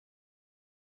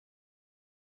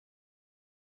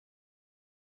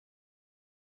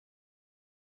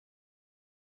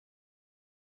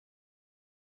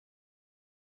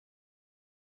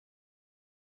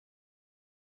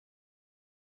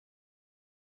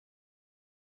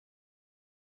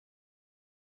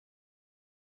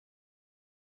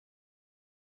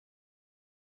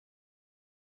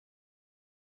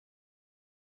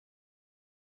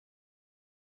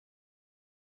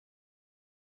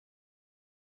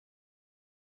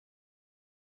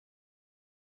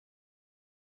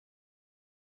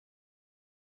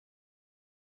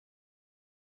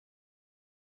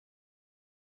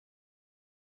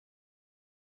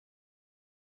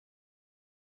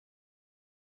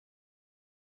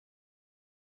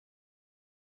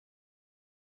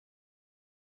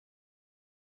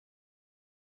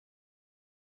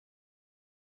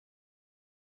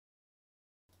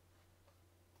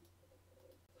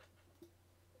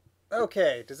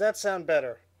Okay, does that sound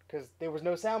better? Because there was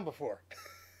no sound before.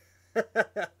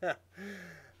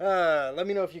 Let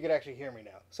me know if you could actually hear me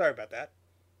now. Sorry about that.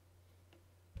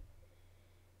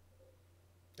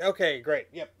 Okay, great.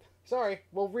 Yep. Sorry,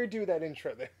 we'll redo that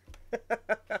intro there.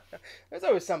 There's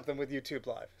always something with YouTube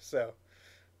Live, so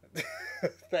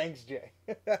thanks, Jay.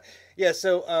 Yeah,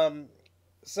 so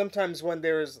sometimes when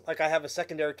there's like I have a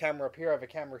secondary camera up here, I have a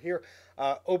camera here.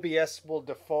 OBS will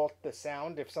default the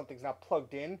sound if something's not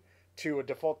plugged in to a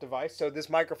default device. So this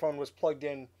microphone was plugged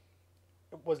in,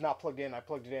 was not plugged in. I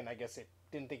plugged it in. I guess it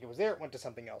didn't think it was there. It went to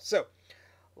something else. So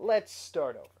let's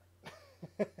start over.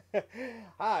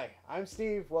 Hi, I'm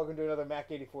Steve. Welcome to another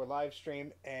Mac84 live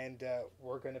stream, and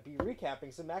we're going to be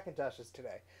recapping some Macintoshes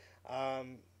today.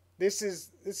 This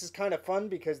is kind of fun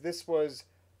because this was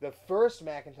the first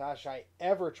Macintosh I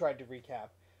ever tried to recap.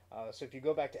 So if you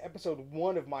go back to episode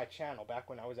 1 of my channel, back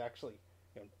when I was actually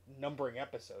numbering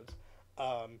episodes,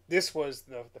 this was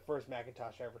the first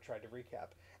Macintosh I ever tried to recap.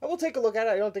 And we'll take a look at it.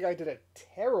 I don't think I did a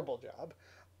terrible job.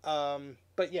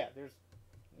 But yeah, it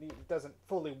doesn't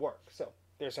fully work. So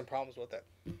there's some problems with it.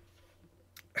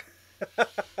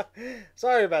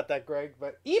 Sorry about that, Greg.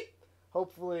 But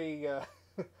hopefully,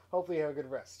 hopefully you have a good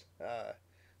rest.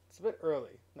 It's a bit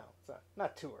early. No, it's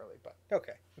not too early, but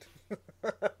okay.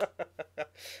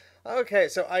 Okay,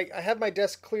 so I have my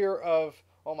desk clear of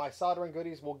all my soldering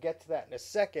goodies. We'll get to that in a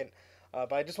second.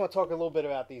 But I just want to talk a little bit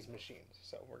about these machines.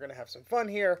 So we're going to have some fun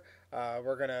here.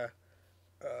 We're going to...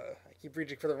 I keep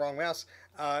reaching for the wrong mouse.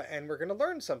 And we're going to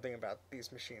learn something about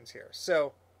these machines here.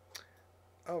 So,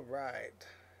 all right.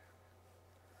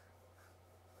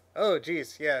 Oh,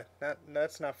 geez. Yeah,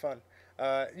 that's not fun.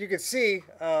 You can see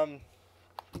I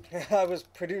was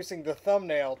producing the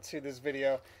thumbnail to this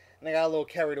video, and I got a little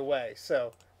carried away.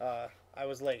 So, I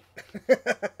was late.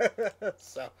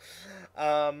 So,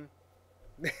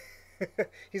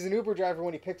 he's an Uber driver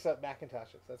when he picks up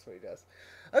Macintoshes. That's what he does.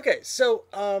 Okay, so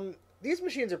these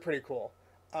machines are pretty cool.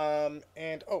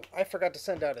 And oh, I forgot to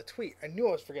send out a tweet. I knew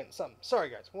I was forgetting something. Sorry,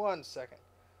 guys. 1 second.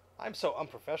 I'm so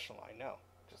unprofessional. I know.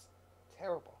 Just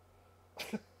terrible.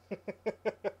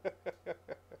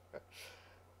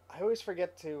 I always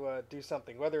forget to do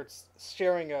something, whether it's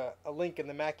sharing a link in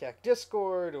the MacYac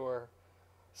Discord or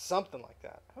something like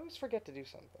that. I always forget to do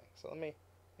something. So let me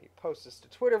post this to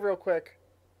Twitter real quick.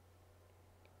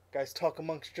 Guys, talk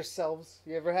amongst yourselves.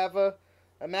 You ever have a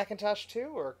Macintosh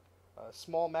 2 or a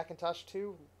small Macintosh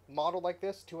 2 model like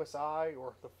this, 2SI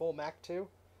or the full Mac 2?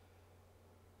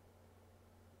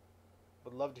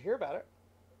 Would love to hear about it.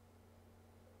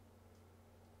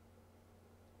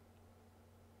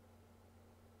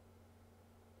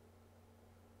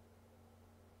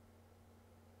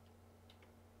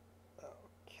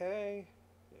 Okay,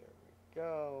 here we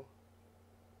go.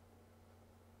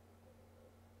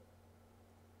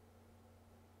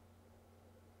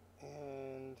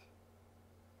 And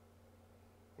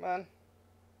come on.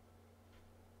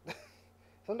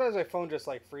 Sometimes my phone just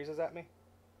like freezes at me.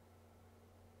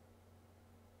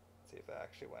 Let's see if that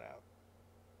actually went out.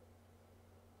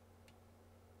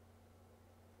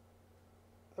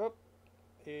 Oh,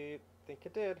 I think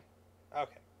it did.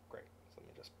 Okay, great. So let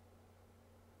me just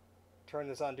turn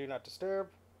this on Do Not Disturb.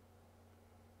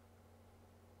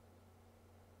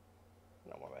 I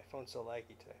don't know why my phone's so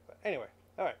laggy today, but anyway.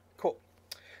 All right, cool.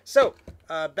 So,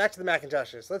 back to the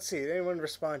Macintoshes. Let's see, did anyone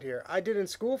respond here? I did in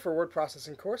school for a word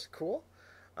processing course. Cool.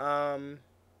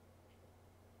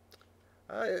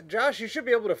 Josh, you should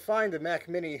be able to find the Mac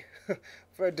Mini,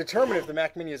 determine if the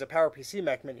Mac Mini is a PowerPC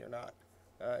Mac Mini or not.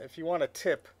 If you want a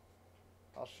tip,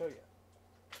 I'll show you.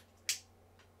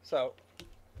 So,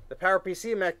 the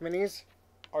PowerPC Mac Minis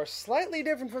are slightly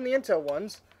different from the Intel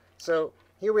ones. So,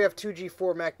 here we have two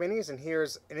G4 Mac Minis, and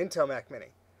here's an Intel Mac Mini.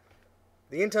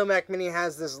 The Intel Mac Mini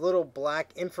has this little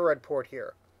black infrared port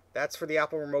here. That's for the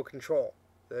Apple remote control.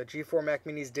 The G4 Mac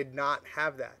Minis did not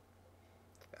have that.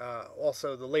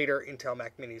 Also, the later Intel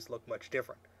Mac Minis look much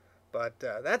different. But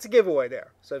that's a giveaway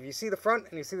there. So if you see the front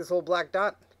and you see this little black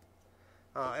dot,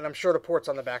 and I'm sure the ports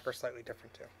on the back are slightly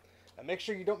different too. Make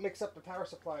sure you don't mix up the power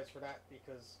supplies for that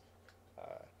because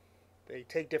they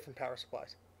take different power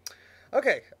supplies.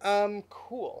 Okay,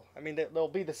 cool. I mean, they'll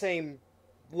be the same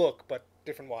look, but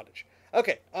different wattage.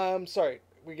 Okay, sorry,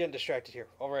 we're getting distracted here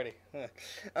already.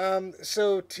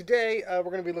 So today we're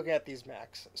going to be looking at these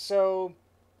Macs. So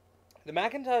the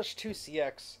Macintosh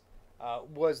 2CX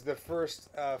was the first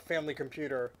family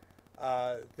computer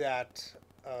that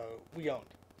we owned.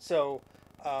 So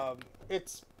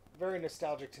it's very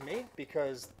nostalgic to me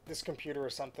because this computer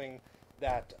is something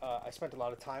that I spent a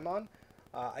lot of time on.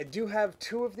 I do have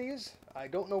two of these. I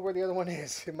don't know where the other one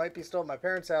is. It might be still at my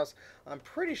parents' house. I'm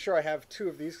pretty sure I have two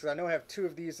of these because I know I have two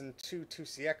of these and two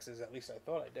 2CXs. At least I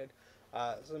thought I did.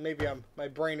 So maybe my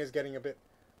brain is getting a bit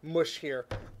mush here.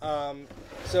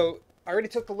 So I already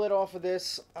took the lid off of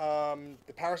this.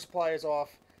 The power supply is off,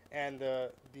 and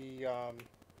the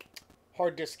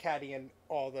hard disk caddy and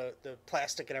all the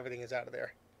plastic and everything is out of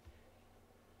there.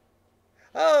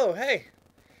 Oh, hey.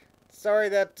 Sorry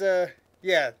that,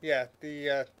 yeah,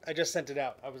 I just sent it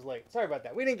out. I was late. Sorry about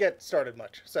that. We didn't get started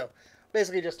much. So,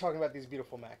 basically just talking about these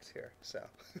beautiful Macs here. So,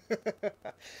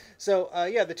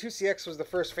 yeah, the 2CX was the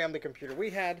first family computer we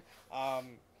had.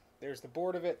 There's the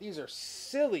board of it. These are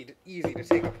silly easy to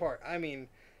take apart. I mean,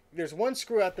 there's one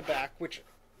screw out the back, which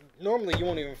normally you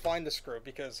won't even find the screw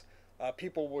because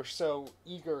people were so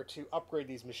eager to upgrade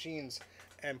these machines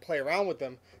and play around with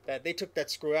them that they took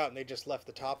that screw out and they just left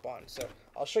the top on. So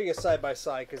I'll show you side by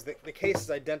side because the case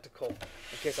is identical.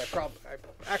 In case I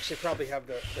actually probably have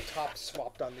the top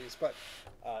swapped on these. But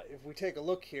if we take a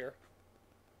look here,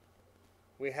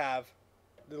 we have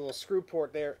the little screw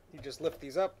port there. You just lift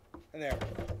these up and there,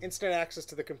 instant access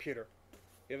to the computer.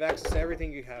 You have access to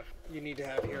everything you need to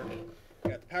have here.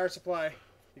 You got the power supply.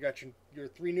 You got your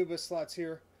three NUBUS slots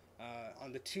here.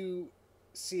 On the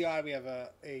 2CI, we have a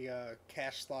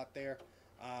cache slot there.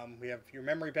 We have your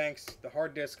memory banks, the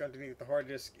hard disk. Underneath the hard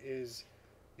disk is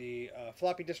the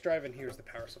floppy disk drive, and here's the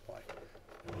power supply.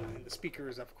 And the speaker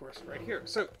is, of course, right here.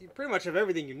 So you pretty much have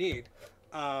everything you need.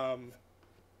 And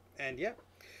yeah.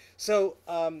 So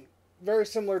very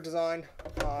similar design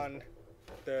on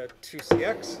the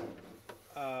 2CX.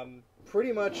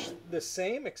 Pretty much the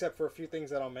same, except for a few things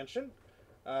that I'll mention.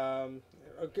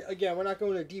 Again, we're not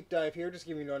going to deep dive here, just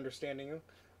giving you an understanding.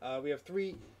 We have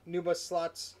three NUBUS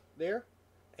slots there,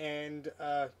 and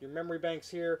your memory banks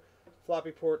here,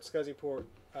 floppy port, SCSI port,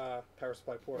 power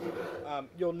supply port.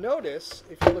 You'll notice,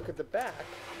 if you look at the back,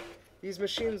 these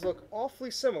machines look awfully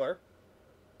similar,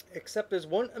 except there's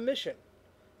one omission.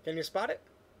 Can you spot it?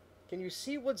 Can you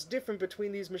see what's different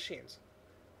between these machines?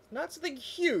 Not something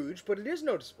huge, but it is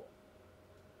noticeable.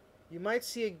 You might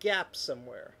see a gap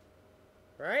somewhere,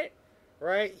 right?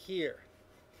 Right here.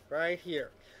 Right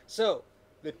here. So,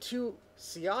 the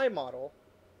 2CI model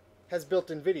has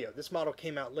built-in video. This model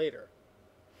came out later.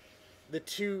 The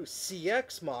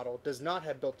 2CX model does not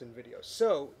have built-in video.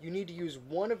 So, you need to use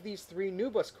one of these three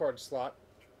NUBUS card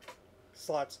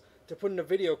slots to put in a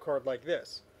video card like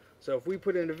this. So, if we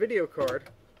put in a video card,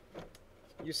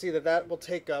 you see that will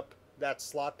take up that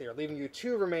slot there, leaving you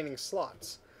two remaining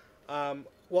slots.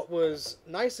 What was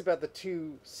nice about the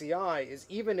 2CI is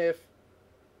even if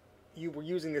you were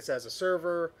using this as a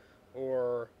server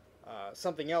or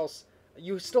something else,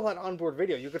 you still had onboard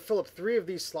video. You could fill up three of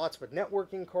these slots with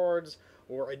networking cards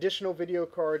or additional video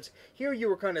cards. Here you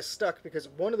were kind of stuck because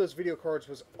one of those video cards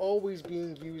was always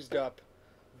being used up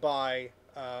by,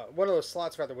 one of those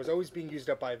slots rather, was always being used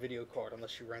up by a video card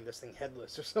unless you ran this thing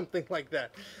headless or something like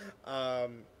that.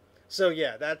 So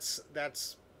yeah, that's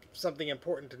something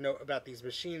important to note about these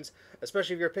machines,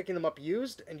 especially if you're picking them up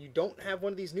used and you don't have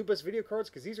one of these NUBUS video cards,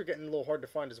 because these are getting a little hard to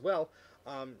find as well.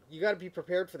 You got to be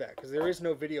prepared for that because there is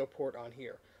no video port on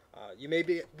here. You may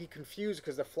be confused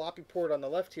because the floppy port on the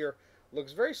left here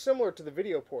looks very similar to the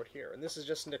video port here, and this is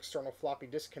just an external floppy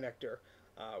disk connector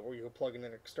where you can plug in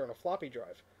an external floppy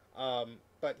drive.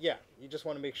 But yeah, you just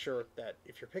want to make sure that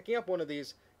if you're picking up one of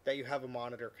these, that you have a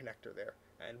monitor connector there,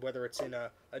 and whether it's in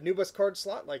a NUBUS card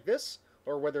slot like this,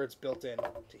 or whether it's built in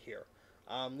to here.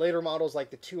 Later models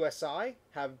like the 2SI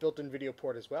have built-in video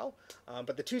port as well,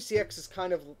 but the 2CX is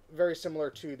kind of very similar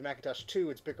to the Macintosh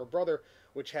 2, its bigger brother,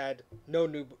 which had no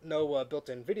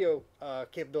built-in video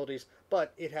capabilities,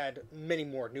 but it had many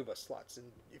more NUBUS slots.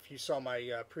 And if you saw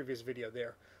my previous video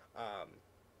there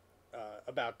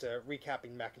about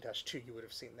recapping Macintosh 2, you would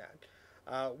have seen that.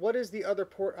 What is the other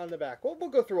port on the back? Well, we'll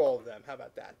go through all of them. How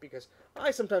about that? Because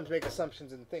I sometimes make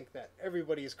assumptions and think that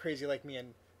everybody is crazy like me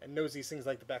and knows these things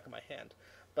like the back of my hand.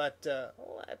 But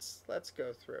let's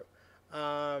go through.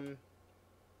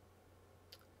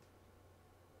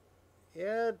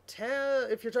 Yeah,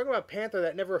 if you're talking about Panther,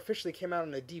 that never officially came out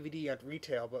on a DVD at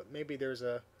retail, but maybe there's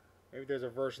a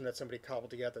version that somebody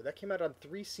cobbled together. That came out on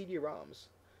 3 CD-ROMs,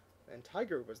 and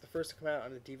Tiger was the first to come out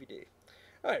on a DVD.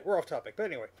 Alright, we're off topic, but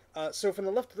anyway. So from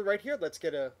the left to the right here, let's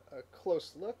get a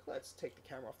close look. Let's take the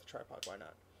camera off the tripod, why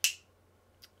not?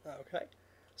 Okay.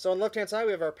 So on the left-hand side,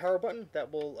 we have our power button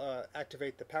that will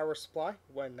activate the power supply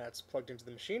when that's plugged into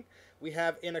the machine. We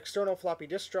have an external floppy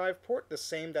disk drive port, the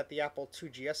same that the Apple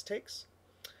IIgs takes.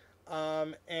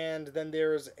 And then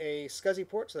there's a SCSI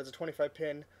port, so that's a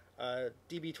 25-pin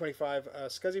DB25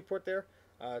 SCSI port there.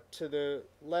 To the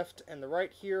left and the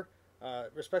right here,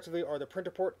 respectively, are the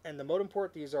printer port and the modem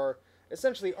port. These are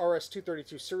essentially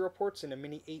RS-232 serial ports in a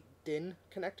mini 8-DIN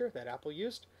connector that Apple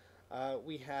used.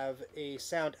 We have a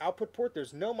sound output port.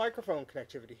 There's no microphone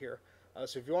connectivity here,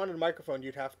 so if you wanted a microphone,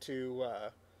 you'd have to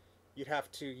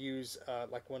use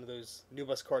like one of those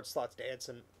NuBus card slots to add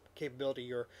some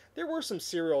capability. Or there were some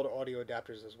serial to audio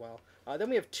adapters as well. Then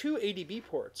we have two ADB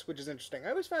ports, which is interesting. I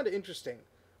always found it interesting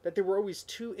that there were always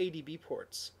two ADB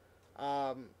ports.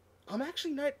 I'm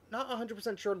actually not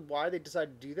 100% sure why they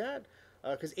decided to do that,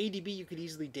 because ADB you could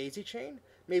easily daisy chain.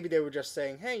 Maybe they were just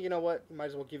saying, hey, you know what, might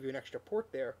as well give you an extra port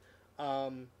there.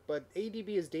 But ADB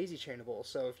is daisy chainable,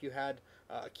 so if you had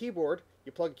a keyboard,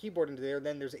 you plug a keyboard into there,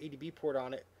 then there's an ADB port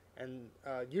on it, and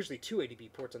usually two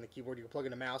ADB ports on the keyboard. You can plug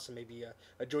in a mouse and maybe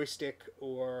a joystick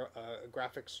or a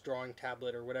graphics drawing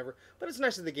tablet or whatever. But it's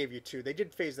nice that they gave you two. They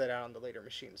did phase that out on the later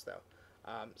machines, though.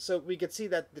 So we could see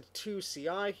that the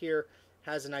 2CI here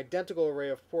has an identical array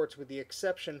of ports with the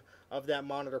exception of that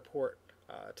monitor port.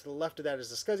 To the left of that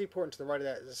is a SCSI port, and to the right of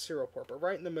that is a serial port. But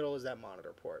right in the middle is that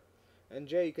monitor port. And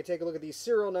Jay, you could take a look at these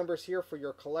serial numbers here for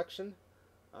your collection.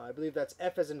 I believe that's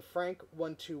F as in Frank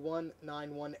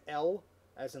 12191L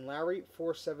as in Larry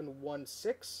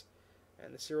 4716.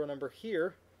 And the serial number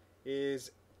here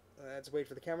is, let's wait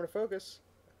for the camera to focus.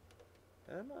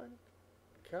 Come on.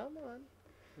 Come on.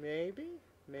 Maybe?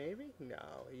 Maybe?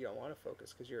 No, you don't want to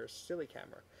focus because you're a silly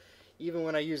camera. Even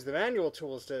when I use the manual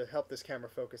tools to help this camera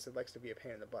focus, it likes to be a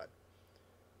pain in the butt.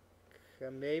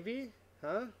 Maybe?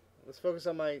 Huh? Let's focus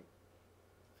on my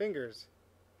fingers.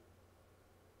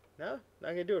 No? Not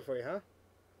going to do it for you, huh?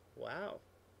 Wow.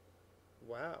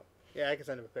 Wow. Yeah, I can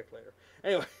send him a pic later.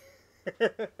 Anyway.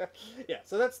 Yeah,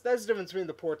 so that's the difference between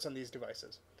the ports on these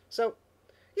devices. So,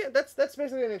 yeah, that's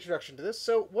basically an introduction to this.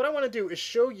 So what I want to do is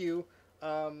show you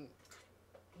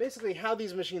basically how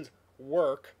these machines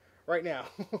work right now.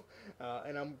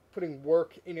 And I'm putting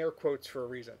work in air quotes for a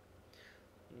reason.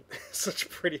 Such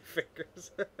pretty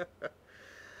fingers.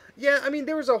 Yeah, I mean,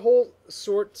 there was a whole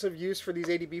sorts of use for these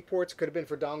ADB ports. It could have been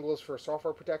for dongles, for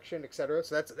software protection, etc.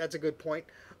 So that's a good point.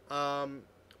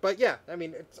 But yeah, I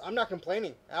mean, I'm not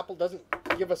complaining. Apple doesn't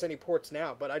give us any ports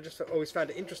now, but I just always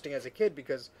found it interesting as a kid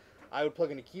because I would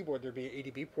plug in a keyboard, there'd be an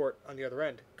ADB port on the other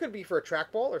end. Could be for a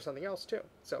trackball or something else too.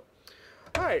 So,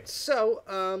 all right. So,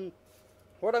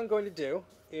 what I'm going to do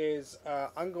is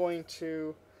I'm going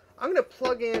to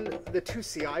plug in the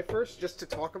 2CI first, just to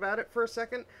talk about it for a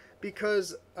second,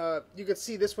 because you can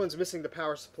see this one's missing the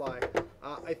power supply.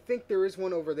 I think there is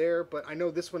one over there, but I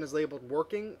know this one is labeled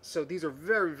working, so these are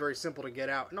very, very simple to get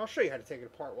out, and I'll show you how to take it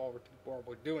apart while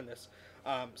we're doing this.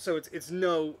 So it's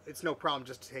no problem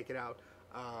just to take it out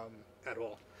at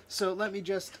all. So let me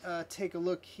just take a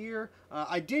look here.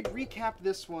 I did recap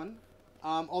this one,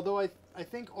 although I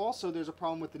think also there's a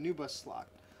problem with the NuBus slot.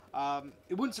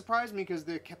 It wouldn't surprise me because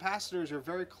the capacitors are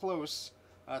very close.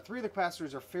 3 of the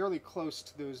capacitors are fairly close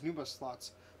to those NuBus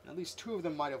slots. At least 2 of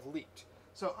them might have leaked.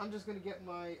 So I'm just going to get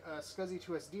my SCSI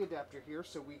to SD adapter here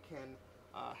so we can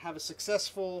have a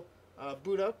successful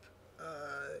boot up.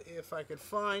 If I could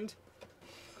find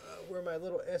where my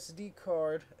little SD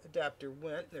card adapter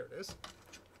went. There it is.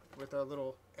 With our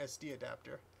little SD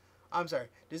adapter. I'm sorry.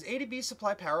 Does ADB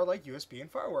supply power like USB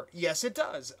and FireWire? Yes, it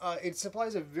does. It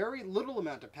supplies a very little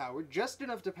amount of power, just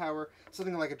enough to power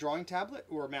something like a drawing tablet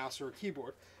or a mouse or a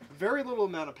keyboard. Very little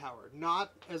amount of power.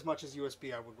 Not as much as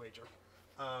USB, I would wager.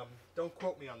 Don't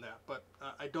quote me on that, but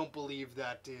I don't believe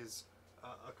that is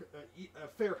a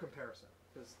fair comparison,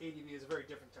 because ADB is a very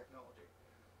different technology.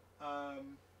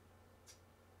 I'm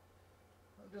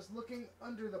just looking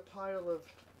under the pile of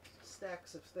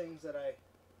stacks of things that I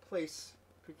place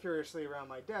precariously around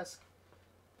my desk,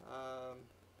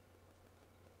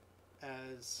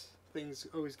 as things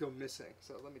always go missing.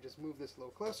 So let me just move this a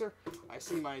little closer. I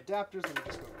see my adapters. Let me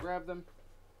just go grab them.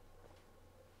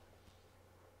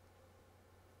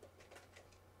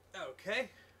 Okay.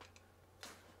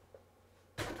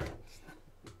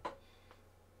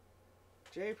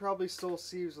 Jay probably stole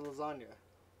Steve's lasagna.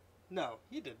 No,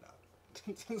 he did not.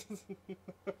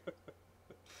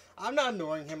 I'm not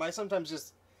ignoring him. I sometimes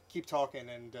just keep talking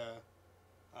and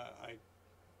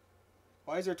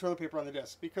why is there toilet paper on the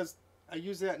desk? Because I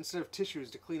use that instead of tissues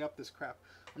to clean up this crap.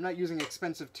 I'm not using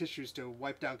expensive tissues to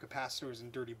wipe down capacitors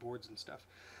and dirty boards and stuff.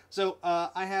 So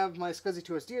I have my SCSI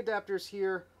to SD adapters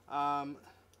here. I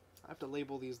have to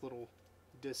label these little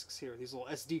discs here, these little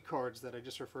SD cards that I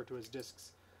just refer to as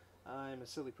discs. I'm a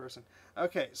silly person.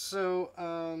 Okay, so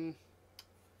I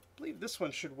believe this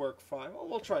one should work fine. Well,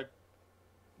 we'll try.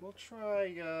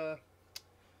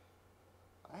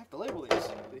 I have to label these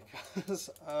because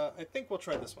I think we'll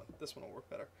try this one. This one will work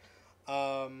better.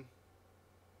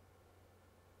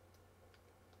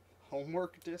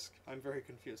 Homework disk? I'm very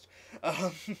confused.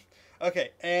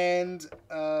 Okay, and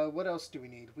what else do we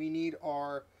need? We need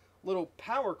our little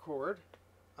power cord,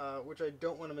 which I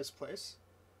don't want to misplace.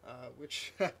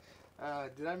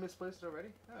 Did I misplace it already?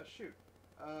 Oh, shoot.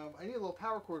 I need a little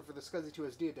power cord for the SCSI to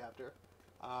SD adapter.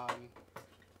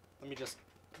 Let me just...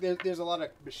 There's a lot of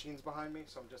machines behind me,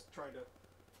 so I'm just trying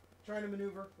to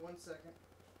maneuver. 1 second.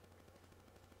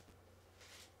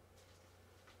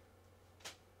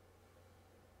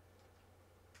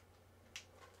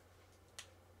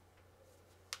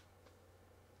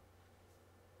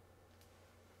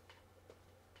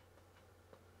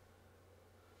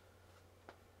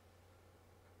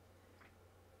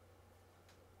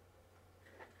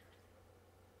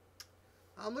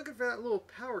 I'm looking for that little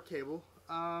power cable.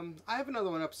 I have another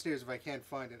one upstairs if I can't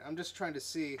find it. I'm just trying to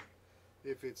see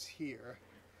if it's here.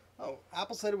 Oh,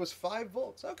 Apple said it was 5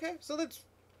 volts. Okay, so that's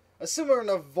a similar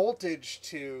enough voltage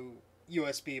to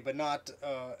USB, but not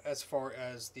as far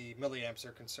as the milliamps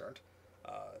are concerned.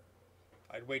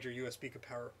 I'd wager USB could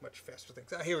power much faster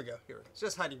things. Here we go. Here, it's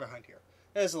just hiding behind here.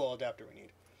 There's a little adapter we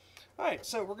need. All right,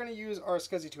 so we're going to use our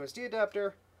SCSI to SD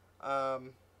adapter.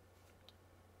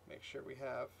 Make sure we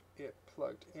have it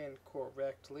plugged in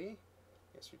correctly.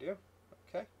 Yes, we do.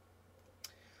 Okay.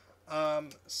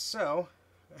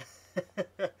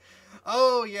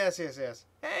 Oh, yes.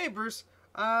 Hey, Bruce.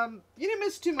 You didn't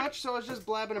miss too much, so I was just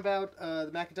blabbing about the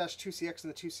Macintosh 2CX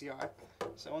and the 2CI.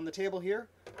 So on the table here,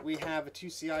 we have a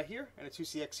 2CI here and a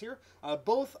 2CX here.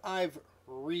 Both I've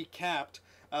recapped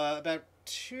about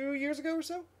 2 years ago or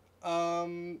so.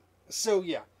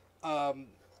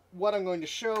 What I'm going to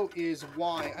show is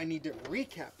why I need to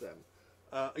recap them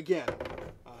again.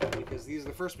 Because these are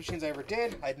the first machines I ever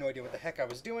did. I had no idea what the heck I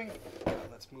was doing.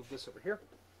 Let's move this over here.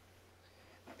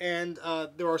 And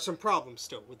there are some problems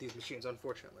still with these machines,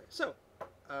 unfortunately. So,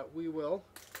 we will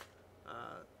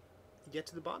get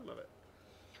to the bottom of it.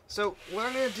 So, what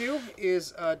I'm going to do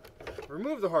is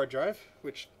remove the hard drive,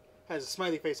 which has a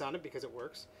smiley face on it because it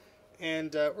works.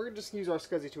 And we're going to just use our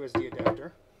SCSI to SD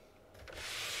adapter.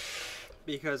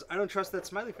 Because I don't trust that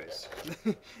smiley face.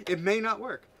 It may not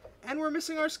work. And we're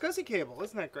missing our SCSI cable.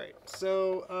 Isn't that great?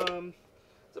 So,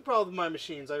 it's a problem with my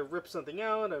machines. I rip something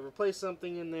out, I replace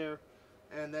something in there,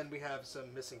 and then we have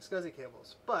some missing SCSI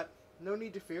cables. But, no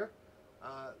need to fear.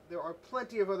 There are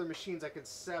plenty of other machines I could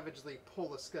savagely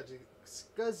pull a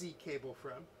SCSI cable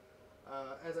from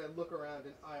as I look around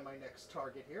and eye my next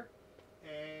target here.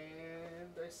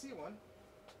 And I see one.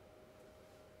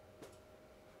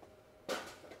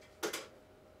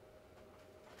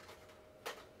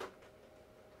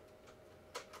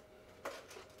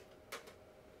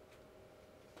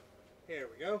 Here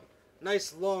we go.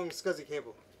 Nice long SCSI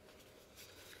cable.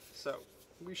 So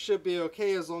we should be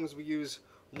okay as long as we use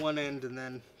one end and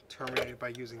then terminate it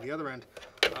by using the other end.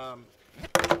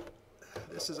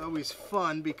 This is always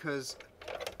fun because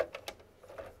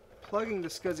plugging the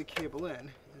SCSI cable in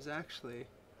is actually...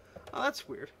 Oh, that's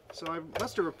weird. So I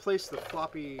must have replaced the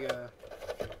floppy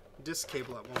disk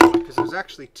cable at one point because there's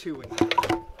actually 2 in here.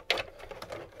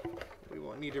 We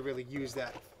won't need to really use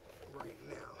that right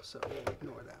now, so we'll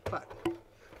ignore that. But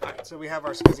alright, so we have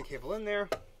our SCSI cable in there.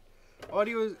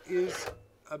 Audio is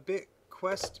a bit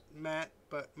Quest Matt,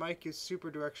 but mic is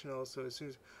super directional, so as soon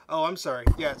as... Oh, I'm sorry.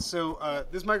 Yeah, so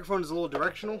this microphone is a little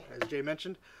directional, as Jay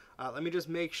mentioned. Let me just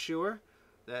make sure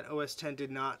that OS X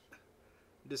did not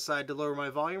decide to lower my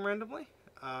volume randomly.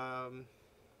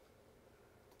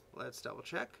 Let's double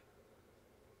check.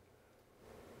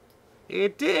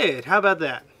 It did! How about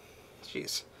that?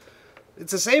 Jeez.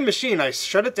 It's the same machine. I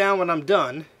shut it down when I'm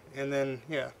done, and then,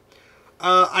 yeah.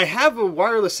 I have a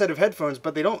wireless set of headphones,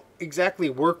 but they don't exactly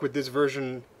work with this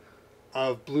version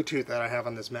of Bluetooth that I have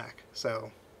on this Mac.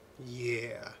 So,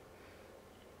 yeah.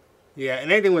 Yeah,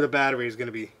 and anything with a battery is going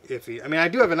to be iffy. I mean, I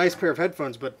do have a nice pair of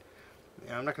headphones, but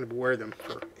yeah, I'm not going to wear them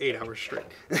for 8 hours straight.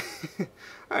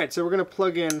 Alright, so we're going to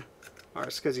plug in our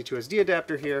SCSI to SD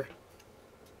adapter here.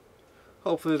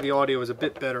 Hopefully the audio is a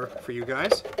bit better for you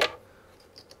guys.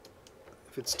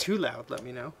 If it's too loud, let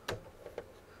me know.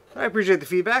 I appreciate the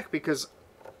feedback because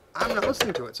I'm not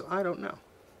listening to it, so I don't know.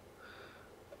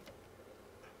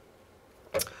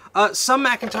 Some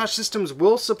Macintosh systems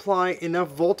will supply enough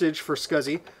voltage for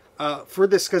SCSI, for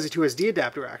this SCSI to SD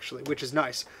adapter actually, which is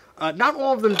nice. Not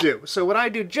all of them do. So what I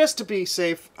do just to be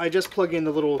safe, I just plug in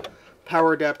the little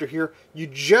power adapter here. You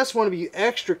just want to be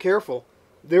extra careful.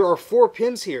 There are 4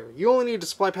 pins here. You only need to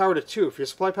supply power to 2. If you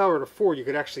supply power to 4, you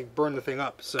could actually burn the thing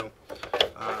up. So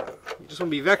you just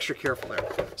want to be extra careful there.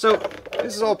 So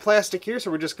this is all plastic here,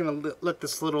 so we're just going to let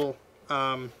this little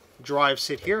drive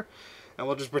sit here. and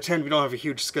we'll just pretend we don't have a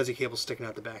huge SCSI cable sticking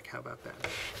out the back. How about that?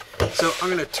 So I'm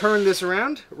going to turn this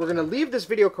around. We're going to leave this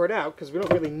video card out because we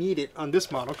don't really need it on this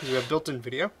model because we have built-in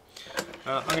video.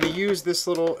 I'm going to use this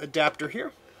little adapter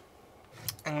here.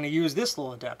 I'm going to use this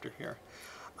little adapter here.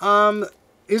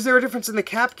 Is there a difference in the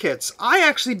cap kits? I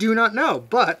actually do not know,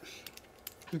 but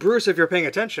Bruce, if you're paying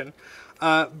attention,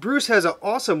 Bruce has an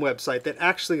awesome website that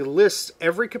actually lists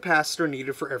every capacitor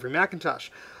needed for every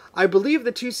Macintosh. I believe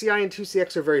the 2CI and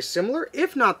 2CX are very similar,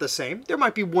 if not the same. There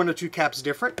might be one or two caps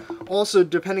different. Also,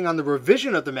 depending on the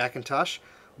revision of the Macintosh,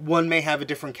 one may have a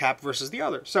different cap versus the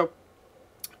other. So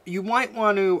you might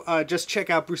want to just check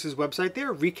out Bruce's website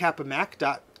there,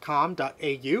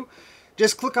 recapamac.com.au.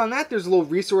 Just click on that. There's a little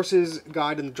resources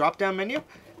guide in the drop-down menu,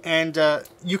 and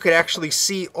you could actually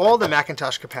see all the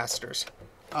Macintosh capacitors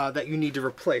that you need to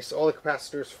replace, all the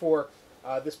capacitors for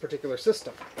this particular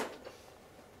system.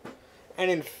 And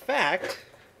in fact,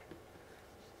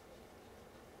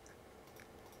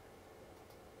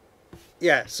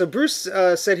 yeah, so Bruce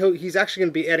said he's actually going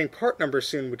to be adding part numbers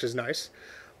soon, which is nice.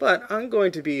 But I'm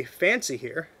going to be fancy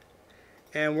here,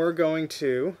 and we're going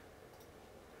to,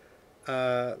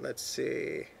 let's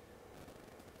see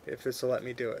if this will let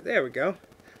me do it. There we go.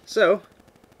 So,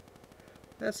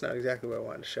 that's not exactly what I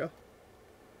wanted to show.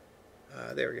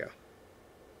 There we go.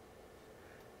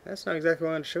 That's not exactly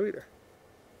what I wanted to show either.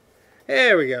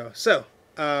 There we go. So,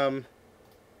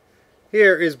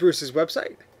 here is Bruce's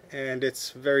website, and it's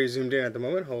very zoomed in at the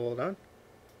moment. Hold on.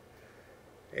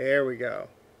 There we go.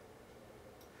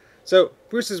 So,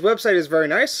 Bruce's website is very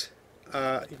nice.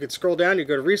 You could scroll down, you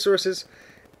go to resources,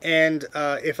 and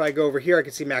if I go over here, I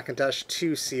can see Macintosh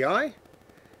 2CI.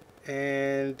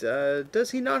 And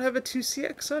does he not have a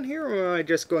 2CX on here, or am I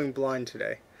just going blind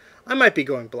today? I might be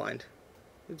going blind.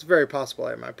 It's very possible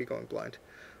I might be going blind.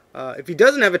 If he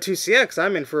doesn't have a 2CX,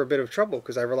 I'm in for a bit of trouble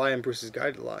because I rely on Bruce's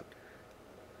guide a lot.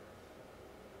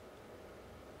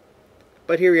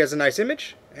 But here he has a nice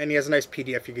image, and he has a nice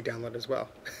PDF you could download as well.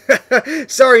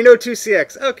 Sorry, no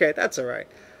 2CX. Okay, that's alright.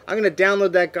 I'm going to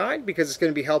download that guide because it's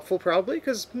going to be helpful probably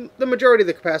because the majority of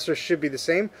the capacitors should be the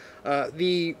same.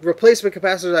 The replacement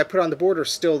capacitors I put on the board are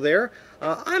still there.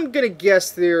 I'm going to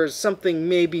guess there's something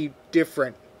maybe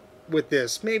different with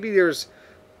this. Maybe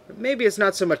it's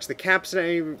not so much the caps that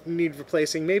I need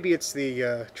replacing. Maybe it's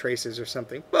the traces or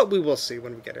something. But we will see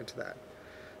when we get into that.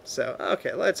 So,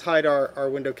 okay, let's hide our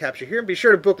window capture here. And be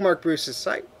sure to bookmark Bruce's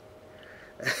site.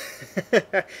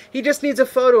 He just needs a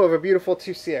photo of a beautiful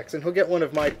 2CX, and he'll get one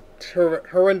of my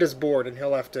horrendous board, and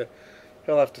he'll have to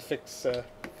Photoshop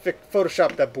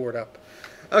that board up.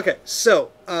 Okay, so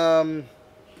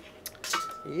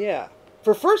yeah,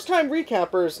 for first-time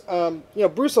recappers, you know,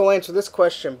 Bruce will answer this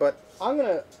question, but I'm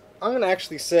gonna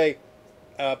actually say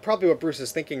probably what Bruce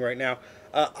is thinking right now.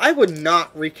 I would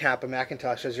not recap a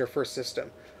Macintosh as your first system.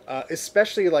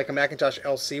 Especially like a Macintosh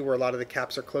LC where a lot of the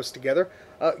caps are close together.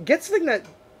 Get something that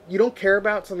you don't care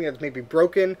about, something that's maybe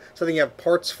broken, something you have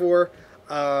parts for.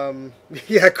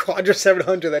 Yeah, Quadra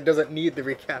 700 that doesn't need the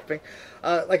recapping.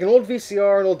 Like an old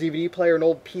VCR, an old DVD player, an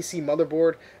old PC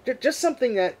motherboard. Just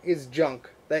something that is junk,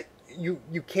 that you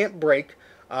can't break.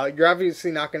 You're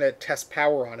obviously not going to test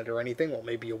power on it or anything. Well,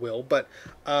 maybe you will, but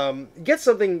get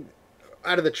something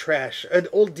out of the trash, an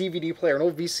old DVD player, an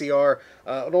old VCR,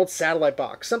 an old satellite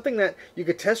box, something that you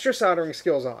could test your soldering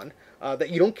skills on,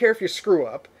 that you don't care if you screw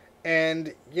up,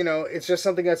 and, you know, it's just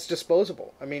something that's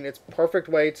disposable. I mean, it's a perfect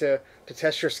way to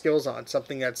test your skills on,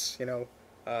 something that's, you know,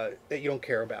 that you don't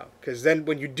care about. Because then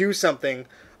when you do something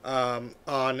on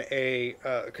a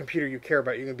computer you care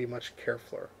about, you're going to be much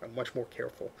more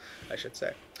careful, I should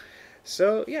say.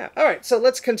 So, yeah. Alright, so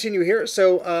let's continue here.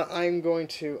 So, I'm going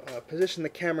to position the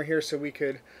camera here so we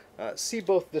could see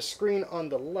both the screen on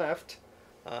the left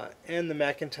and the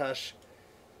Macintosh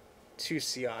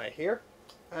 2CI here.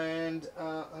 And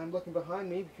I'm looking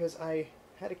behind me because I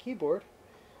had a keyboard.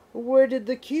 Where did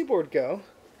the keyboard go?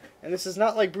 And this is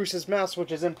not like Bruce's mouse,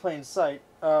 which is in plain sight.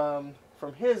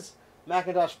 From his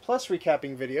Macintosh Plus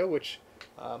recapping video, which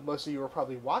most of you were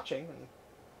probably watching, and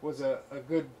was a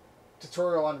good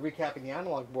tutorial on recapping the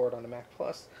analog board on a Mac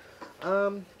Plus.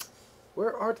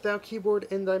 Where art thou, keyboard,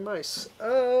 in thy mice?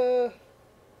 Let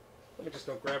me just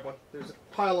go grab one. There's a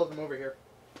pile of them over here.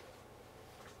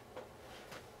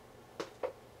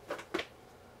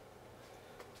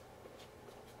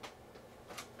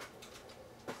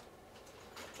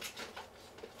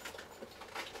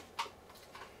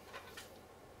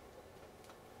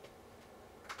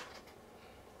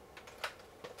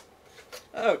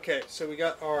 Okay, so we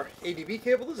got our ADB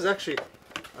cable. This is actually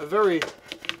a very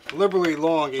liberally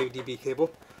long ADB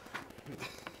cable.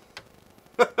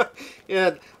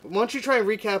 Yeah, why don't you try and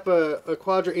recap a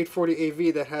Quadra 840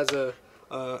 AV that has a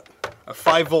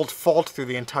 5-volt fault through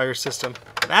the entire system.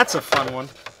 That's a fun one.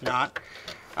 Not.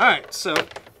 Alright, so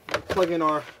plug in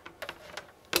our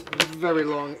very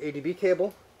long ADB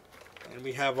cable, and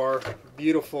we have our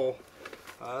beautiful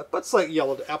but slightly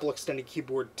yellowed Apple Extended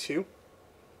Keyboard 2.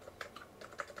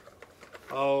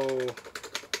 Oh,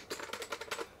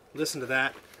 listen to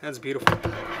that. That's beautiful.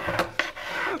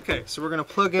 Okay, so we're going to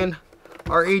plug in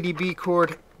our ADB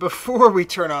cord before we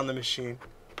turn on the machine.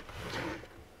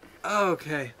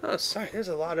 Okay. Oh, sorry. There's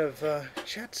a lot of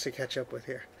chats to catch up with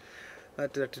here.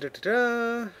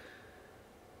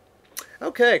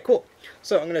 Okay, cool.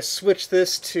 So I'm going to switch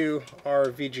this to our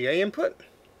VGA input.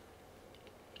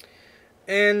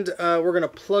 And we're going to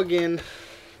plug in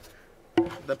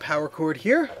the power cord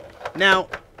here. Now,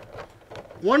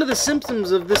 one of the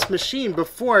symptoms of this machine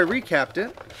before I recapped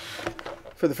it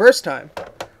for the first time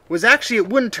was actually it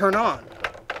wouldn't turn on.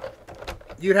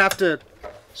 You'd have to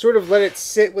sort of let it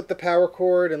sit with the power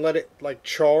cord and let it like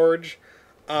charge.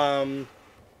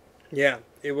 Yeah,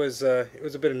 it was a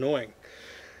bit annoying.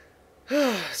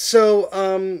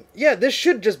 So yeah, this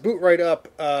should just boot right up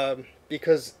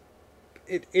because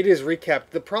it is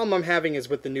recapped. The problem I'm having is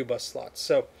with the new bus slots.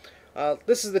 So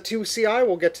this is the 2CI.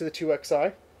 We'll get to the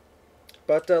 2XI,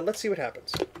 but let's see what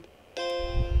happens.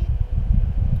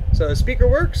 So the speaker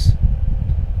works.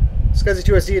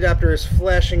 SCSI2SD adapter is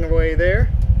flashing away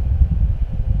there.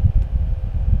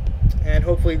 And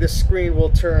hopefully this screen will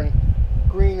turn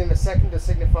green in a second to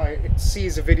signify it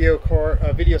sees a video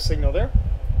signal there.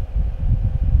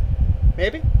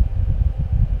 Maybe?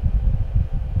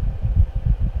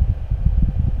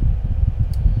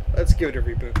 Let's give it a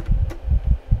reboot.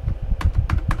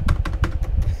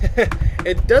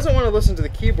 It doesn't want to listen to the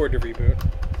keyboard to reboot.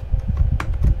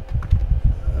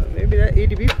 Maybe that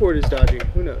ADB port is dodgy.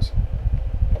 Who knows?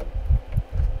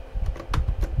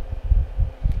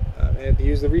 I have to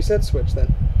use the reset switch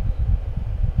then.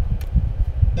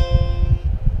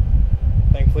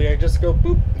 Thankfully, I just go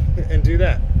boop and do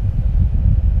that.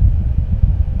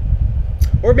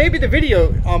 Or maybe the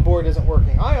video on board isn't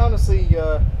working. I honestly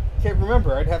can't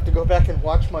remember. I'd have to go back and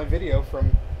watch my video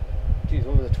from, geez,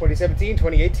 what was it, 2017,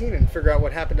 2018, and figure out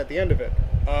what happened at the end of it.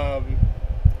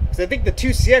 Because I think the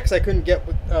 2CX I couldn't get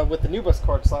with the new bus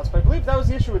card slots, but I believe that was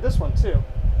the issue with this one too.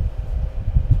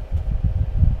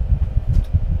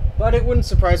 But it wouldn't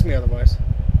surprise me otherwise.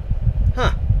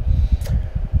 Huh.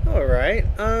 Alright.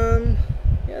 Yeah,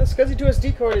 the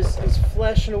SCSI2SD card is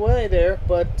flashing away there,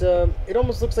 but it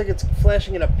almost looks like it's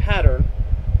flashing in a pattern,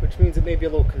 which means it may be a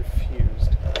little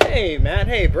confused. Hey, Matt.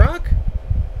 Hey, Brock.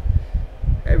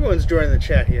 Everyone's joining the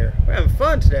chat here. We're having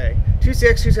fun today.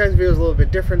 2CX 2 video is a little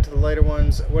bit different to the lighter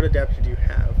ones. What adapter do you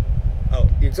have? Oh,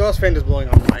 the exhaust fan is blowing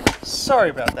on the mic.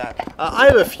 Sorry about that. I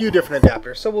have a few different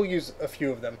adapters, so we'll use a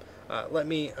few of them. Let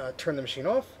me turn the machine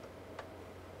off.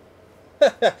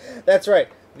 That's right.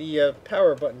 The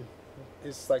power button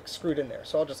is like screwed in there,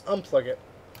 so I'll just unplug it.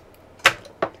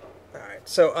 Alright,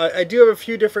 so I do have a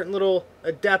few different little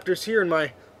adapters here in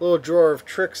my little drawer of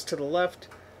tricks to the left.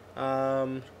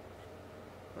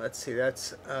 Let's see,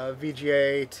 that's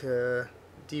VGA to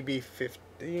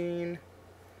DB15.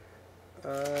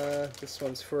 This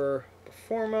one's for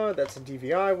Performa. That's a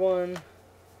DVI one.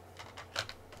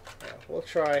 Yeah, we'll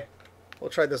try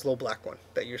this little black one.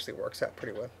 That usually works out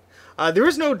pretty well. There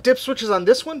is no dip switches on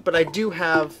this one, but I do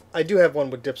have one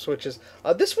with dip switches.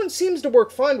 This one seems to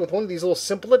work fine with one of these little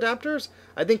simple adapters.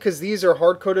 I think because these are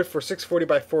hard-coded for 640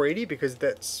 by 480 because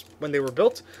that's when they were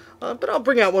built. But I'll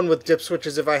bring out one with dip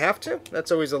switches if I have to.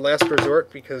 That's always a last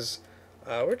resort because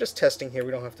we're just testing here.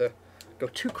 We don't have to go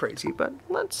too crazy, but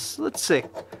let's see.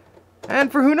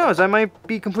 And for who knows, I might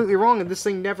be completely wrong and this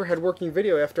thing never had working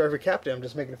video after I recapped it. I'm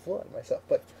just making a fool out of myself,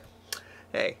 but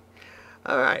hey.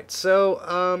 All right,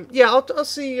 so yeah, I'll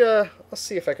see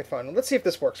if I can find one. Let's see if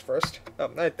this works first.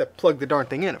 Oh, I have to plug the darn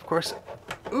thing in, of course.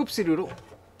 Oopsie doodle.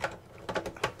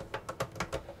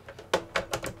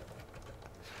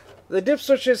 The dip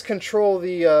switches control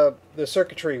the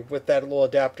circuitry with that little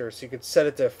adapter, so you could set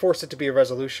it to force it to be a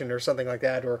resolution or something like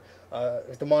that, or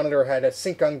if the monitor had a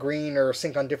sync on green or a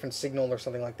sync on different signal or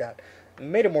something like that. It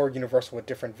made it more universal with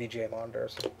different VGA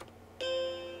monitors.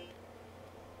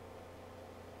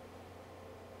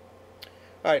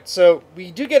 Alright, so we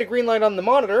do get a green light on the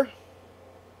monitor.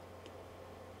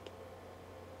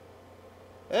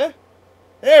 There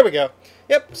we go.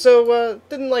 Yep, so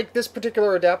didn't like this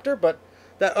particular adapter, but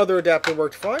that other adapter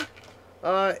worked fine.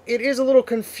 It is a little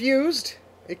confused.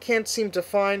 It can't seem to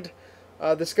find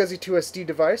the SCSI2SD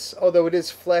device, although it is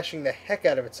flashing the heck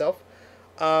out of itself.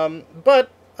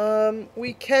 But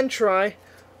we can try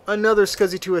another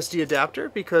SCSI2SD adapter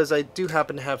because I do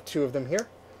happen to have two of them here.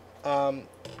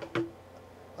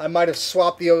 I might have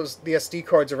swapped the SD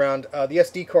cards around. The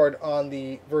SD card on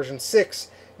the version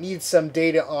 6 needs some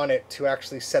data on it to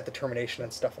actually set the termination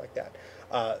and stuff like that.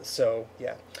 So,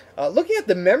 yeah. Looking at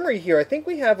the memory here, I think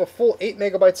we have a full 8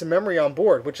 megabytes of memory on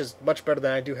board, which is much better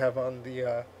than I do have on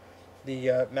the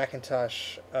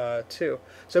Macintosh 2.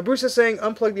 So Bruce is saying,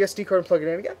 unplug the SD card and plug it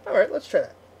in again. Alright, let's try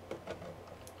that.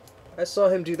 I saw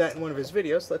him do that in one of his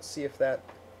videos. Let's see if that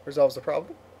resolves the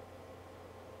problem.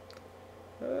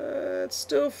 It's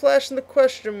still flashing the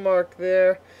question mark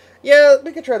there. Yeah,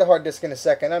 we could try the hard disk in a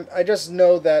second. I just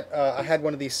know that I had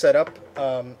one of these set up.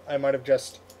 I might have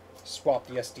just swapped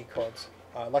the SD cards.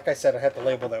 Like I said, I had to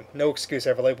label them. No excuse, I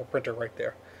have a label printer right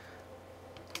there.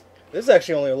 This is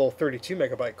actually only a little 32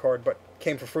 megabyte card, but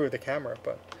came for free with the camera.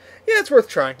 But yeah, it's worth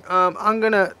trying. I'm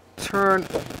going to turn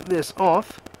this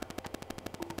off.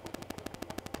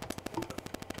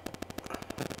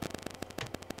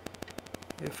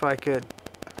 If I could.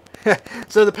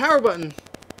 So the power button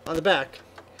on the back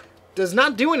does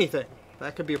not do anything.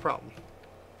 That could be a problem.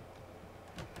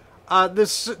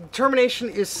 This termination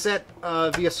is set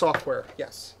via software,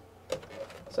 yes.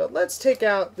 So let's take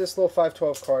out this little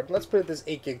 512 card. Let's put it this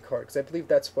 8 gig card, because I believe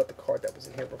that's what the card that was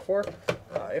in here before.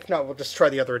 If not, we'll just try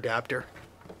the other adapter.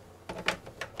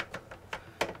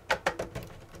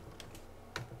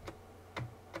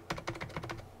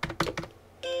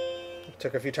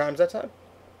 Took a few times that time.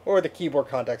 Or the keyboard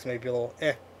contacts may be a little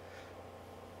eh.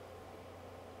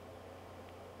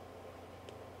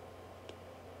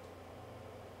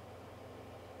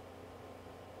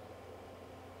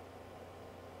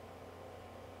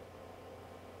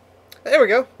 There we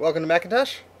go. Welcome to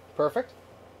Macintosh. Perfect.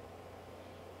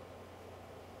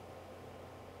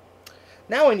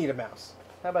 Now I need a mouse.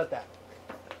 How about that?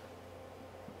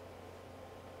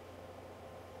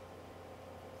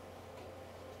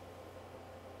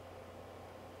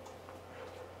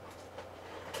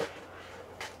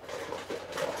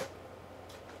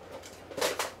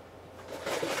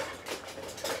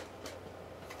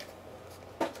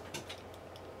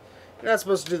 You're not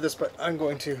supposed to do this, but I'm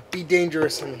going to be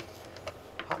dangerous and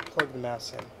hot plug the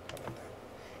mouse in.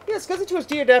 Yeah,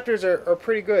 SCSI2SD adapters are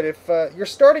pretty good. If you're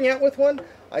starting out with one,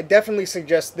 I definitely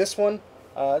suggest this one.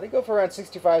 They go for around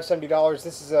 $65, $70.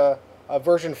 This is a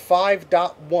version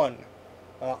 5.1.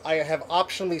 I have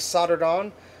optionally soldered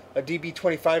on a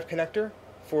DB25 connector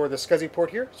for the SCSI port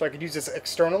here, so I could use this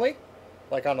externally,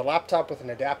 like on a laptop with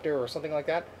an adapter or something like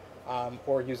that,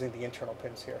 or using the internal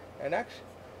pins here. And actually,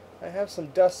 I have some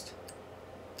dust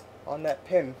on that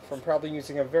pin from probably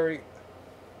using a very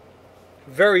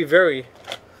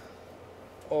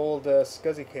old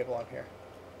SCSI cable on here.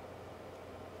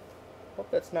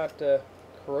 Hope that's not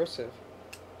corrosive.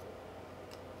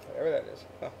 Whatever that is.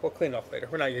 Oh, we'll clean it off later.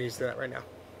 We're not using that right now.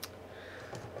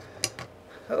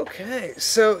 Okay,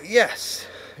 so yes.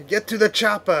 Get to the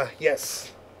chopper.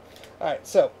 Yes. Alright,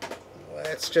 so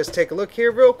let's just take a look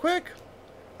here real quick.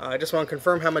 I just want to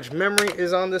confirm how much memory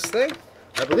is on this thing.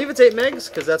 I believe it's 8 megs,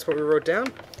 because that's what we wrote down.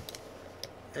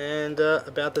 And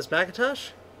about this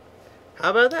Macintosh,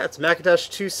 how about that? It's Macintosh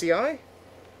 2 CI.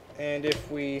 And if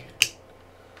we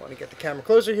want to get the camera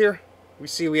closer here, we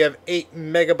see we have 8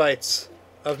 megabytes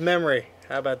of memory.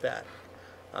 How about that?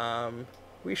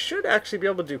 We should actually be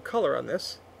able to do color on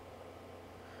this.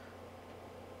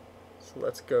 So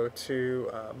let's go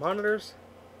to monitors,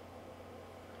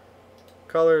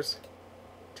 colors,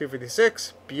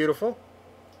 256, beautiful.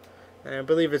 And I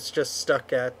believe it's just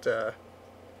stuck at, go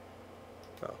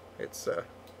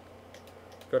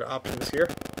to options here.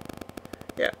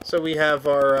 Yeah, so we have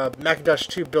our Macintosh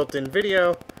 2 built-in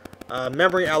video,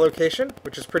 memory allocation,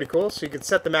 which is pretty cool. So you can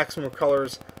set the maximum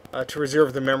colors to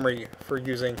reserve the memory for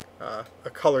using a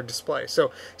colored display.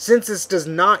 So since this does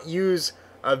not use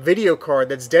a video card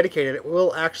that's dedicated, it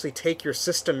will actually take your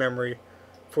system memory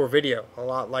for video, a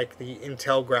lot like the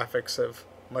Intel graphics of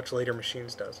much later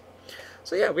machines does.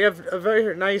 So yeah, we have a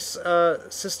very nice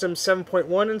System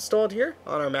 7.1 installed here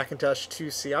on our Macintosh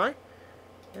 2 CI.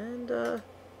 And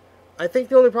I think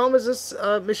the only problem is this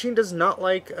machine does not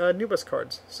like NuBus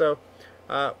cards. So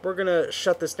we're going to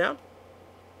shut this down.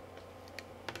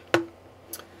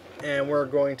 And we're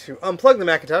going to unplug the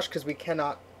Macintosh because we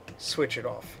cannot switch it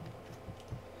off.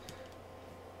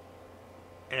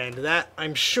 And that,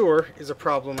 I'm sure, is a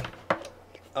problem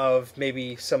of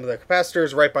maybe some of the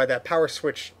capacitors right by that power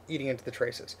switch eating into the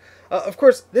traces. Of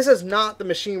course, this is not the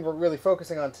machine we're really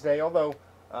focusing on today, although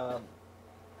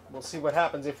we'll see what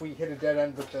happens if we hit a dead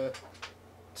end with the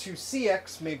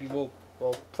 2CX. Maybe we'll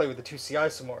play with the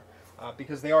 2CI some more,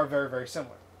 because they are very, very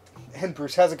similar. And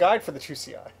Bruce has a guide for the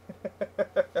 2CI.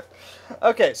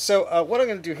 Okay, so what I'm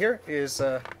going to do here is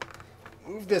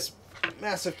move this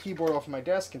massive keyboard off my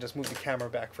desk and just move the camera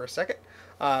back for a second.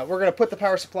 We're going to put the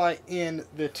power supply in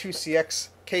the 2CX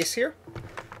case here,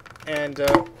 and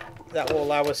that will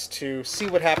allow us to see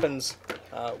what happens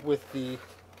with the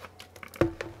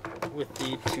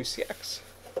 2CX.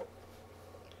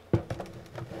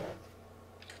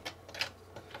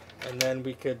 And then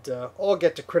we could all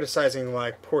get to criticizing my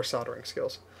poor soldering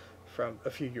skills from a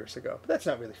few years ago. But that's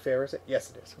not really fair, is it?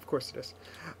 Yes, it is. Of course it is.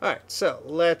 All right, so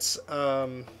let's,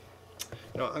 I'm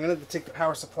going to take the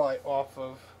power supply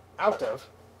out of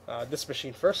this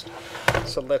machine first.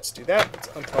 So let's do that. Let's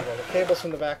unplug all the cables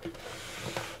from the back.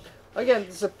 Again,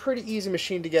 this is a pretty easy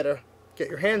machine to get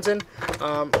your hands in.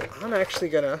 I'm actually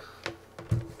going to,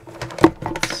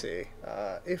 let's see,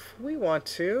 if we want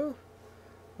to,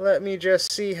 let me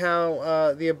just see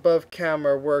how the above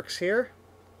camera works here.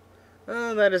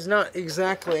 That is not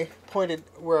exactly pointed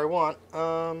where I want.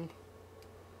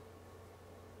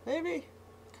 Maybe,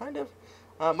 kind of.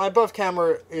 My above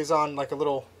camera is on like a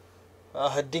little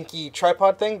dinky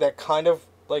tripod thing that kind of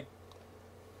like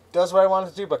does what I want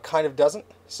it to do, but kind of doesn't.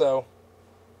 So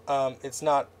it's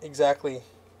not exactly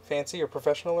fancy or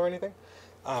professional or anything.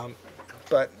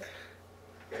 But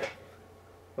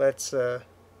let's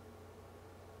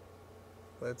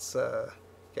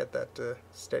get that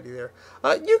steady there.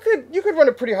 You could run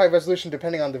a pretty high resolution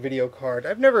depending on the video card.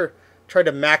 I've never tried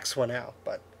to max one out,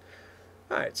 but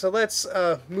all right. So let's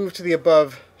move to the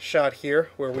above shot here,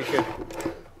 where we could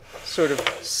sort of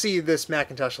see this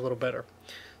Macintosh a little better.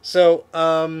 So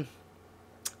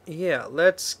yeah,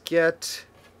 let's get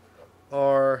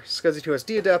our SCSI to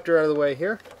SD adapter out of the way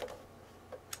here.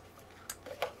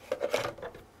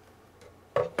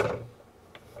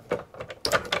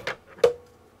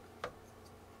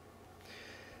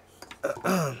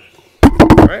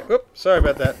 Alright, whoop, sorry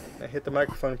about that. I hit the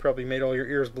microphone and probably made all your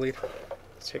ears bleed.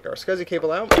 Let's take our SCSI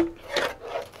cable out.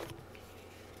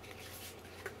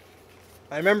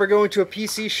 I remember going to a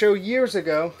PC show years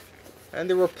ago, and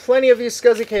there were plenty of these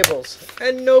SCSI cables,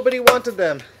 and nobody wanted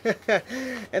them.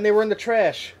 And they were in the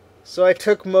trash. So I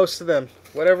took most of them,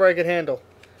 whatever I could handle.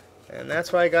 And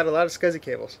that's why I got a lot of SCSI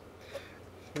cables.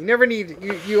 You never need,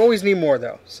 you always need more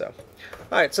though, so.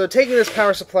 Alright, so taking this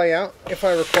power supply out, if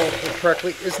I recall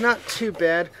correctly, is not too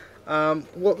bad.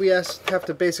 What we have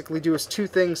to basically do is two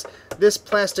things. This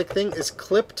plastic thing is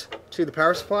clipped to the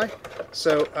power supply,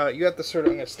 so you have to sort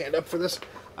of, I'm going to stand up for this,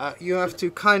 you have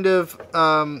to kind of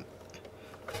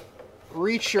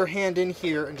reach your hand in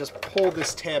here and just pull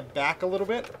this tab back a little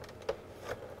bit.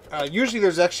 Usually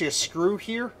there's actually a screw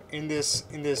here in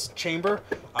this chamber,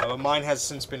 but mine has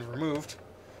since been removed.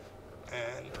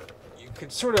 And you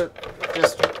could sort of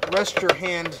just rest your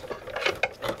hand,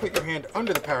 put your hand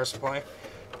under the power supply,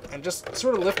 and just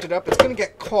sort of lift it up. It's going to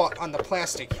get caught on the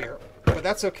plastic here, but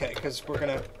that's okay because we're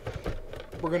gonna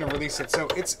release it. So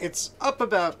it's up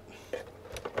about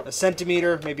a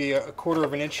centimeter, maybe a quarter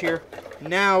of an inch here.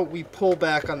 Now we pull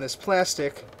back on this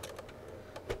plastic,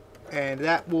 and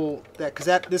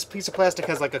this piece of plastic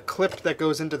has like a clip that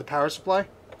goes into the power supply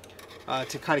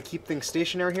to kind of keep things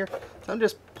stationary here. So I'm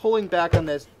just pulling back on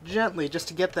this gently just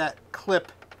to get that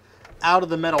clip out of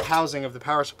the metal housing of the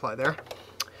power supply there.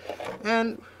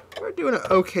 And we're doing an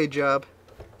okay job.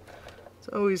 It's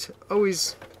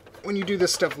always when you do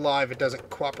this stuff live, it doesn't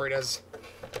cooperate as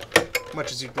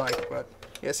much as you'd like, but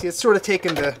yeah, see, it's sort of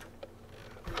taken the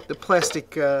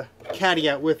plastic caddy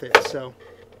out with it, so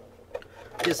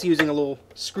just using a little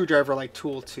screwdriver-like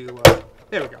tool to,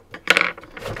 there we go,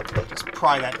 just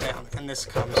pry that down, and this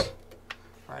comes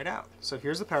right out. So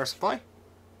here's the power supply.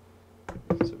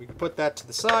 So we can put that to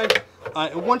the side.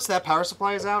 And once that power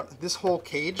supply is out, this whole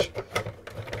cage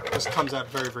just comes out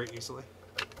very, very easily.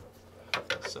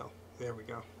 So there we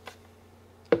go.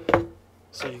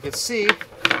 So you can see,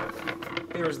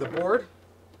 here's the board.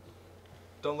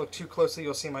 Don't look too closely,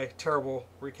 you'll see my terrible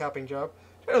recapping job.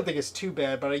 I don't think it's too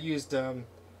bad, but I used the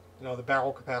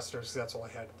barrel capacitors because that's all I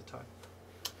had at the time.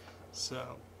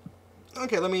 So,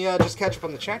 okay, let me just catch up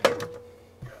on the chat here.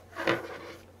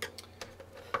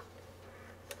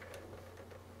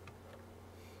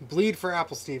 Bleed for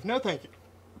Apple, Steve. No, thank you.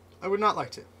 I would not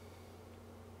like to.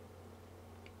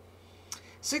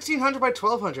 1600 by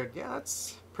 1200. Yeah,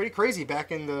 that's pretty crazy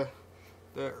back in the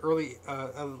early,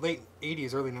 late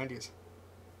 80s, early 90s.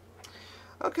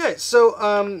 Okay,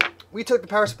 so we took the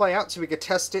power supply out so we could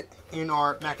test it in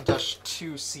our Macintosh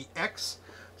 2CX.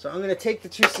 So I'm going to take the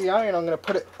 2CI and I'm going to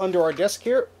put it under our desk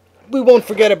here. We won't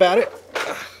forget about it.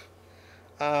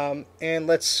 And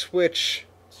let's switch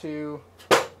to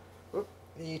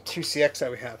the 2CX that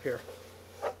we have here.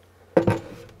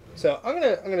 So I'm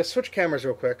gonna switch cameras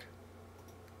real quick.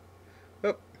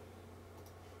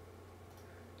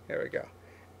 There we go.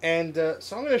 And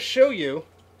so I'm going to show you.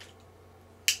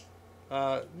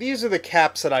 These are the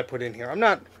caps that I put in here. I'm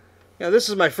not, this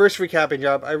is my first recapping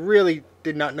job. I really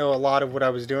did not know a lot of what I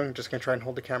was doing. I'm just going to try and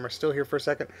hold the camera still here for a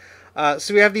second.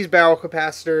 So we have these barrel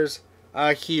capacitors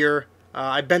here.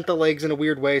 I bent the legs in a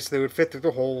weird way so they would fit through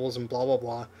the holes and blah, blah,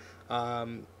 blah.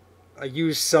 I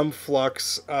used some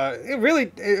flux.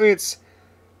 It's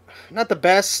not the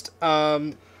best,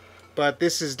 but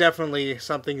this is definitely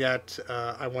something that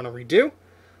I want to redo.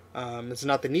 It's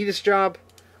not the neatest job.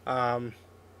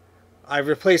 I've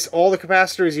replaced all the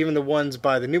capacitors, even the ones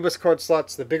by the NuBus card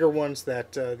slots, the bigger ones,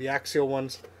 the axial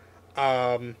ones.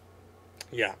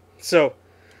 Yeah. So,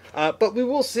 but we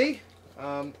will see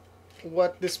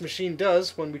what this machine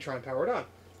does when we try and power it on.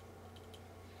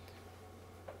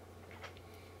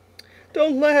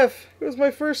 Don't laugh. It was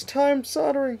my first time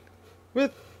soldering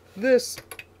with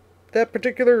that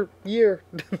particular year.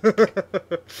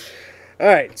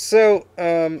 Alright, so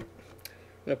I'm going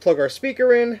to plug our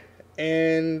speaker in,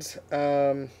 and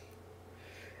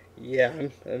yeah,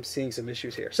 I'm seeing some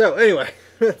issues here. So anyway,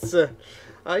 let's,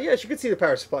 yes, you can see the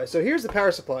power supply. So here's the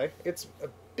power supply. It's a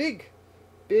big,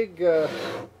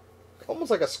 almost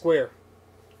like a square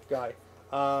guy.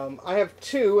 I have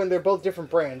two, and they're both different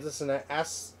brands. This is an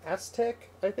Aztec,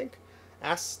 I think.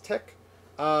 Aztec.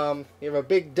 You have a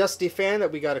big dusty fan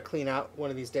that we got to clean out one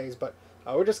of these days, but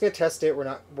we're just going to test it. We're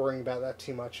not worrying about that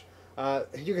too much.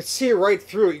 You can see right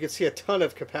through it. You can see a ton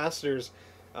of capacitors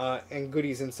and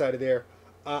goodies inside of there.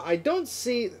 I don't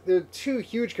see the two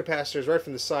huge capacitors right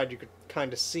from the side. You could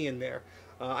kind of see in there.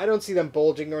 I don't see them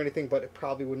bulging or anything, but it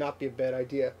probably would not be a bad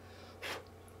idea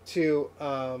to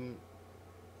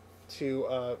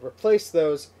replace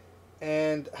those.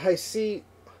 And I see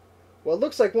what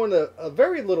looks like a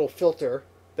very little filter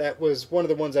that was one of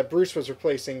the ones that Bruce was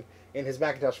replacing in his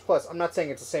Macintosh Plus. I'm not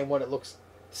saying it's the same one. It looks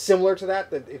similar to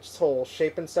that its whole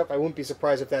shape and stuff. I wouldn't be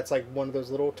surprised if that's like one of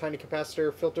those little tiny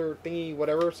capacitor filter thingy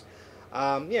whatevers.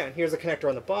 Yeah, and here's the connector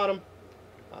on the bottom.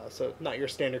 So not your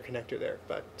standard connector there,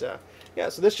 but yeah,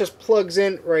 so this just plugs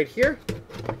in right here.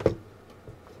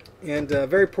 And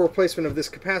very poor placement of this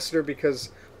capacitor because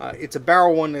it's a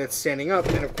barrel one and it's standing up,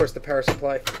 and of course the power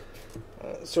supply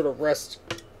sort of rests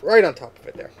right on top of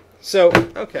it there. So,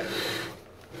 okay.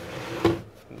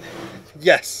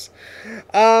 Yes.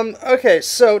 Okay,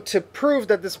 so to prove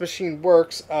that this machine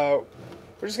works, we're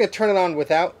just going to turn it on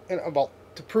without, well,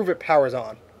 to prove it powers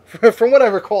on. From what I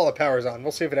recall, it powers on.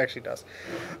 We'll see if it actually does.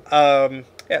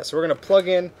 Yeah, so we're going to plug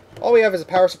in. All we have is a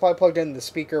power supply plugged in, the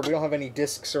speaker. We don't have any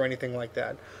discs or anything like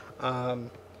that.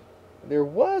 There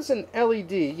was an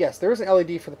LED. Yes, there is an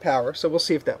LED for the power, so we'll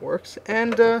see if that works.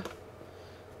 And,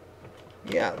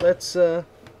 yeah, let's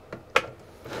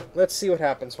see what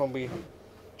happens when we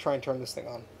try and turn this thing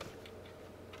on.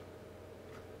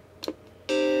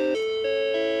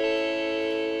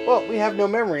 Well, we have no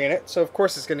memory in it, so of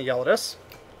course it's going to yell at us.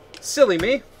 Silly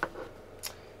me.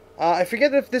 I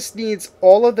forget if this needs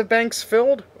all of the banks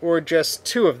filled or just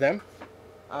two of them.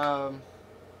 I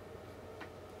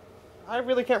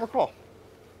really can't recall.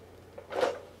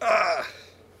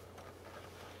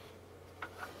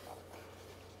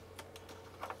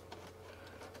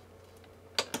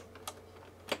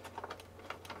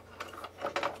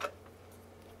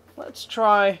 Let's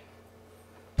try,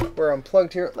 we're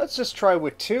unplugged here. Let's just try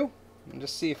with two and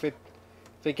just see if it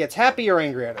gets happy or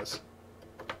angry at us.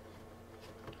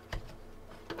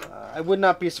 I would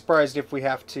not be surprised if we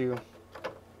have to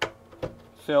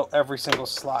fill every single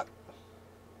slot.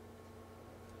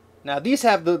 Now these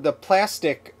have the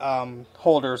plastic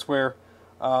holders where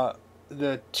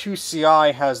the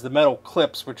 2CI has the metal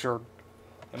clips, which are,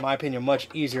 in my opinion, much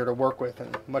easier to work with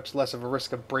and much less of a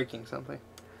risk of breaking something.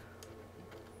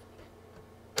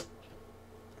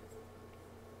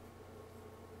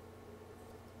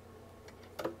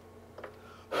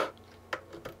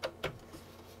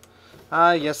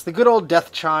 Yes, the good old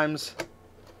death chimes.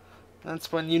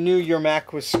 That's when you knew your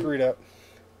Mac was screwed up.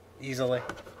 Easily.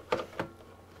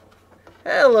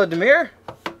 Hello, Demir.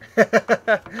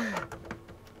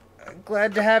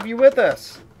 Glad to have you with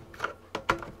us.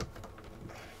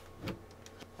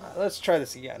 Let's try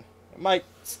this again. It might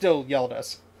still yell at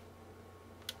us.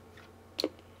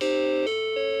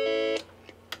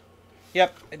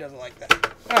 Yep, it doesn't like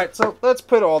that. Alright, so let's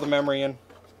put all the memory in.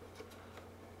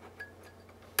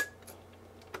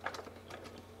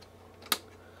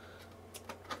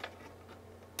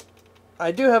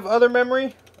 I do have other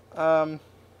memory. I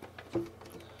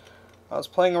was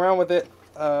playing around with it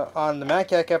on the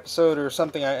Mac84 episode or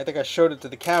something. I think I showed it to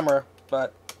the camera,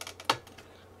 but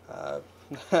I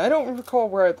don't recall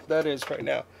where that is right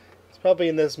now. It's probably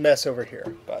in this mess over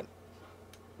here, but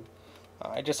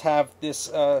I just have this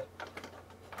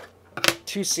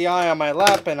 2CI on my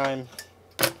lap, and I'm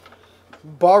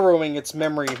borrowing its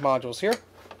memory modules here.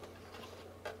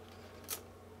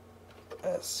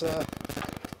 As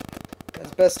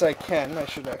best I can. I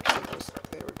should actually just...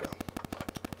 There we go.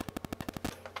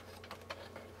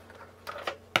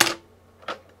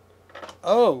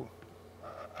 Oh!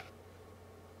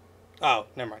 Oh,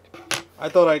 never mind. I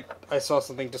thought I saw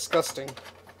something disgusting.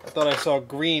 I thought I saw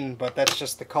green, but that's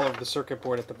just the color of the circuit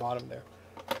board at the bottom there.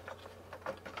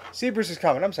 See Bruce's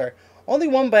comment, I'm sorry. Only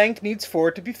one bank needs 4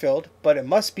 to be filled, but it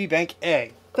must be bank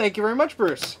A. Thank you very much,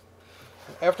 Bruce.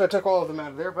 After I took all of them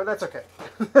out of there, but that's okay.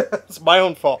 It's my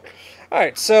own fault.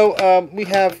 Alright, so we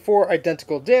have 4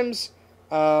 identical DIMMs.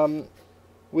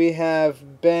 We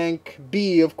have bank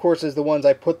B, of course, is the ones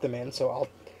I put them in, so I'll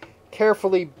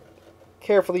carefully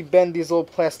bend these little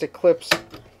plastic clips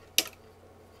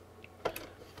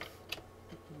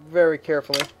very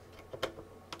carefully.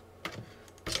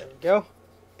 There we go.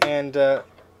 And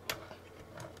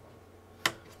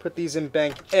put these in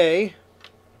bank A.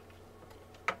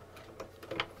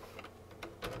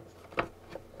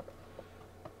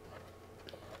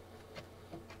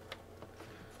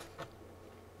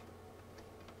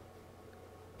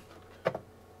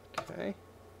 Okay.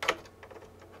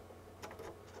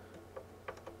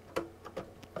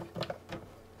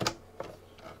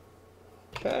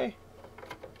 Okay.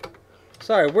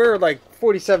 Sorry, we're like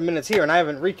 47 minutes here and I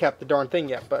haven't recapped the darn thing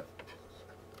yet, but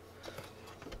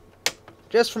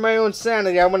just for my own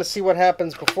sanity, I want to see what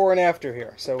happens before and after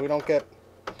here, so we don't get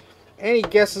any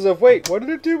guesses of, wait, what did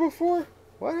it do before?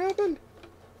 What happened?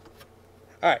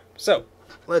 Alright, so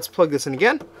let's plug this in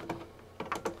again.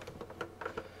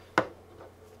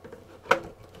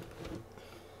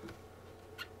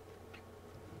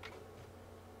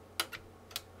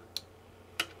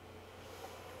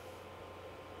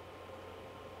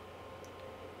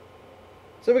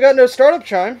 So we got no startup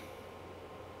chime.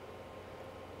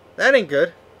 That ain't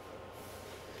good.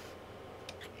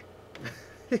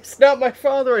 It's not my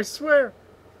father, I swear.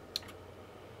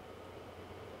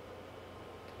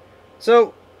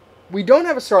 So, we don't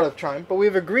have a startup chime, but we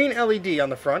have a green LED on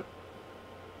the front.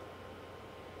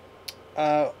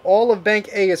 All of bank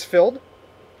A is filled.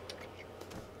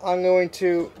 I'm going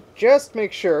to just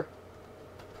make sure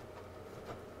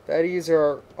that these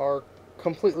are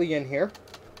completely in here.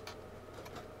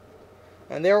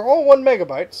 And they are all 1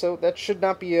 megabyte, so that should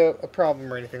not be a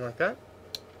problem or anything like that.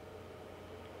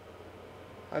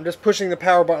 I'm just pushing the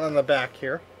power button on the back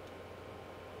here.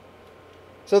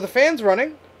 So the fan's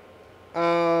running.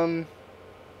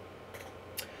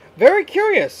 Very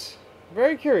curious.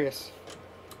 Very curious.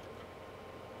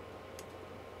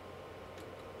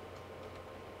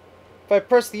 If I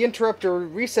press the interrupt or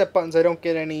reset buttons, I don't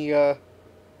get any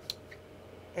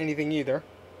anything either.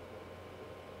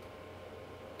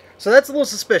 So that's a little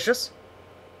suspicious.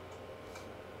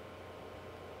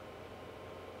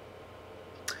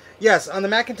 Yes, on the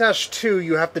Macintosh 2,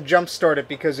 you have to jump start it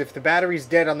because if the battery's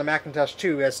dead on the Macintosh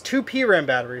 2, it has 2 PRAM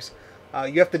batteries,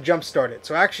 you have to jump start it.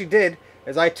 So I actually did,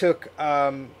 is I took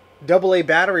AA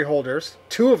battery holders,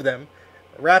 2 of them,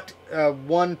 wrapped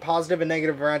 1 positive and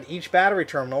negative around each battery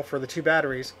terminal for the 2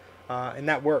 batteries, and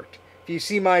that worked. If you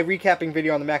see my recapping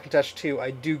video on the Macintosh 2, I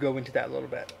do go into that a little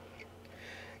bit.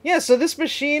 Yeah, so this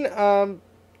machine,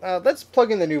 let's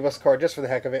plug in the new bus card just for the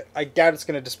heck of it. I doubt it's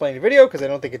going to display in the video because I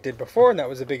don't think it did before, and that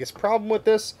was the biggest problem with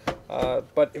this.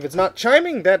 But if it's not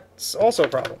chiming, that's also a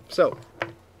problem. So,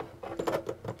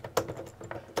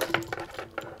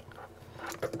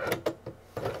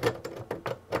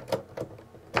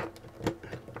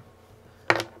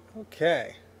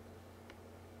 okay.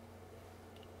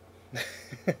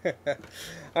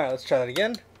 Alright, let's try that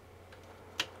again.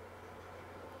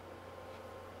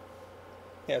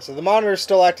 Yeah, so the monitor is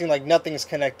still acting like nothing's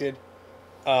connected.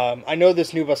 I know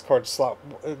this new bus card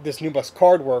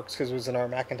works because it was in our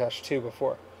Macintosh 2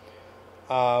 before.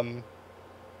 But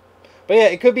yeah,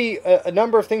 it could be a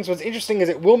number of things. What's interesting is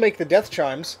it will make the death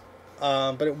chimes,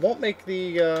 but it won't make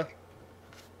the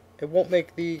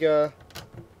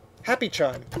happy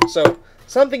chime. So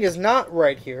something is not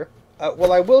right here.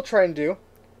 What I will try and do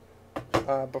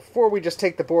before we just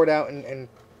take the board out and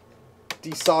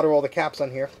desolder all the caps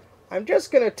on here, I'm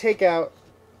just gonna take out.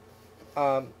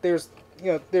 There's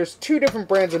 2 different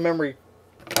brands of memory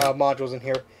modules in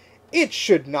here. It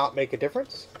should not make a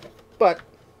difference, but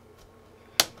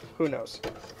who knows?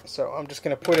 So I'm just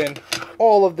gonna put in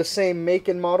all of the same make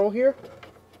and model here.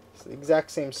 It's the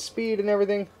exact same speed and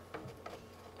everything.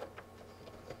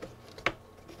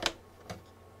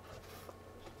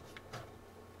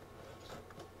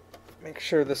 Make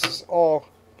sure this is all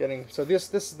getting. So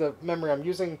this is the memory I'm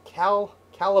using.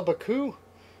 Calibaco.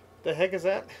 The heck is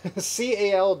that?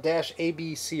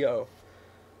 Cal-ABCO.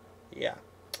 Yeah.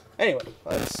 Anyway,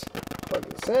 let's plug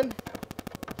this in.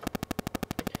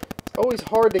 It's always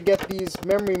hard to get these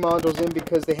memory modules in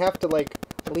because they have to like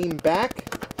lean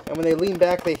back, and when they lean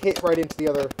back, they hit right into the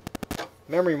other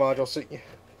memory module. So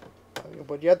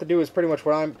what you have to do is pretty much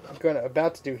what I'm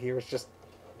about to do here is just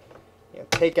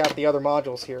take out the other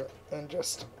modules here and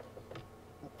just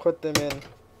put them in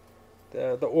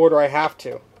the order I have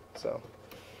to. So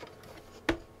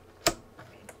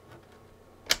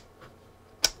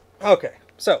okay,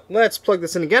 so let's plug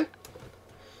this in again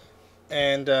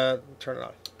and turn it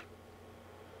on.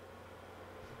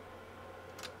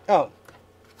 Oh,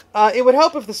 it would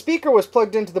help if the speaker was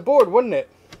plugged into the board, wouldn't it?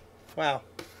 Wow.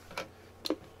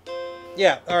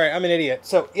 Yeah, alright, I'm an idiot.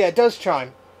 So, yeah, it does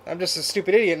chime. I'm just a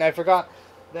stupid idiot, and I forgot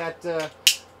that the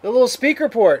little speaker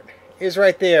port is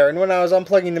right there. And when I was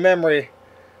unplugging the memory,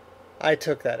 I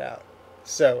took that out.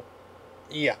 So,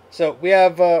 yeah. So, we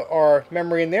have our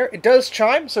memory in there. It does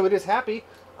chime, so it is happy,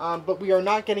 but we are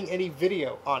not getting any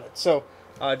video on it. So,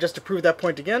 just to prove that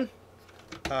point again,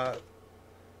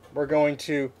 we're going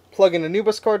to plug in a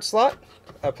NuBus card slot,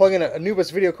 plug in a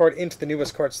NuBus video card into the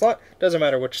NuBus card slot. Doesn't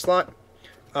matter which slot.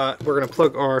 We're going to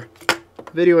plug our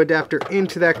video adapter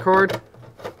into that card.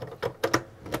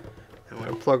 And we're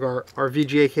going to plug our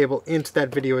VGA cable into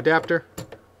that video adapter.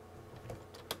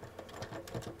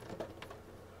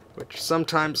 Which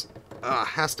sometimes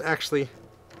has to actually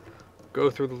go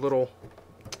through the little...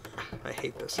 I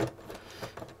hate this.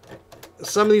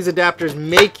 Some of these adapters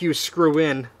make you screw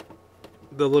in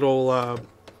the little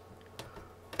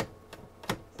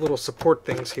little support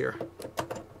things here.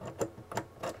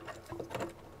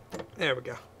 There we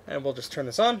go. And we'll just turn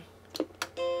this on.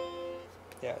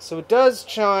 Yeah, so it does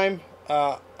chime.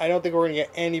 I don't think we're going to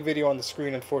get any video on the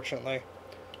screen, unfortunately.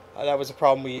 That was a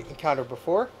problem we encountered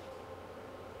before.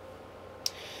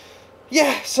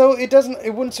 Yeah, so it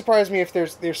wouldn't surprise me if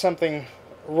there's something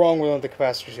wrong with one of the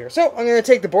capacitors here. So I'm going to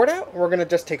take the board out. We're going to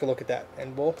just take a look at that,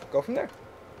 and we'll go from there.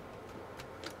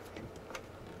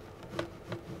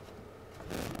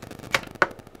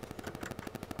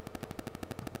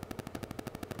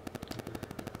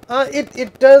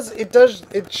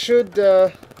 It should,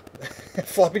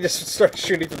 floppy just started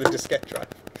shooting from the diskette drive.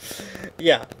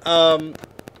 Yeah, there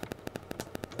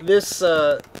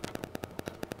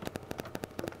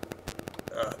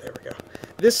we go.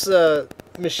 This,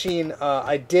 machine,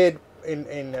 I did,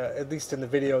 at least in the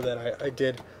video that I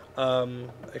did, a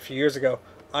few years ago,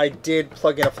 I did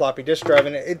plug in a floppy disk drive,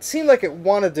 and it seemed like it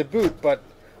wanted to boot, but,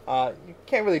 you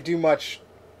can't really do much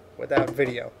without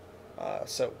video.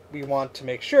 So we want to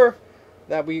make sure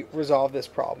that we resolve this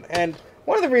problem. And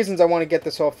one of the reasons I want to get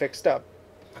this all fixed up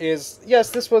is, yes,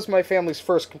 this was my family's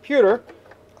first computer.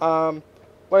 What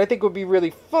I think would be really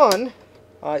fun,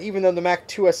 even though the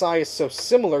Mac2 is so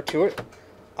similar to it,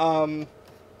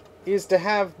 is to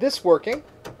have this working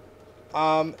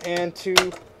and to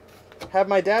have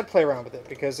my dad play around with it,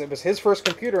 because it was his first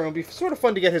computer and it would be sort of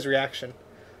fun to get his reaction,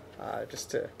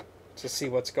 just to see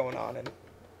what's going on and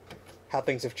how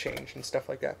things have changed and stuff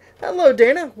like that. Hello,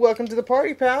 Dana. Welcome to the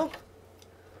party, pal.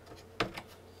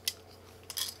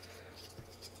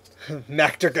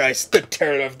 Mactergeist, the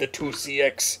terror of the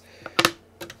 2CX.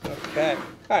 Okay.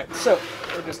 Alright, so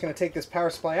we're just going to take this power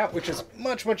supply out, which is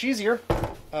much, much easier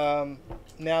now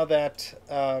that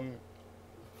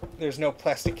there's no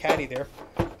plastic caddy there.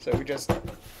 So we just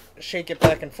shake it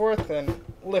back and forth and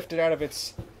lift it out of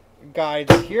its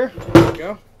guides here. There we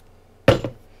go.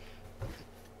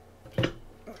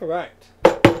 Alright,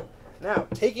 now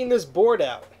taking this board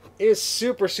out is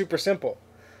super, super simple.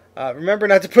 Remember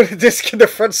not to put a disc in the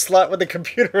front slot when the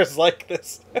computer is like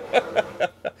this.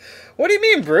 What do you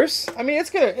mean, Bruce? I mean, it's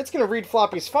gonna read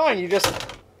floppies fine. You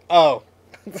just... Oh.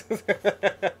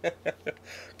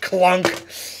 Clunk.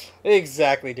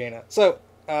 Exactly, Dana. So,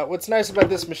 what's nice about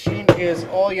this machine is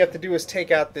all you have to do is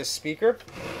take out this speaker,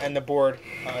 and the board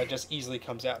just easily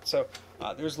comes out. So,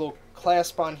 there's a little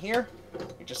clasp on here.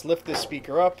 You just lift this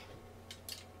speaker up,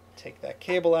 take that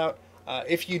cable out.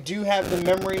 If you do have the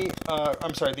memory,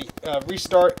 the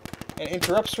restart and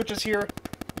interrupt switches here,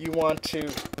 you want to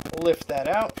lift that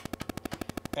out,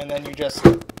 and then you just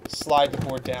slide the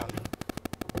board down.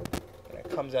 And it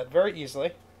comes out very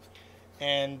easily.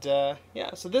 And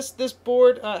yeah, so this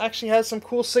board actually has some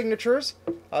cool signatures.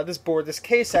 This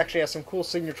case actually has some cool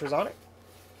signatures on it.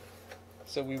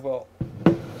 So we will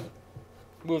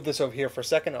move this over here for a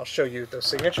second. I'll show you those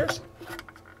signatures.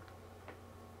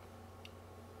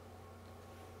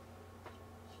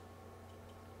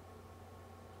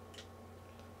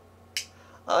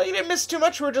 You didn't miss too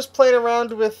much. We were just playing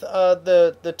around with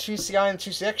the 2CI and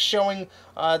 2CX, showing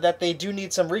that they do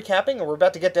need some recapping, and we're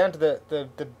about to get down to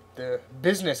the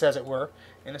business, as it were,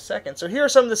 in a second. So here are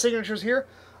some of the signatures here.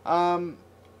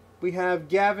 We have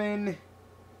Gavin,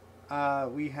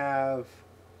 we have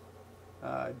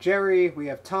Jerry, we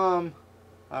have Tom.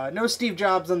 No Steve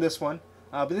Jobs on this one.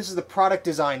 But this is the product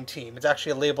design team. It's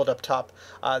actually labeled up top.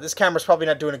 This camera's probably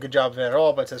not doing a good job of it at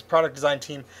all, but it says product design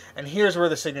team. And here's where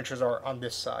the signatures are on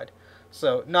this side.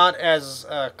 So not as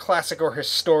classic or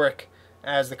historic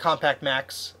as the compact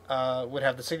Macs would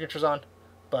have the signatures on,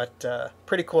 but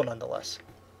pretty cool nonetheless.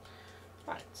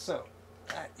 Alright, so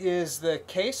that is the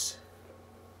case.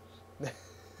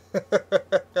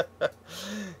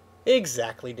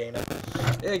 Exactly, Dana.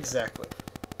 Exactly.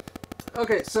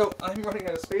 Okay, so I'm running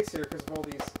out of space here because of all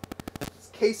these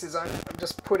cases. I'm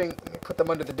just let me put them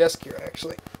under the desk here,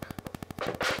 actually.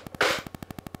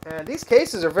 And these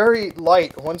cases are very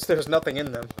light once there's nothing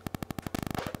in them.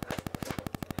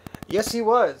 Yes, he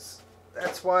was.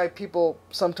 That's why people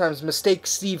sometimes mistake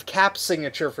Steve Capps'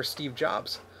 signature for Steve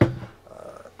Jobs.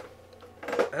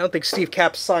 I don't think Steve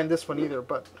Capps signed this one either,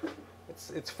 but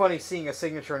it's funny seeing a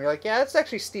signature and you're like, yeah, that's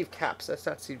actually Steve Capps. That's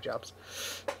not Steve Jobs.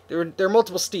 There are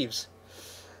multiple Steves.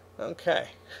 Okay.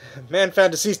 Man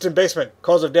found deceased in basement.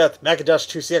 Cause of death, Macintosh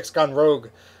 2CX gone rogue.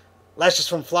 Lashes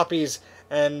from floppies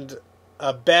and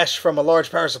a bash from a large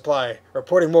power supply.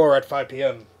 Reporting more at 5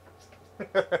 p.m.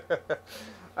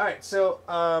 Alright, so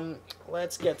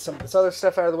let's get some of this other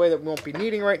stuff out of the way that we won't be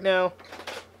needing right now.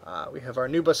 We have our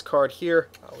new bus card here.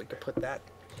 We can put that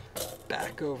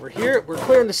back over here. We're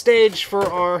clearing the stage for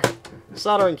our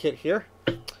soldering kit here.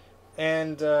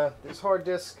 And this hard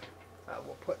disk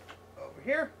we'll put over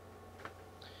here.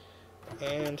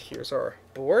 And here's our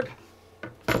board.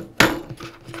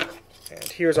 And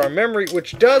here's our memory,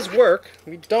 which does work.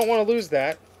 We don't want to lose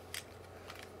that.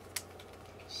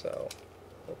 So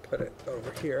we'll put it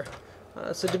over here.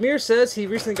 So Demir says he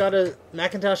recently got a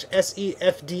Macintosh SE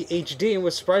FD-HD and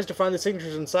was surprised to find the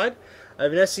signatures inside. I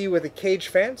have an SE with a cage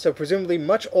fan, so presumably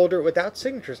much older without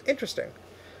signatures. Interesting.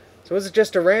 So was it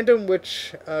just a random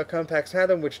which compacts had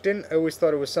them, which didn't? I always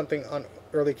thought it was something on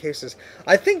early cases.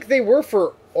 I think they were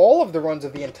for all of the runs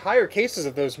of the entire cases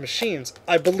of those machines,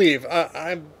 I believe.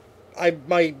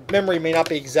 My memory may not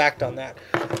be exact on that.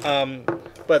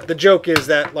 But the joke is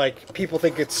that, like, people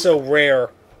think it's so rare,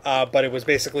 but it was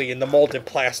basically in the molded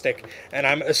plastic. And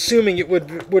I'm assuming it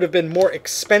would have been more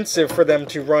expensive for them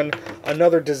to run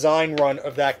another design run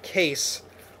of that case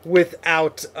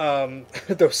without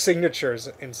those signatures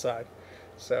inside.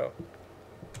 So,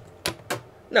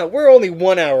 no, we're only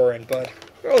 1 hour in, bud.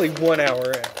 We're only 1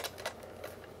 hour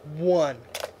in. One.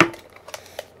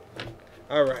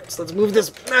 Alright, so let's move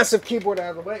this massive keyboard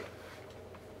out of the way.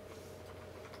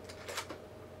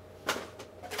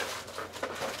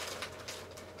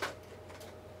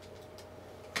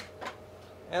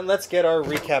 And let's get our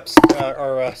recaps,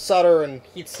 our solder and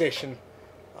heat station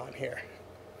on here.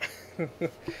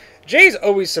 Jay's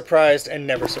always surprised and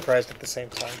never surprised at the same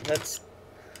time.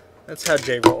 That's how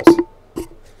Jay rolls.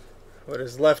 What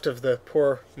is left of the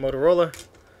poor Motorola.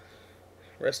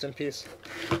 Rest in peace.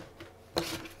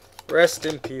 Rest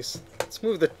in peace. Let's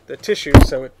move the tissue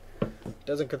so it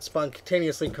doesn't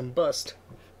spontaneously combust.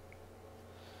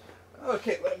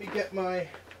 Okay, let me get my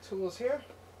tools here.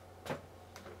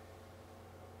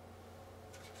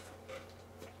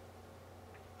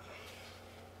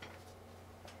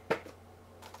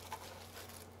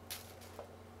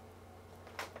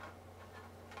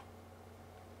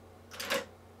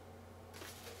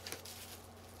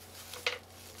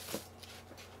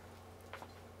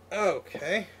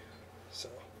 Okay, so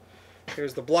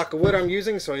here's the block of wood I'm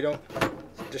using so I don't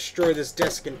destroy this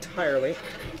desk entirely.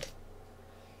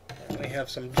 I only have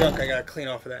some junk I gotta clean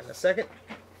off of that in a second.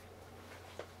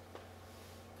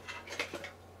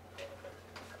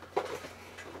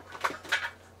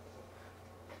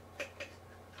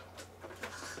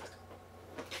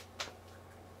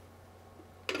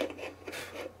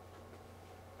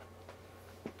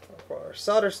 For our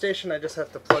solder station, I just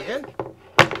have to plug in.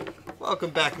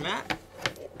 Welcome back, Matt.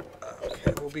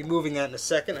 Okay, we'll be moving that in a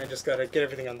second. I just got to get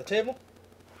everything on the table.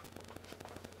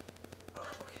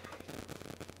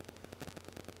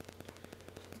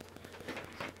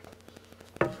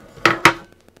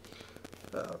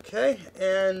 Okay,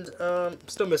 and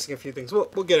still missing a few things. We'll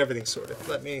get everything sorted.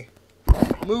 Let me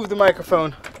move the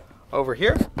microphone over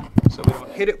here so we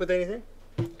don't hit it with anything.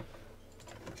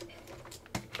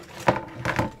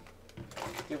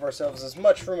 Give ourselves as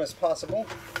much room as possible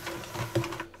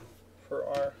for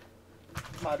our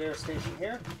hot air station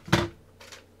here.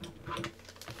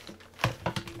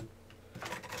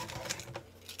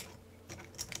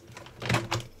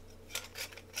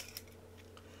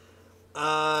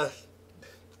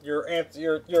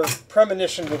 Your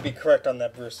premonition would be correct on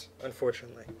that, Bruce.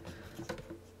 Unfortunately,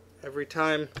 every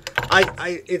time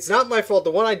it's not my fault.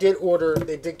 The one I did order,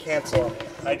 they did cancel on me.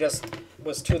 I just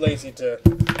was too lazy to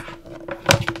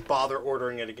bother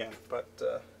ordering it again. But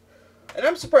and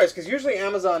I'm surprised because usually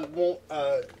Amazon won't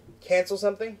cancel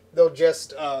something. They'll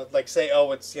just like say,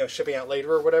 oh, it's shipping out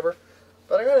later or whatever.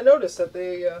 But I gotta notice that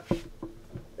they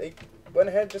went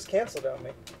ahead and just canceled on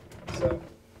me. So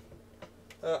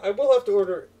I will have to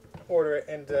order it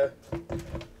and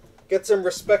get some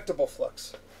respectable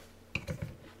flux.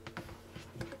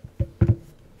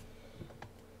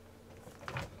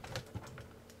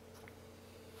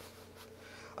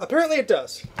 Apparently it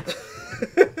does.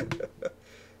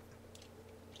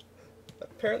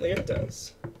 Apparently it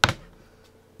does.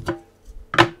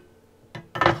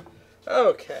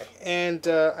 Okay, and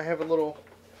I have a little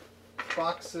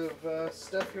box of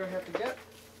stuff here I have to get.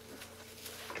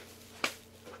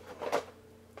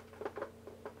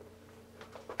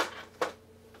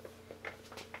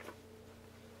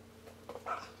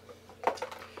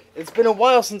 It's been a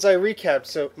while since I recapped,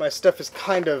 so my stuff is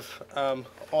kind of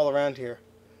all around here.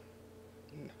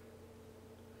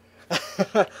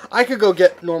 I could go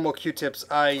get normal Q-tips.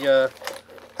 I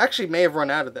actually may have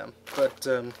run out of them, but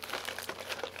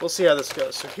we'll see how this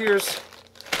goes. So here's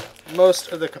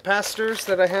most of the capacitors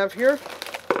that I have here.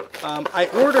 I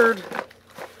ordered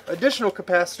additional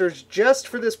capacitors just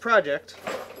for this project.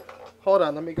 Hold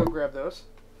on, let me go grab those.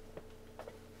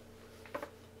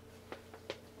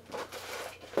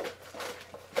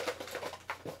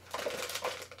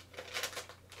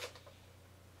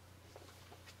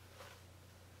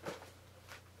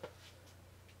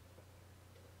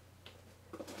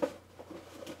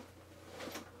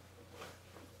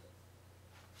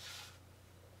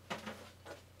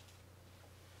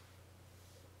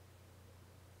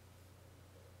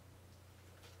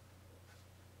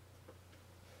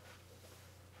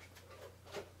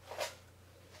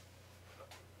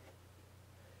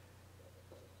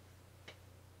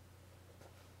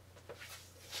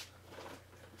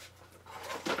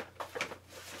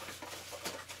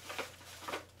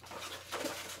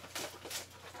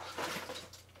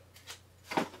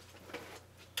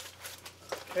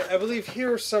 I believe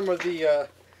here are some of the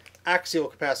axial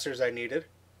capacitors I needed.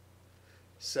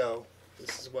 So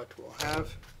this is what we'll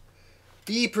have.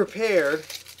 Be prepared.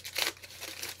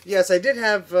 Yes, I did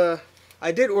have.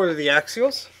 I did order the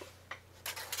axials,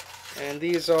 and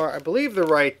these are, I believe, the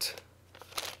right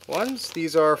ones.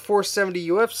 These are 470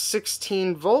 UF,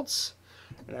 16 volts,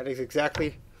 and that is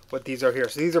exactly what these are here.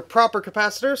 So these are proper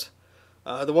capacitors,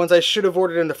 the ones I should have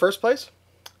ordered in the first place.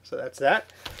 So that's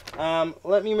that.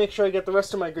 Let me make sure I get the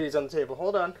rest of my goodies on the table.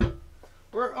 Hold on.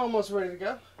 We're almost ready to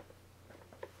go.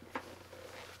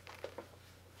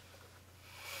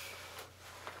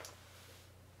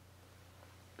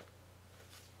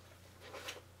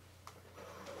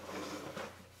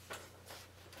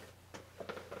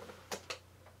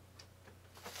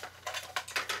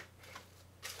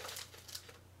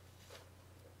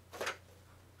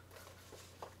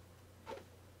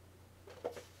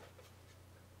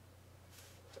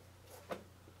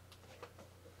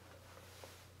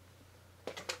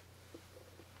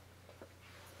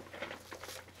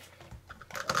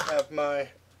 Have my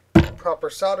proper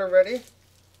solder ready.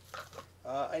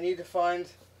 I need to find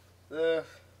the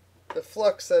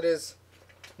flux that is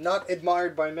not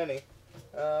admired by many.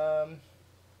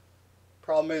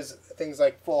 Problem is things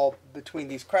like fall between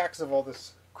these cracks of all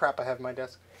this crap I have on my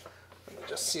desk. Let me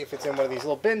just see if it's in one of these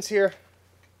little bins here.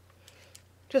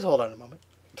 Just hold on a moment.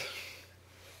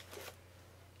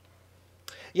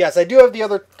 Yes, I do have the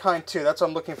other kind too. That's what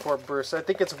I'm looking for, Bruce. I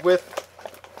think it's with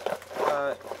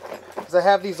because I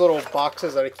have these little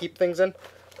boxes that I keep things in.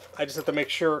 I just have to make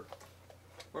sure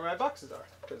where my boxes are,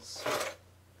 because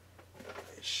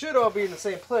it should all be in the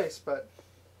same place, but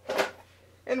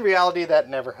in reality that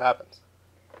never happens.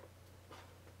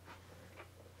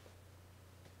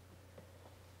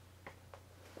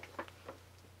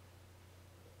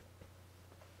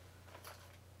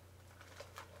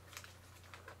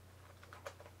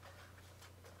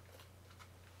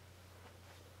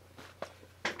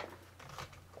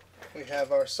 We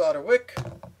have our solder wick.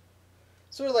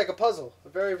 Sort of like a puzzle, a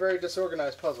very, very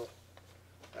disorganized puzzle.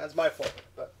 That's my fault,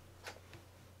 but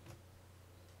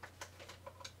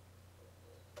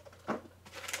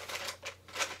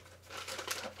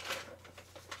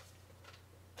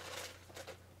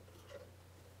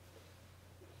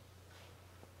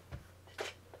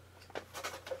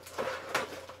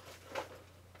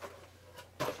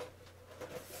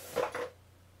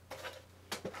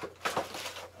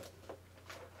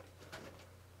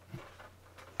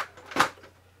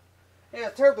Yeah,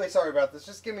 terribly sorry about this.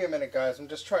 Just give me a minute, guys. I'm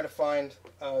just trying to find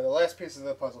the last piece of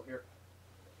the puzzle here.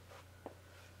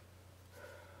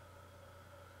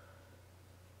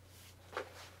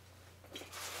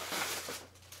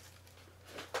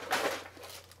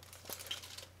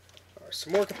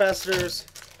 Some more capacitors.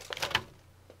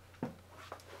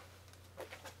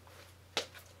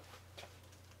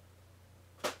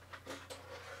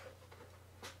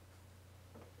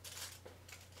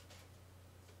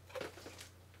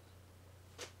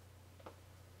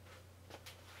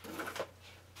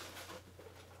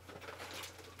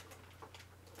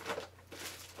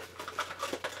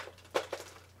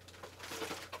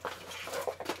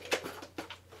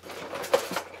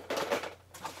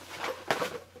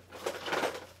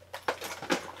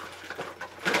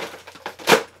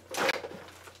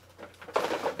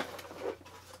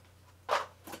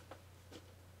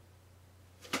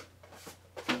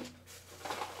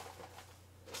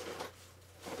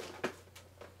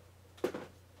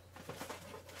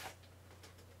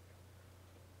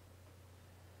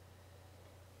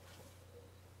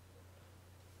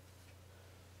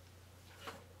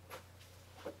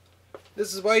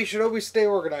 This is why you should always stay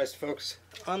organized, folks.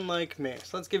 Unlike me.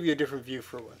 So let's give you a different view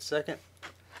for 1 second.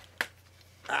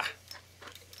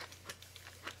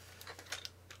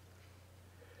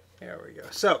 There we go.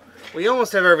 So, we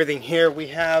almost have everything here. We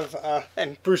have,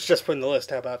 and Bruce just put in the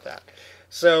list, how about that?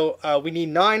 So, we need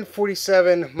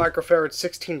 947 microfarad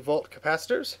 16 volt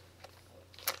capacitors.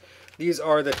 These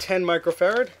are the 10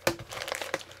 microfarad.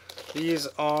 These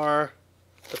are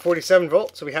the 47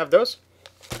 volt, so we have those.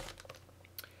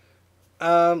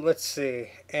 Let's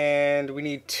see, and we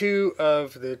need 2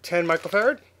 of the 10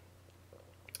 microfarad.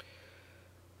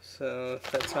 So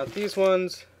that's not these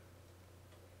ones.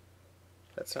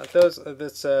 That's not those.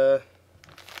 That's a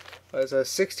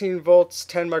 16 volts,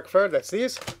 10 microfarad. That's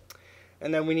these.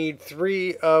 And then we need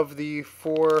 3 of the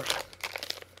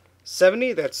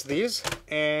 470. That's these.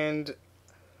 And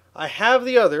I have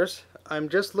the others. I'm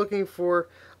just looking for.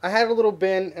 I had a little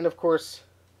bin, and of course,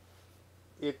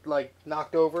 it like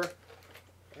knocked over.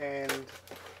 And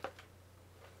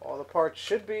all the parts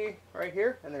should be right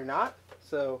here, and they're not,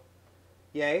 so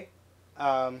yay.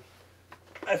 I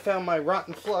found my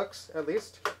rotten flux, at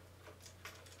least,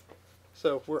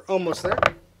 so we're almost there.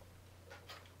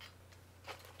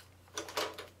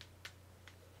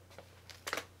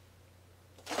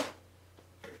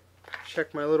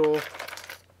 Check my little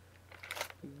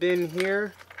bin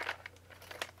here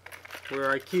where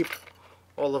I keep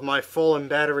all of my fallen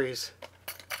batteries.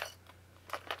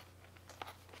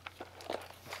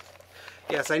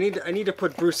 Yes, I need to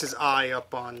put Bruce's eye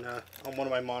up on one of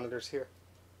my monitors here.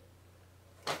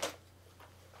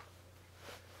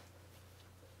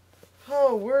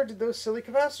 Oh, where did those silly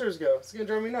capacitors go? It's gonna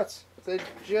drive me nuts. They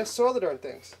just saw the darn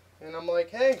things, and I'm like,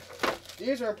 hey,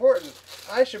 these are important.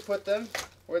 I should put them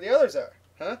where the others are,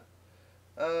 huh?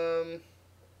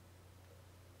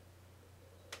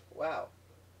 Wow.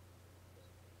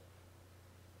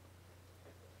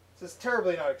 This is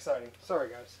terribly not exciting. Sorry,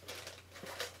 guys.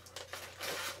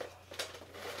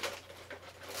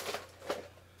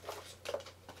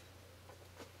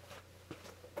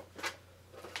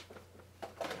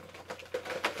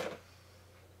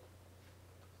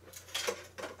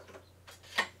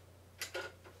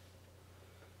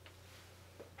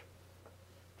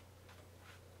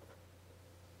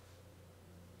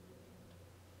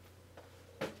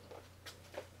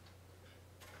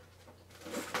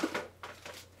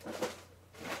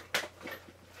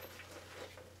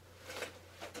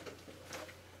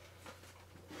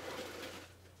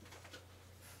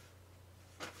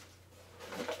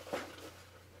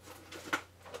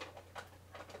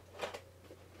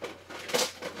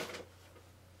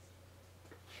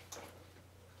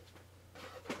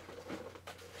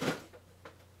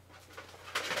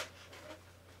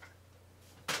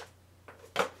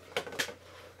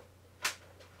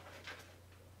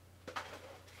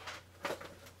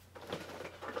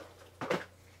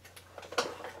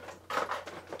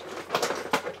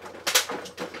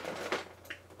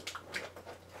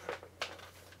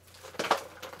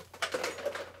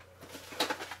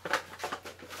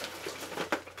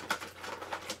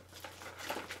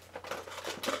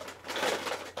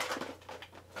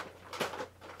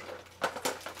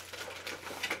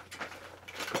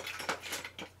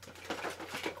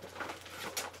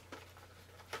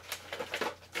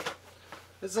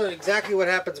 This is exactly what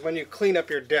happens when you clean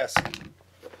up your desk.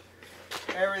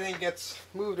 Everything gets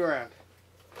moved around.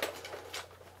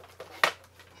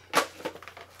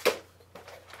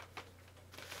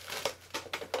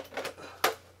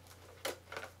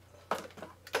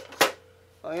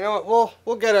 Well, you know what?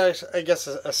 We'll get I guess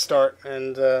a start,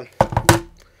 and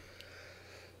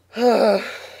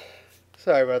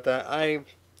Sorry about that. I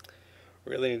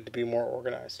really need to be more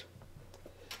organized.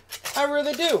 I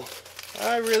really do.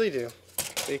 I really do.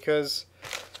 Because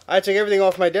I took everything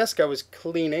off my desk I was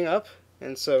cleaning up,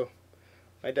 and so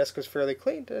my desk was fairly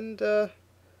cleaned, and I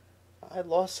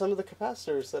lost some of the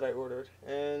capacitors that I ordered,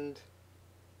 and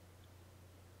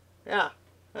yeah,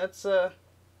 that's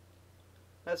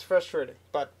frustrating.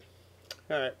 But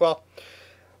all right, well,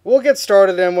 we'll get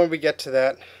started, and when we get to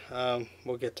that,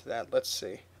 we'll get to that. Let's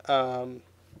see.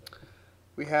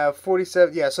 We have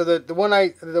 47. Yeah, so the one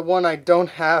I don't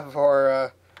have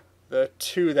are the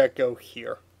two that go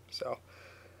here. So,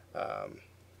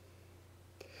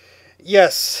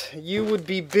 yes, you would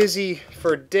be busy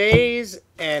for days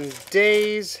and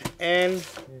days and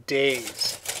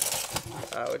days,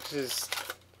 which is,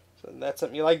 so that's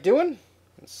something you like doing?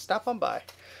 Stop on by.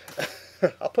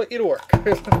 I'll put you to work.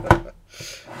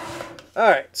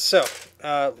 Alright, so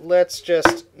let's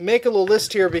just make a little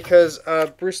list here because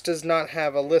Bruce does not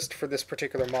have a list for this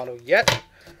particular model yet.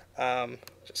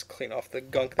 Just clean off the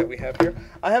gunk that we have here.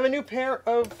 I have a new pair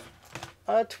of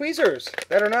tweezers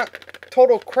that are not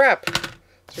total crap.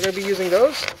 So we're going to be using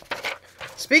those.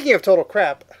 Speaking of total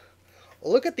crap,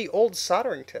 look at the old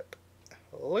soldering tip.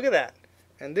 Look at that.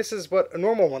 And this is what a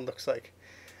normal one looks like.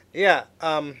 Yeah,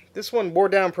 this one wore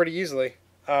down pretty easily.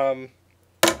 Will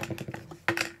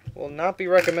not be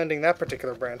recommending that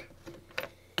particular brand.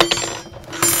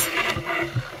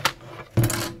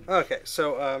 Okay,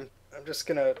 so I'm just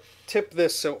going to tip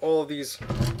this so all of these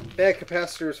bad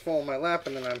capacitors fall in my lap,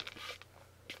 and then I'm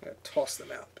going to toss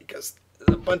them out because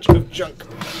there's a bunch of junk.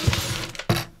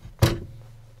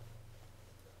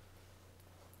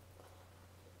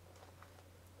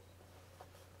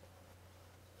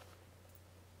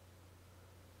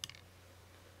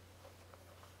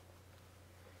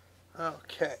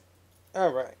 Okay,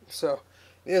 alright, so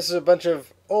this is a bunch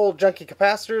of old junky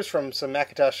capacitors from some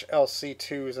Macintosh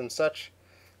LC2s and such.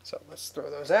 So let's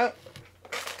throw those out.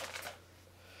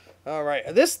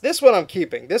 Alright, this one I'm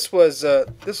keeping. This was an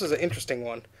interesting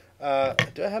one.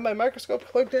 Do I have my microscope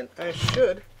plugged in? I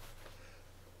should.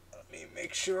 Let me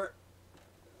make sure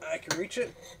I can reach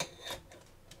it.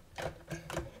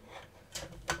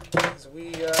 Because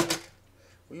we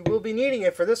will be needing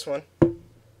it for this one.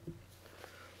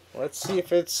 Let's see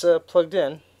if it's plugged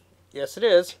in. Yes, it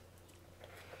is.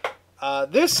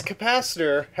 This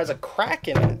capacitor has a crack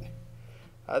in it.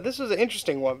 This was an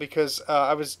interesting one because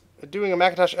I was doing a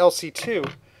Macintosh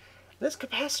LC2. This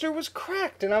capacitor was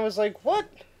cracked, and I was like, what?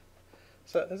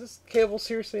 So is this cable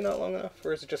seriously not long enough,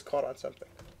 or is it just caught on something?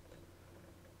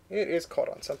 It is caught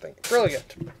on something.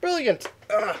 Brilliant. Brilliant.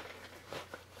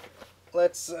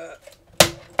 Let's,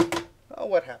 oh,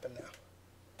 what happened now?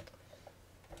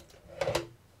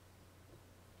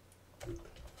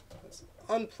 Let's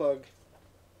unplug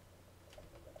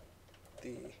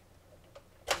the,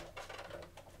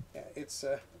 yeah, it's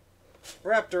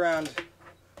wrapped around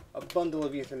a bundle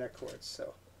of Ethernet cords,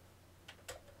 so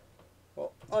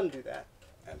we'll undo that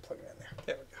and plug it in there.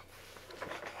 There we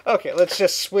go. Okay, let's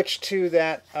just switch to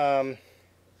that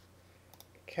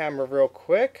camera real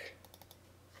quick.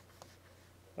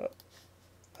 Oh,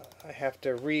 I have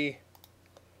to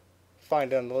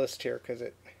find it on the list here because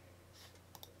it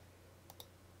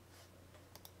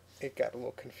got a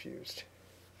little confused.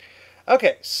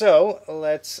 Okay, so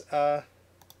let's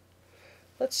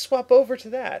swap over to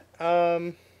that.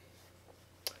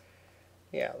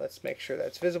 Yeah, let's make sure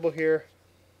that's visible here.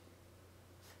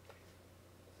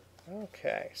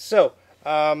 Okay, so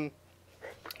well,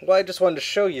 I just wanted to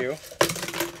show you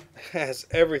as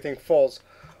everything falls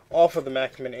off of the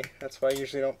Mac Mini. That's why I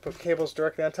usually don't put cables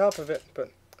directly on top of it, but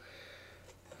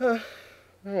oh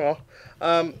well.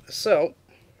 So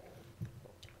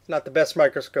it's not the best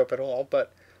microscope at all,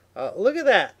 but look at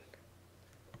that.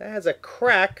 That has a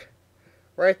crack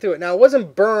right through it. Now, it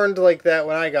wasn't burned like that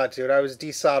when I got to it. I was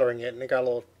desoldering it, and it got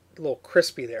a little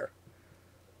crispy there.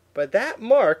 But that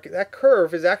mark, that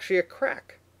curve, is actually a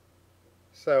crack.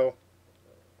 So,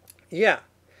 yeah.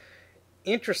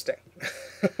 Interesting.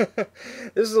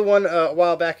 This is the one a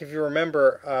while back, if you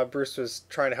remember, Bruce was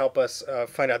trying to help us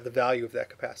find out the value of that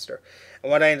capacitor. And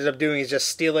what I ended up doing is just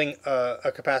stealing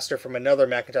a capacitor from another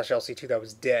Macintosh LC2 that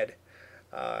was dead.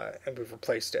 And we've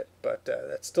replaced it, but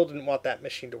that still didn't want that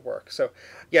machine to work. So,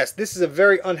 yes, this is a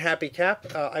very unhappy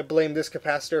cap. I blame this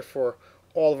capacitor for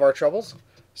all of our troubles.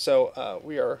 So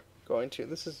we are going to.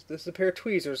 This is a pair of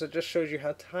tweezers that just shows you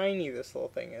how tiny this little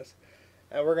thing is,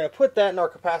 and we're going to put that in our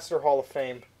capacitor Hall of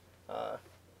Fame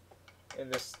in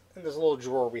this little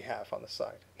drawer we have on the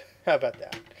side. How about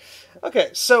that?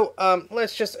 Okay, so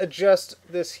let's just adjust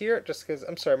this here, just because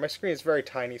I'm sorry, my screen is very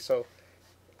tiny, so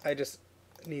I just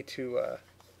need to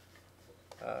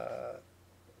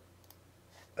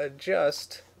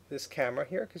adjust this camera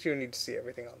here because you need to see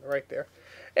everything on the right there.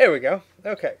 There we go.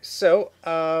 Okay, so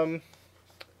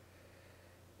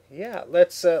yeah,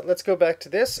 let's go back to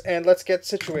this and let's get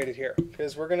situated here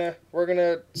because we're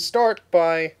gonna start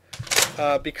by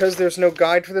because there's no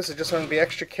guide for this. I just want to be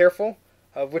extra careful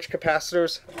of which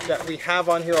capacitors that we have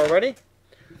on here already.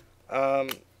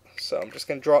 So I'm just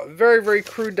going to draw a very, very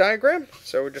crude diagram.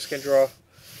 So we're just going to draw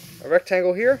a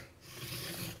rectangle here.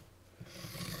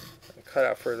 Cut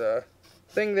out for the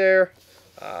thing there.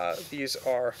 These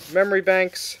are memory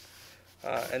banks.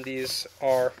 And these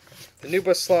are the new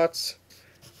bus slots.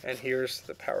 And here's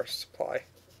the power supply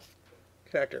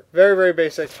connector. Very, very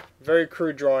basic, very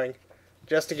crude drawing,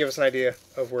 just to give us an idea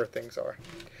of where things are.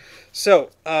 So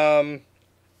I'm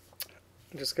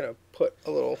just going to put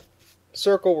a little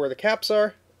circle where the caps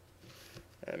are.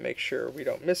 And make sure we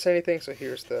don't miss anything. So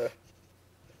here's the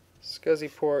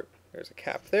SCSI port. There's a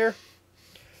cap there.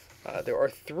 There are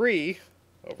 3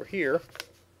 over here.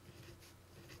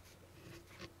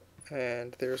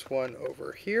 And there's one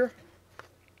over here.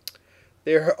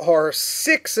 There are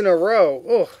 6 in a row.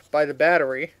 Oh, by the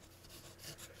battery.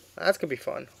 That's going to be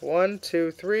fun. 1, 2,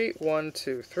 3. 1,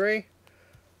 2, 3.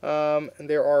 And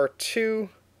there are 2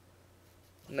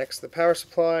 next to the power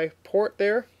supply port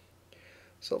there.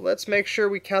 So let's make sure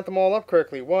we count them all up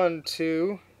correctly. 1,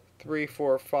 2, 3,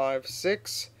 4, 5,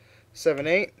 6, 7,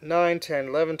 8, 9, 10,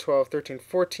 11, 12, 13,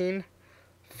 14,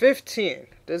 15.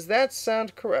 Does that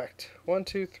sound correct? 1,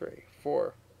 2, 3,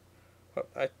 4. Oh,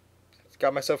 I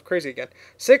got myself crazy again.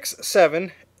 6,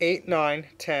 7, 8, 9,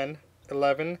 10,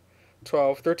 11,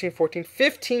 12, 13, 14,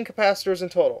 15 capacitors in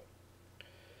total.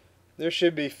 There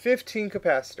should be 15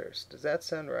 capacitors. Does that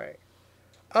sound right?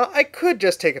 I could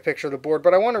just take a picture of the board,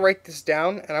 but I want to write this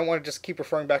down, and I want to just keep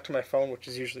referring back to my phone, which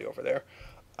is usually over there.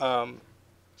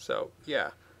 So,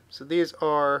 yeah. So these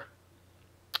are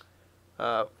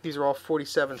all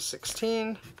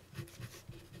 4716.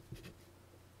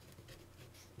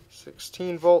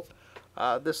 16 volt.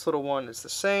 This little one is the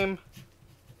same.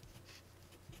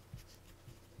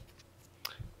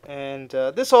 And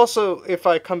this also, if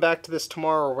I come back to this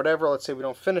tomorrow or whatever, let's say we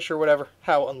don't finish or whatever,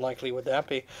 how unlikely would that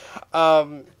be?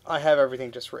 I have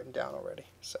everything just written down already.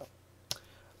 So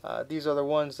these are the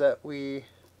ones that we,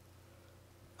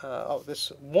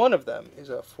 this one of them is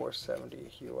a 470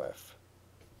 UF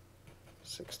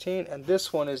 16, and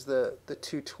this one is the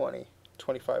 220,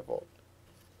 25 volt.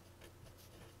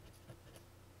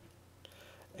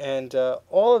 And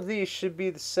all of these should be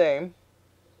the same.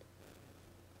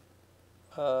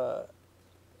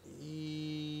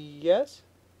 Yes?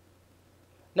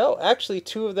 No, actually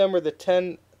 2 of them are the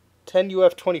 10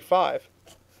 UF 25.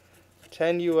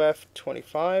 10 UF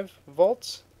 25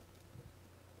 volts.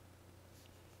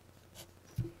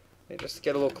 Let me just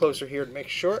get a little closer here to make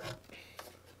sure.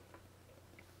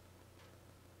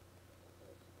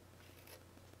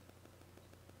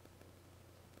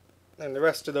 And the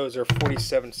rest of those are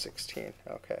 4716.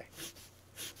 Okay.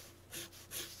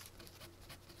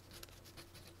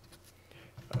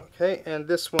 Okay, and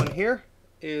this one here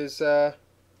is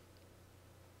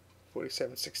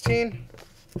 4716.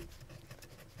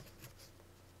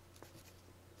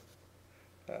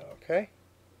 Okay.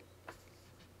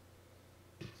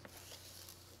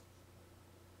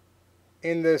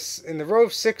 In the row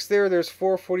of 6 there's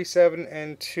 447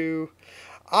 and 2.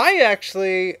 I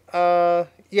actually,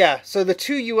 yeah, so the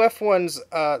 2 UF ones,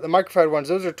 the microfarad ones,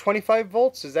 those are 25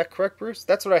 volts. Is that correct, Bruce?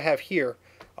 That's what I have here.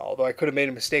 Although I could have made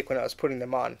a mistake when I was putting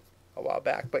them on a while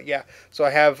back. But yeah, so I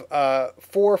have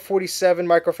 447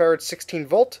 microfarad 16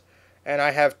 volt, and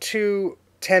I have 2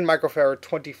 10 microfarad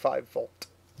 25 volt.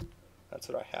 That's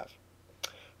what I have.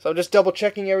 So I'm just double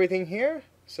checking everything here.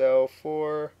 So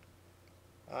for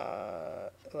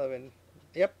 11,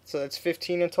 yep, so that's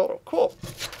 15 in total. Cool.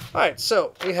 Alright,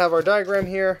 so we have our diagram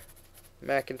here.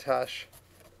 Macintosh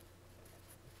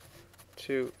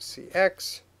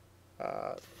 2CX.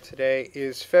 Today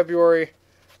is February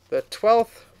the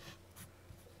 12th,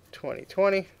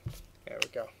 2020. There we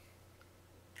go.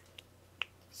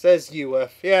 Says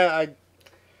UF. Yeah,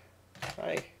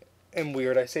 I am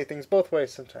weird. I say things both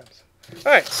ways sometimes.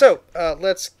 Alright, so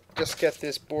let's just get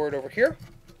this board over here.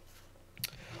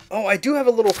 Oh, I do have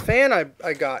a little fan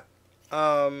I got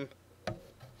to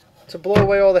blow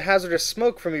away all the hazardous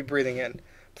smoke from me breathing in.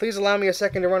 Please allow me a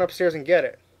second to run upstairs and get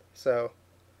it. So,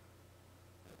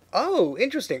 oh,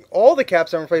 interesting. All the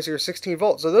caps I'm replacing are 16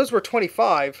 volts. So those were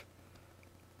 25.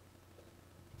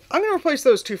 I'm going to replace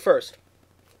those 2 first.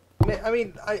 I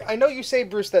mean, I know you say,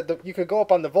 Bruce, that you could go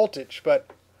up on the voltage, but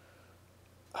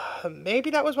Maybe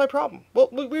that was my problem. Well,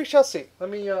 we shall see. Let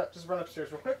me just run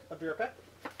upstairs real quick. I'll be right back.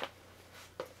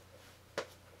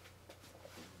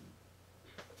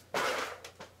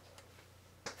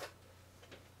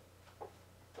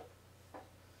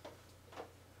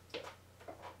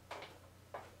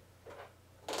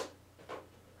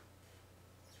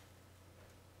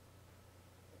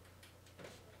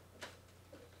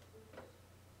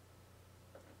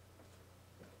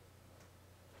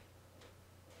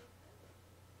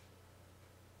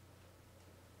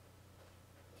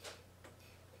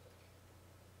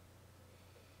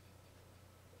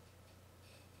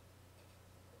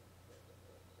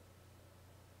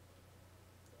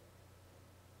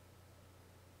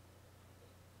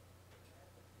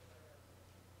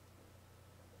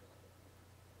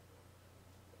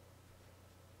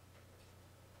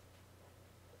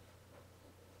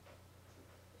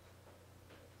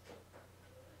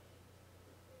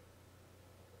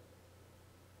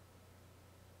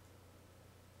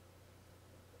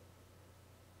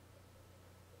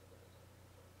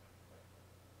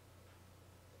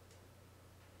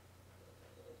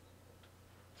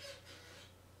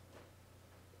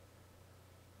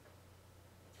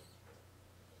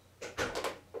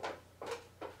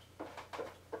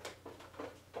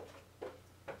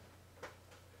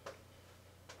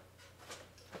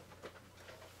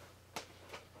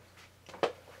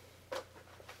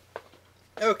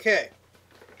 Okay.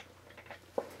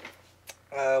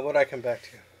 What did I come back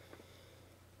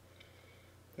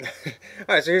to?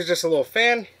 Alright, so here's just a little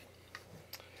fan.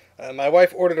 My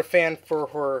wife ordered a fan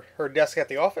for her desk at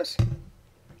the office.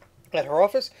 At her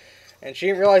office. And she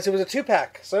didn't realize it was a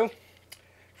 2-pack. So,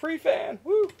 free fan.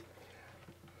 Woo!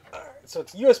 Alright, so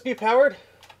it's USB powered.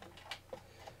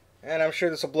 And I'm sure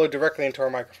this will blow directly into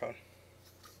our microphone.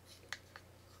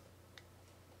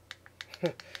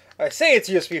 I say it's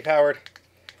USB powered.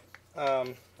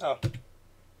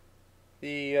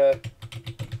 The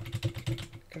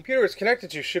computer it's connected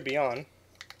to should be on.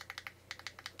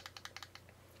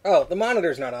 Oh, the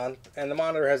monitor's not on, and the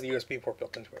monitor has the USB port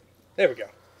built into it. There we go.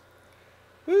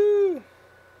 Woo!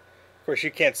 Of course,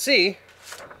 you can't see.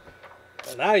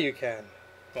 Well, now you can.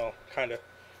 Well, kind of.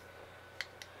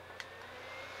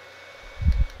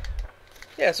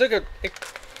 Yeah, so good.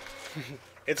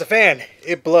 It's a fan.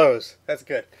 It blows. That's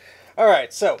good. All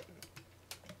right, so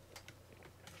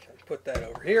put that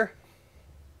over here,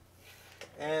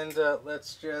 and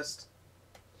let's just.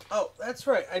 Oh, that's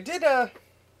right. I did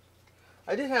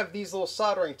have these little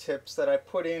soldering tips that I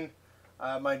put in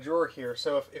my drawer here.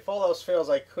 So if all else fails,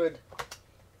 I could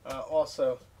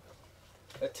also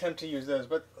attempt to use those.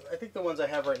 But I think the ones I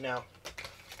have right now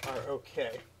are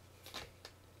okay.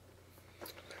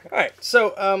 All right,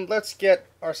 so let's get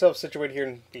ourselves situated here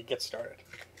and get started.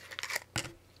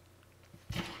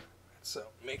 So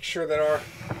make sure that our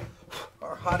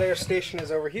hot air station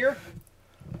is over here.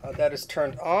 That is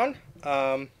turned on.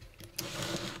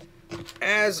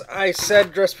 As I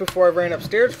said just before I ran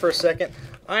upstairs for a second,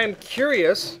 I am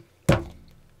curious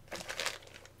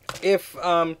if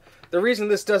the reason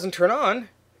this doesn't turn on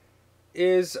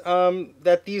is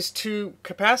that these two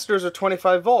capacitors are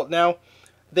 25 volt. Now,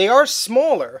 they are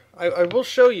smaller. I will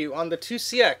show you on the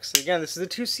 2CX. Again, this is the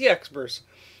 2CX verse,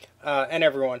 and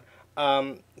everyone.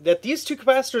 That these two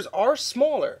capacitors are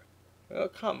smaller. Oh,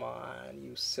 come on,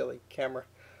 you silly camera.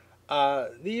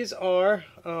 These are...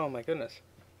 Oh, my goodness.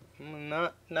 I'm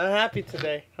not happy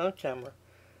today, huh, camera?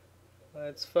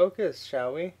 Let's focus,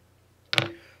 shall we?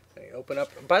 Let me open up.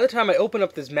 By the time I open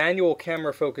up this manual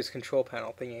camera focus control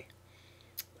panel thingy,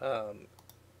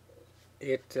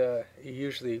 it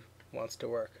usually wants to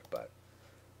work, but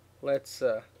let's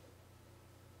there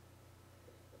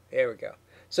we go.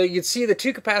 So you can see the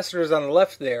two capacitors on the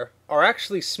left there are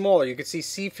actually smaller. You can see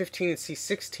C15 and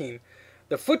C16.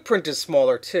 The footprint is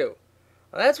smaller too.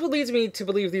 That's what leads me to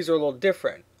believe these are a little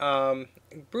different.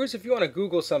 Bruce, if you want to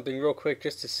Google something real quick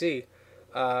just to see,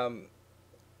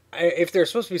 if they're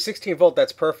supposed to be 16 volt,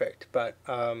 that's perfect. But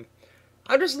I'm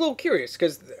just a little curious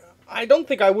because I don't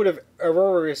think I would have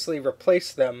erroneously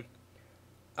replaced them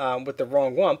with the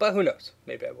wrong one, but who knows?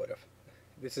 Maybe I would have.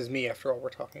 This is me, after all, we're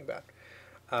talking about.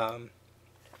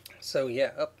 So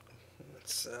yeah,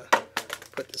 let's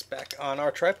put this back on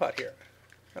our tripod here.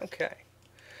 Okay.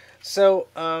 So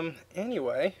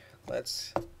anyway,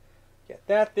 let's get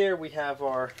that there. We have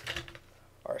our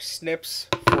snips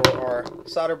for our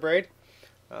solder braid.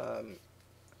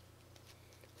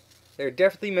 They're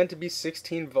definitely meant to be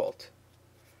 16 volt.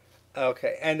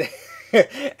 Okay, and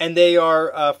and they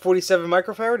are 47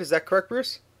 microfarad. Is that correct,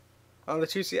 Bruce? On the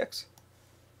 2CX?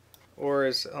 Or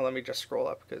is... Oh, let me just scroll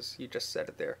up because you just said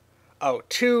it there. Oh,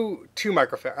 2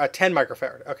 microfarad, 10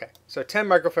 microfarad. Okay, so 10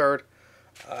 microfarad.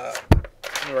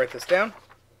 Let me write this down.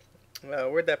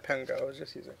 Where'd that pen go? I was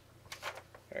just using.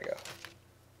 There you go.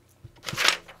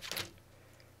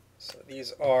 So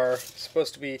these are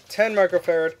supposed to be 10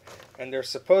 microfarad, and they're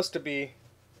supposed to be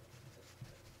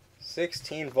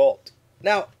 16 volt.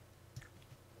 Now,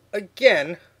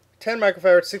 again, 10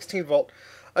 microfarad, 16 volt.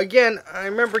 Again, I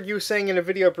remember you saying in a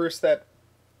video, Bruce, that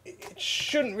it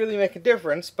shouldn't really make a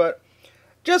difference, but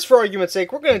just for argument's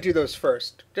sake, we're going to do those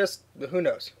first. Just, who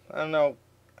knows? I don't know.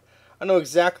 I know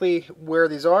exactly where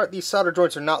these are. These solder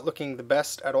joints are not looking the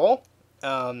best at all.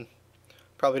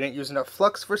 Probably didn't use enough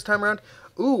flux first time around.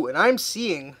 Ooh, and I'm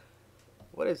seeing...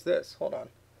 What is this? Hold on.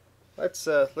 Let's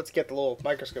get the little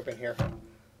microscope in here.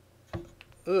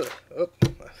 Ugh. Oh,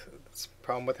 that's a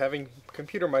problem with having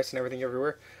computer mice and everything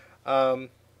everywhere.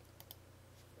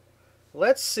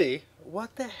 Let's see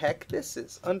what the heck this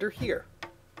is under here.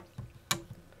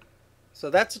 So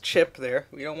that's a chip there.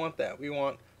 We don't want that. We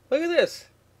want... Look at this.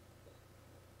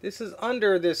 This is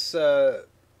under this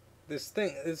this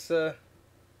thing. This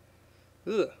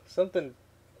something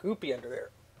goopy under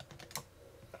there.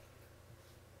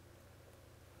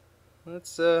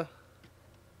 Let's see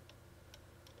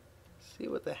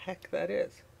what the heck that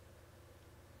is.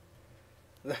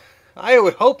 I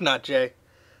would hope not, Jay.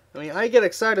 I mean, I get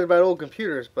excited about old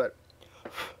computers, but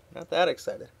not that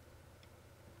excited.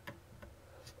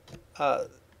 I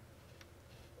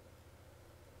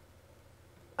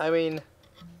mean,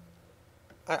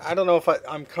 I don't know if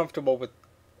I'm comfortable with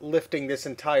lifting this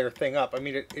entire thing up. I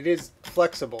mean, it is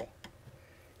flexible.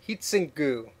 Heatsink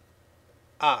goo.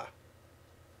 Ah.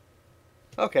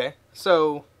 Okay,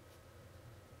 so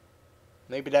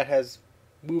maybe that has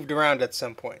moved around at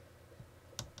some point.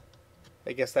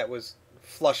 I guess that was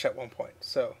flush at one point.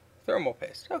 So, thermal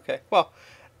paste. Okay, well,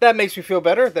 that makes me feel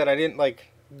better that I didn't,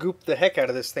 like, goop the heck out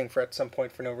of this thing at some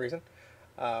point for no reason.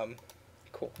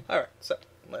 Cool. Alright, so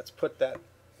let's put that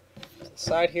to the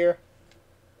side here.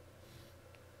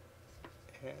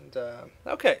 And,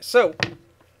 okay, so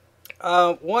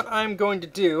what I'm going to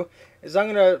do is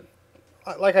I'm going to,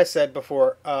 like I said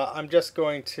before, I'm just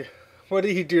going to... What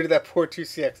did you do to that poor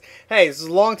 2CX? Hey, this is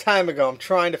a long time ago. I'm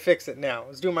trying to fix it now. I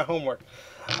was doing my homework.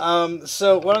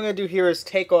 So what I'm going to do here is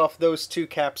take off those two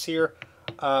caps here.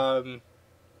 I'll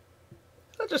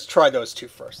just try those two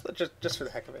first, just for the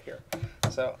heck of it here.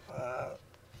 So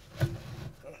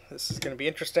this is going to be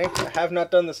interesting. I have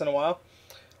not done this in a while.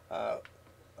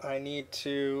 I need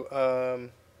to...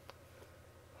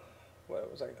 what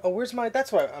was I? Oh, where's my...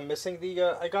 That's why I'm missing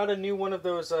the... I got a new one of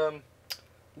those...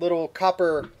 little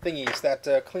copper thingies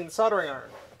that clean the soldering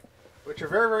iron, which are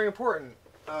very, very important.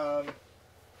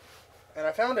 And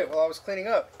I found it while I was cleaning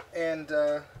up, and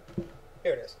here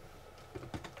it is.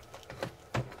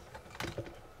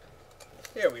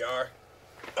 Here we are.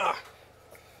 Ah.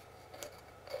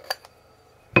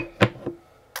 So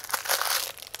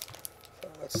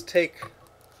let's take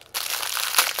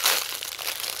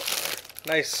a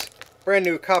nice brand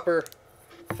new copper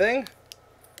thing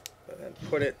and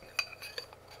put it...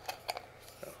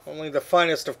 Only the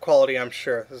finest of quality, I'm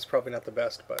sure. This is probably not the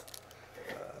best, but...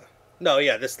 no,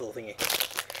 yeah, this little thingy.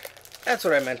 That's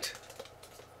what I meant.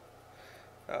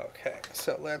 Okay,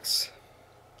 so let's...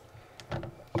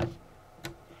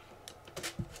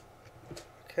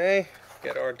 Okay,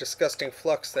 get our disgusting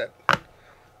flux that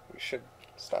we should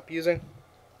stop using.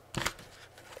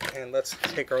 And let's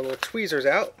take our little tweezers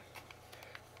out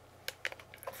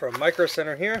from Micro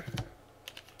Center here.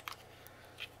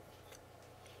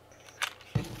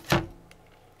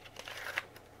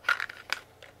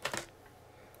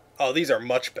 Oh, these are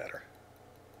much better.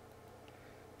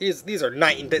 These are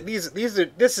night and day.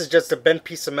 This is just a bent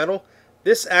piece of metal.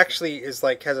 This actually is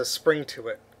like has a spring to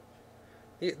it.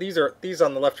 These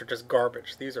on the left are just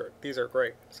garbage. These are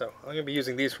great. So I'm gonna be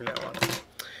using these from now on.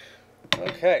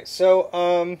 Okay,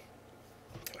 so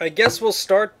I guess we'll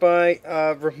start by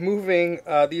removing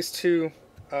these two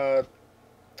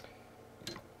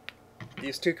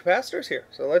capacitors here.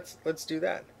 So let's do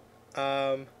that.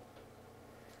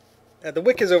 The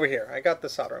wick is over here. I got the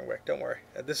soldering wick, don't worry.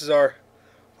 This is our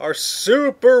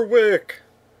super wick.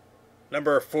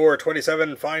 Number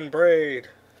 427 fine braid.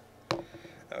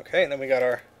 Okay, and then we got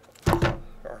our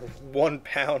 1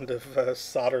 pound of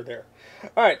solder there.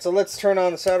 Alright, so let's turn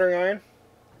on the soldering iron.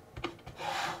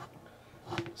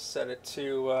 Set it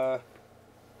to,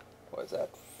 what is that,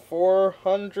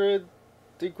 400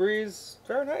 degrees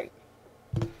Fahrenheit.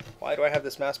 Why do I have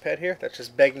this mouse pad here? That's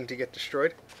just begging to get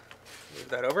destroyed. Move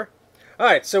that over.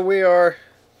 Alright, so we are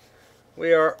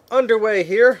underway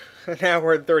here. Now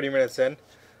we're 30 minutes in.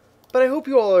 But I hope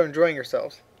you all are enjoying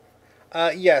yourselves.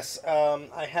 Yes,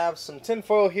 I have some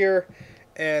tinfoil here,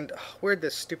 and where'd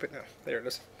this stupid... No, there it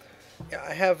is. Yeah,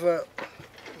 I have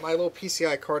my little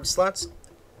PCI card slots,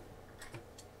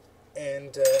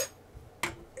 and there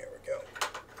we go.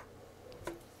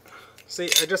 See,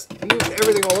 I just moved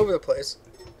everything all over the place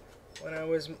when I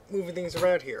was moving things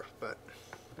around here, but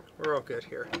we're all good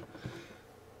here.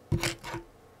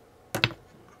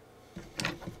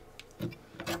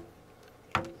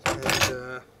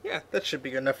 And yeah, that should be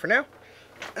good enough for now.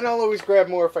 And I'll always grab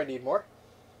more if I need more.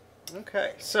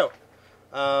 Okay, so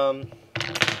let's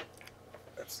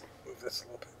move this a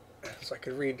little bit so I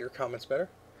can read your comments better.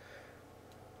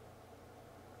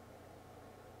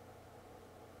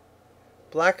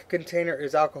 Black container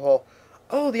is alcohol.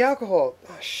 Oh, the alcohol.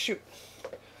 Oh, shoot.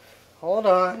 Hold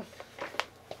on.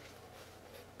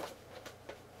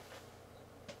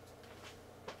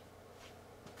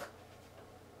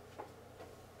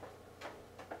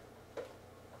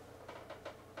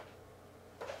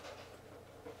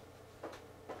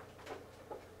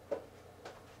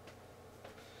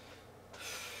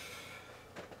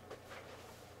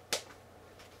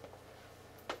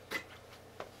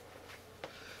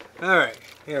 Alright,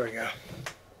 here we go.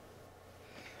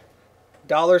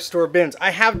 Dollar store bins. I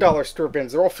have dollar store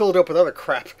bins. They're all filled up with other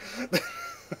crap.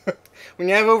 When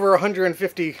you have over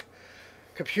 150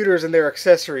 computers and their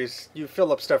accessories, you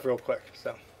fill up stuff real quick.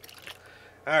 So,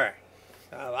 alright.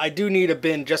 I do need a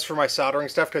bin just for my soldering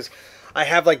stuff because I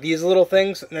have like these little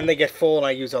things and then they get full and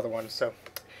I use other ones. So,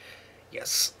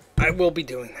 yes, I will be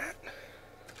doing that.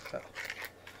 So,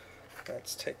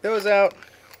 let's take those out.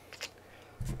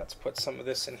 Let's put some of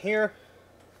this in here.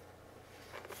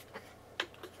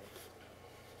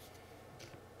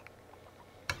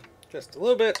 Just a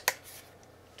little bit.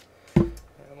 And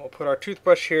we'll put our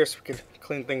toothbrush here so we can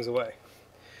clean things away.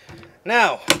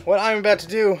 Now, what I'm about to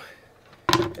do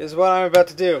is what I'm about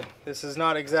to do. This is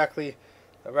not exactly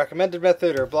a recommended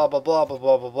method or blah blah blah blah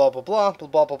blah blah blah blah blah blah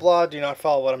blah blah blah. Do not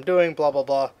follow what I'm doing. Blah blah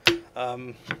blah.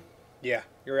 Yeah,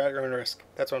 you're at your own risk.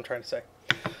 That's what I'm trying to say.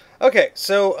 Okay,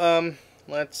 so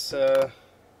let's,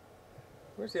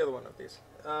 where's the other one of these?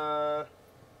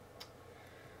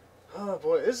 Oh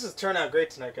boy, this has turned out great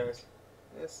tonight, guys.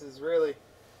 This is really,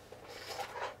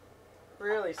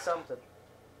 really something.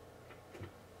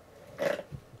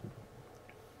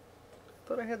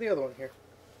 Thought I had the other one here.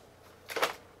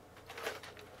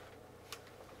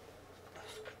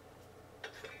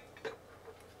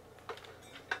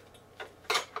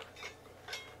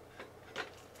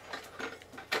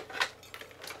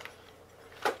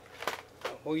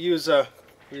 We'll use a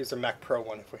Mac Pro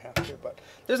one if we have to, but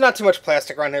there's not too much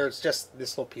plastic around here. It's just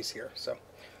this little piece here, so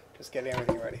just getting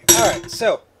everything ready. All right,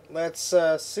 so let's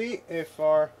see if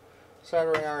our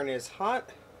soldering iron is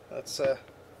hot. Let's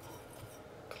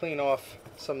clean off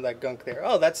some of that gunk there.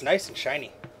 Oh, that's nice and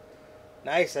shiny.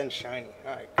 Nice and shiny.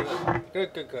 All right, good,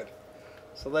 good, good, good.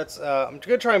 So let's. I'm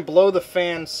gonna try and blow the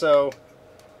fan so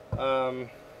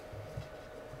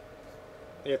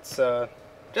it's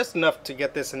just enough to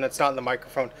get this and it's not in the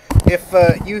microphone. If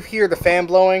you hear the fan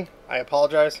blowing, I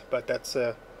apologize, but that's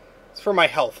it's for my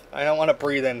health. I don't want to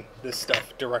breathe in this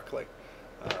stuff directly.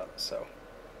 So,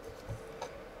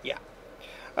 yeah.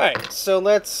 Alright, so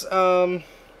let's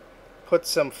put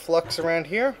some flux around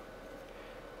here.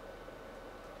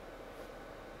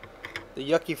 The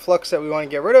yucky flux that we want to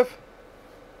get rid of.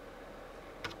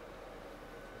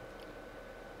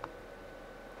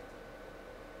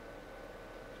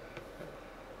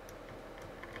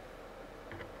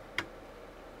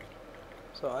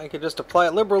 So I could just apply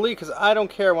it liberally because I don't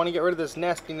care. I want to get rid of this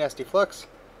nasty, nasty flux.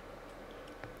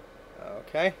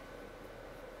 Okay.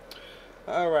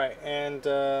 Alright, and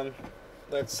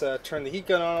let's turn the heat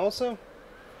gun on also.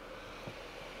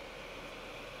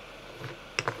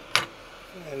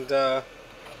 And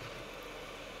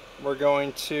we're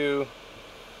going to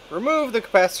remove the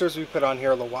capacitors we put on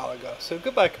here a little while ago. So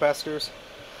goodbye, capacitors.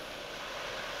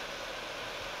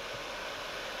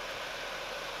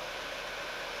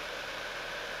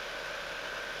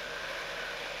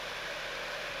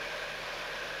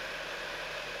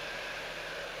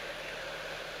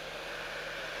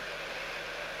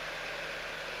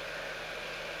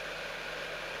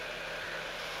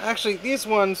 Actually, these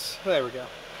ones, there we go.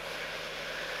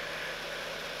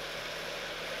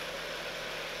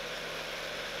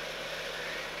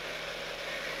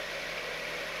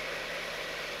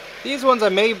 These ones I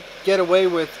may get away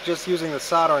with just using the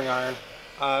soldering iron.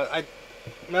 I'm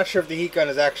not sure if the heat gun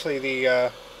is actually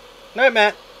the, not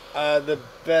Matt, the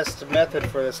best method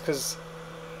for this, because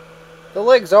the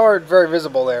legs are very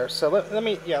visible there. So let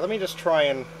me just try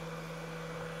and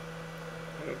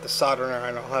with the soldering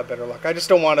iron. I'll have better luck. I just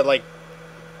don't want to like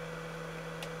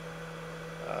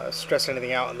stress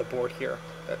anything out on the board here.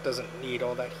 That doesn't need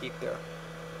all that heat there.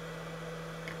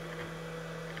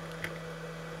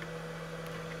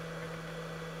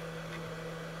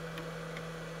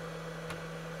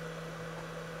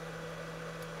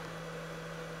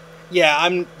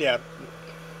 Yeah,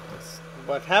 That's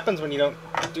what happens when you don't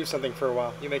do something for a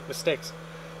while. You make mistakes.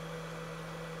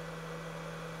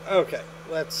 Okay,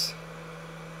 let's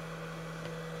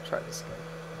try this again.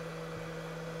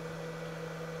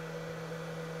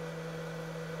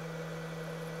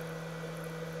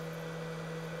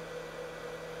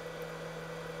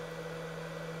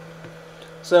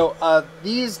 So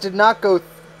these did not go.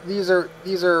 These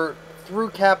are through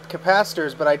capped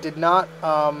capacitors, but I did not.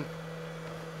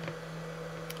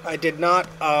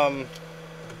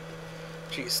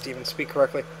 Geez, Steven, speak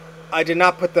correctly. I did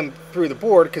not put them through the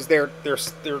board because they're.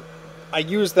 I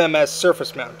use them as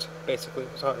surface mount, basically.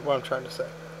 Is what I'm trying to say.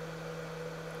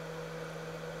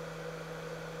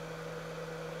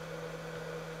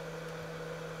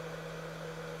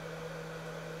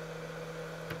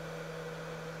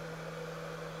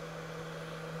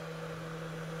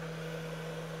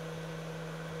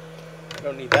 I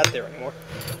don't need that there anymore.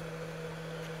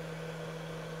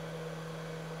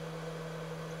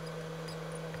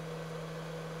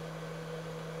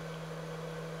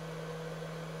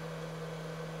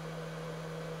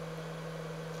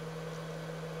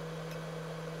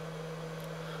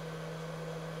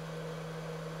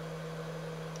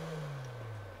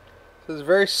 This is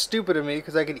very stupid of me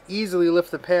because I could easily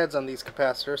lift the pads on these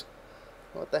capacitors.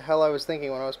 What the hell I was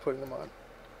thinking when I was putting them on.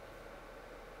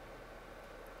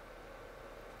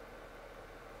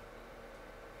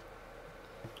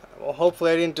 Well,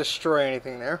 hopefully I didn't destroy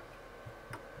anything there.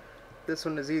 This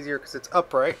one is easier because it's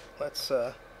upright. Let's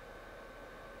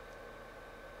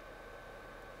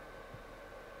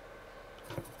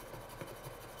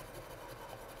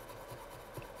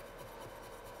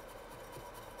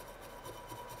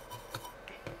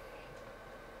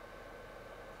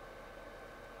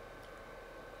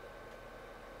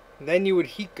then you would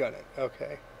heat gun it.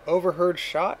 Okay. Overheard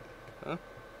shot? Huh?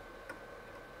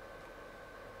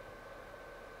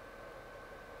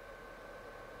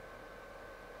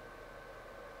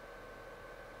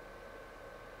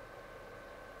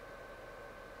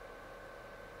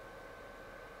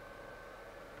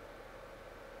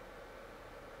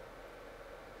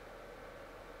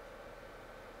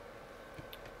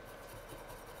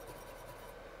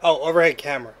 Oh, overhead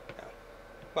camera.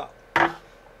 Well,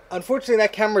 unfortunately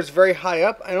that camera is very high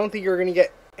up. I don't think you're going to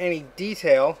get any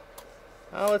detail.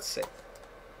 Let's see.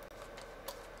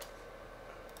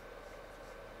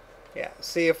 Yeah,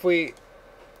 see if we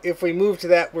move to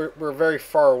that, we're very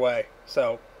far away.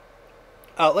 So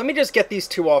let me just get these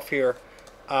two off here,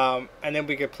 and then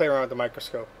we could play around with the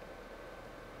microscope.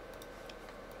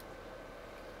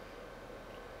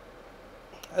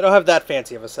 I don't have that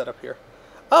fancy of a setup here.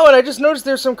 Oh, and I just noticed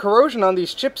there's some corrosion on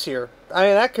these chips here. I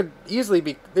mean, that could easily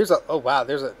be. Oh wow,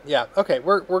 yeah. Okay,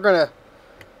 we're gonna.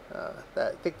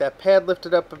 I think that pad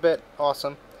lifted up a bit.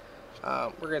 Awesome.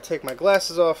 We're gonna take my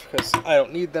glasses off because I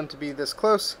don't need them to be this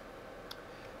close.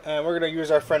 And we're gonna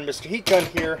use our friend Mr. Heat Gun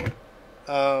here.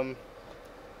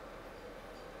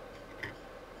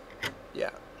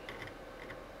 Yeah.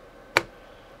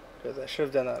 Because I should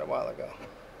have done that a while ago.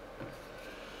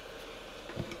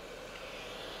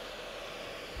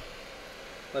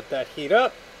 Let that heat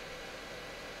up.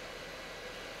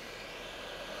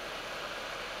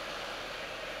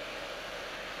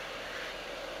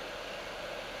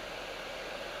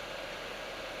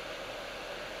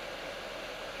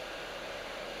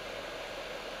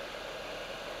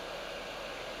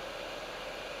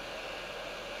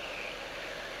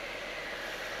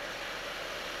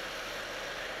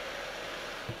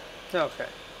 Okay,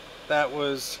 that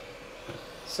was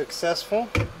successful.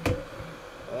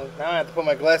 Well, now I have to put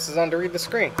my glasses on to read the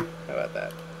screen. How about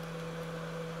that?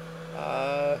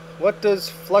 What does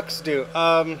flux do?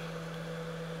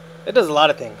 It does a lot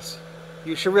of things.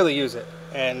 You should really use it.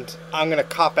 And I'm going to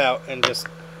cop out and just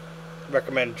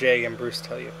recommend Jay and Bruce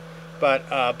tell you.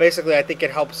 But basically I think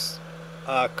it helps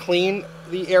clean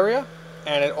the area.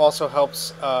 And it also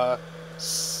helps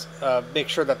make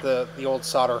sure that the old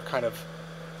solder kind of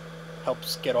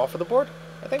helps get off of the board,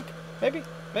 I think. Maybe.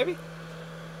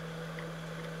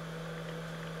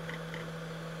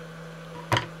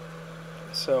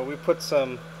 So we put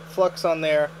some flux on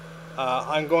there.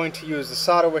 I'm going to use the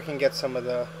solder wick and get some of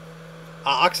the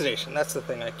oxidation. That's the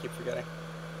thing I keep forgetting.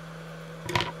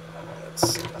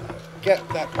 Let's get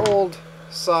that old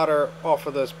solder off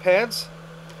of those pads.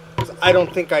 I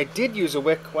don't think I did use a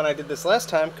wick when I did this last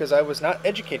time because I was not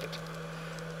educated.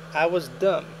 I was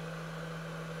dumb.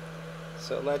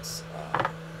 So let's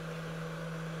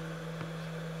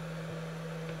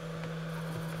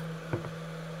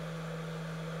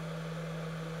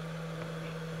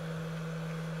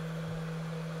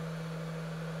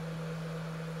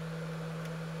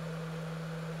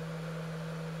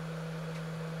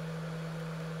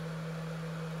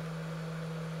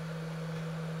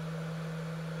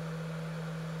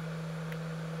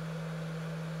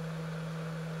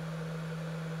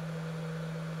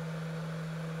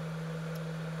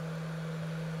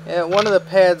yeah, one of the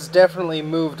pads definitely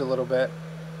moved a little bit,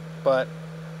 but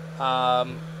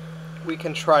we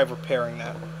can try repairing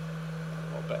that a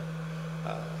little bit.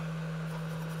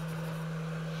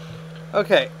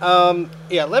 Okay,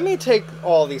 yeah, let me take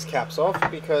all these caps off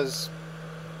because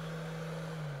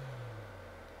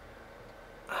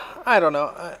I don't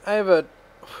know. I have a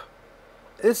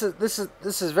this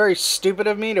is very stupid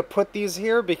of me to put these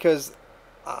here because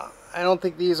I don't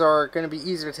think these are going to be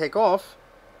easy to take off.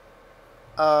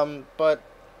 But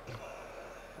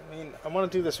I mean, I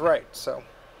want to do this right, so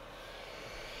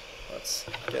let's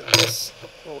get this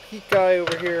little heat guy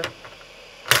over here.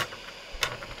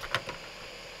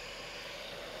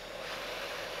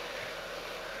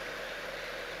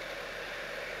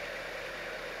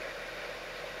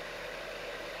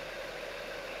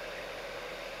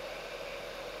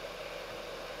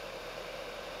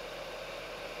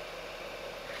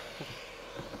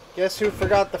 Guess who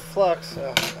forgot the flux?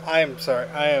 I am sorry.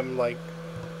 I am like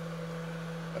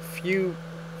a few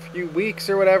weeks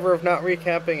or whatever of not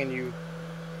recapping, and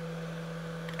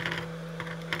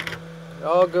it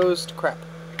all goes to crap.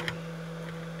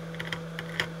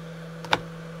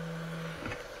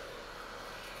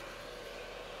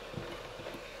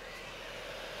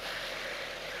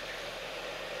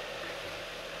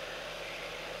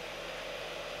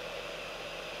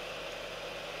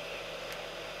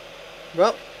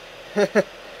 Well,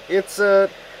 it's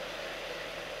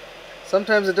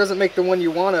sometimes it doesn't make the one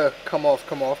you want to come off,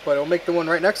 but it'll make the one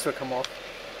right next to it come off.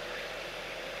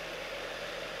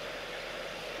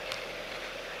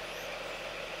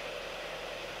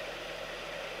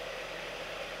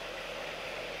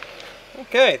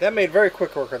 Okay, that made very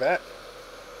quick work of that.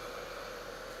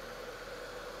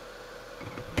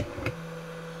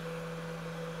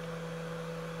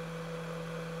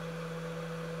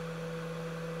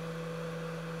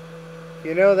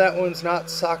 You know that one's not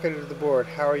socketed to the board.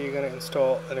 How are you going to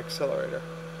install an accelerator?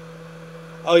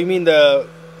 Oh, you mean the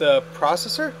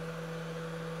processor?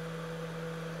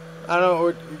 I don't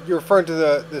know. You're referring to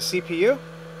the CPU?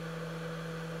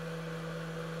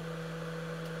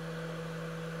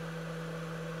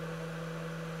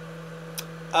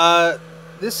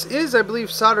 This is, I believe,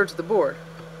 soldered to the board.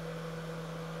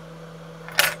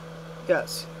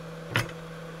 Yes.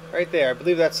 Right there. I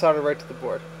believe that's soldered right to the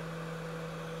board.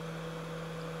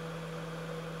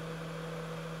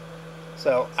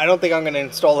 So I don't think I'm going to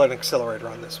install an accelerator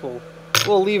on this.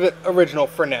 We'll leave it original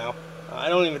for now. I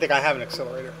don't even think I have an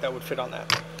accelerator that would fit on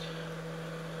that.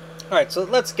 Alright, so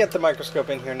let's get the microscope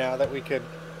in here now that we could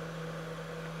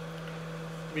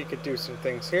do some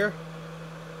things here.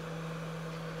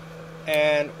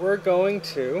 And we're going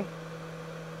to...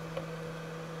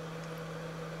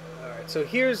 Alright, so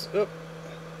here's the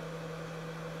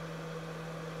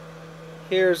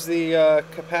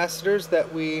capacitors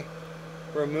that we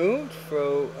removed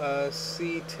for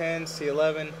C10,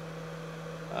 C11,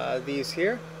 these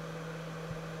here.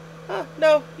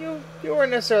 No, you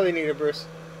weren't necessarily needed, Bruce.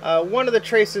 One of the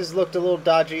traces looked a little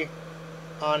dodgy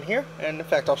on here, and in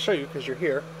fact I'll show you because you're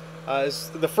here.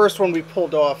 Is the first one we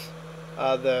pulled off,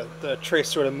 the trace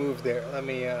sort of moved there. Let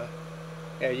me, yeah,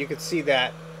 you can see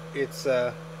that it's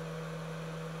it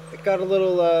got a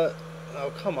little oh,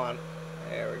 come on,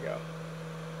 there we go.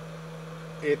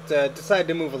 It decided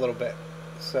to move a little bit.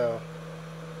 So,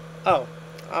 oh,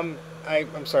 I'm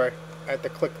sorry. I have to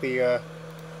click the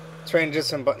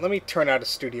transition button. Let me turn out of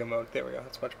studio mode. There we go.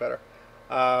 That's much better.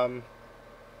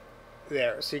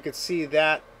 There. So you can see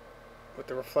that with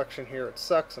the reflection here. It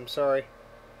sucks. I'm sorry.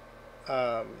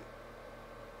 Why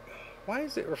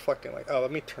is it reflecting like? Oh,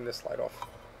 let me turn this light off.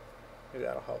 Maybe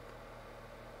that'll help.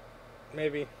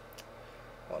 Maybe.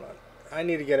 Hold on. I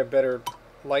need to get a better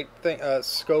light thing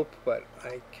scope, but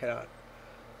I cannot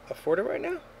afford it right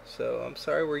now, so I'm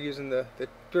sorry. We're using the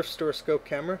thrift store scope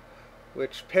camera,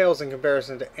 which pales in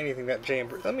comparison to anything that Jay and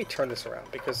Bruce. Let me turn this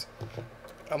around because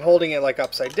I'm holding it like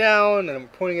upside down and I'm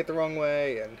pointing it the wrong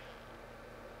way, and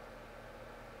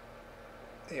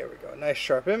there we go. Nice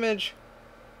sharp image.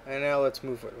 And now let's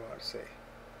move what we want to see.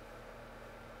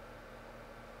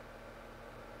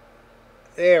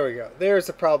 There we go. There's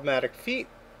the problematic feet.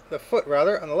 The foot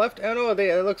rather on the left. Oh no,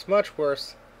 it looks much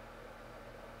worse.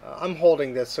 I'm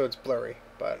holding this so it's blurry,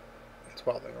 but it's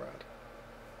wobbling around.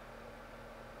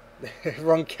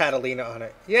 Run Catalina on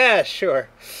it. Yeah, sure.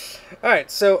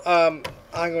 Alright, so I'm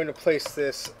going to place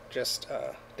this just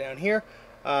down here.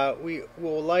 We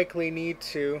will likely need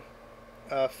to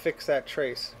fix that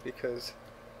trace because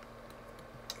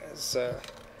as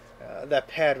that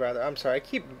pad rather. I'm sorry, I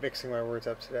keep mixing my words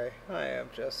up today. I am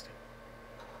just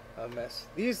a mess.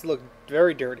 These look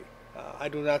very dirty. I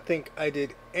do not think I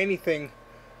did anything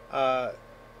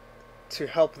to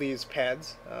help these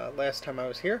pads last time I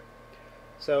was here.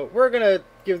 So we're going to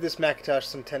give this Macintosh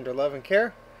some tender love and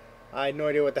care. I had no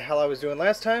idea what the hell I was doing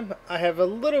last time. I have a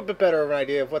little bit better of an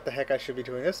idea of what the heck I should be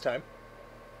doing this time.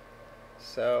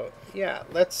 So yeah,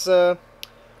 let's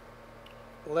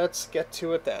get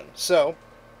to it then. So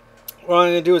what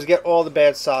I'm going to do is get all the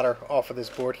bad solder off of this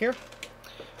board here.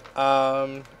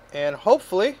 And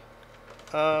hopefully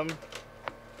well,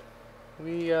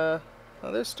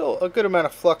 there's still a good amount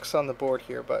of flux on the board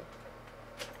here, but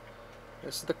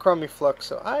this is the crummy flux,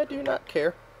 so I do not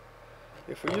care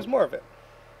if we use more of it.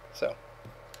 So,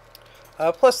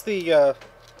 plus the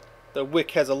wick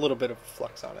has a little bit of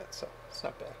flux on it, so it's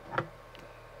not bad.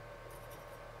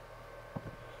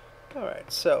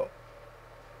 Alright, so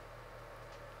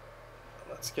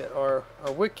let's get our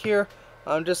wick here.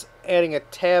 I'm just adding a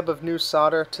tab of new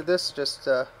solder to this, just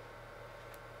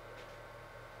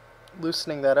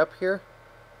loosening that up here.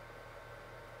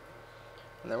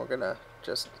 And then we're going to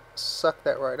just suck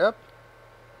that right up.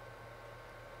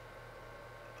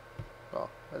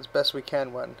 Well, as best we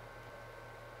can when...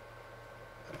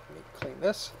 Let me clean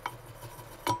this.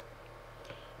 There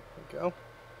we go.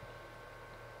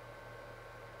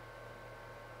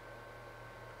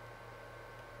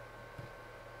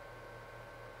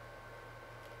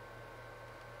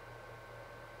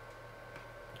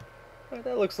 Alright,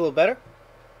 that looks a little better.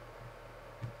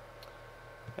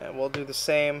 And we'll do the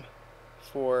same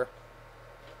for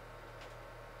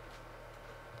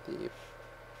the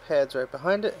pads right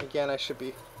behind it. Again, I should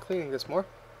be cleaning this more.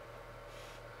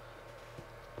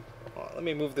 Well, let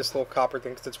me move this little copper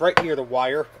thing because it's right near the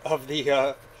wire of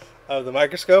the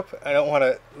microscope. I don't want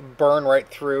to burn right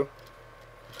through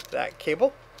that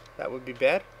cable. That would be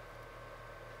bad.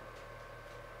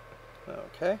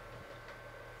 Okay.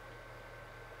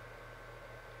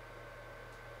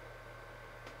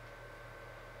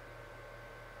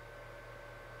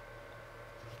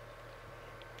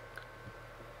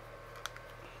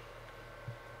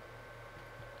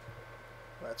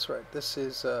 That's right. This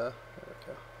is, there we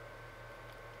go.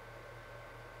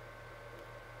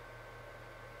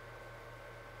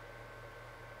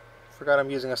 Forgot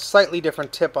I'm using a slightly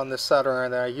different tip on this soldering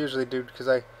iron than I usually do because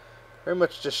I very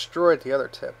much destroyed the other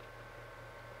tip.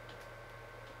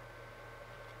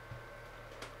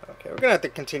 Okay, we're going to have to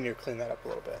continue to clean that up a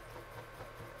little bit.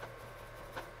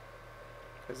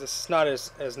 Because this is not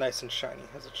as nice and shiny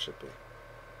as it should be.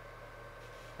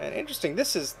 And interesting,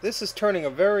 this is turning a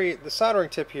very, the soldering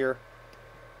tip here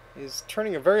is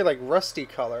turning a very like rusty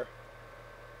color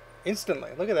instantly.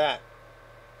 Look at that.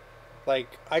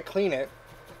 Like, I clean it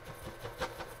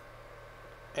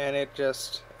and it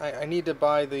just, I need to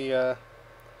buy the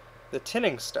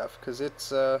tinning stuff because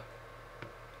it's, I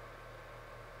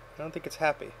don't think it's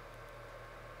happy.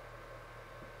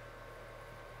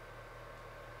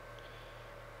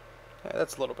 Yeah,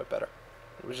 that's a little bit better.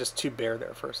 It was just too bare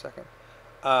there for a second.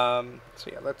 So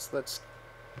yeah, let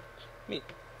me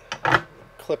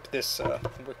clip this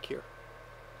wick here.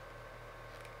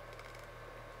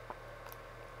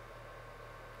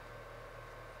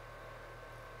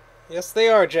 Yes, they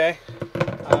are, Jay.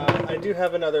 I do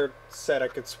have another set I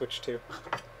could switch to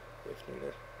if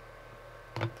needed.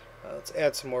 Let's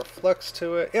add some more flux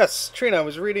to it. Yes, Trina, I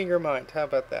was reading your mind. How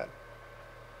about that?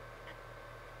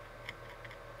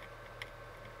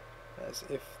 As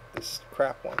if this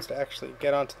crap wants to actually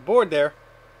get onto the board there.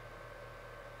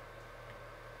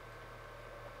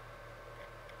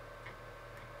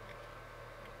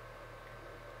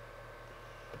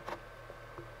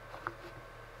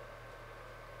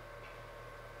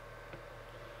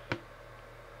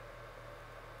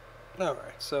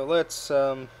 Alright, so let's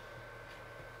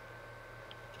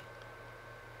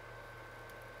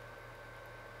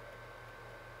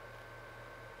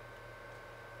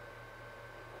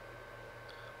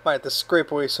might have to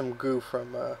scrape away some goo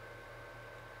from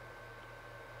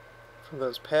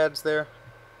those pads there.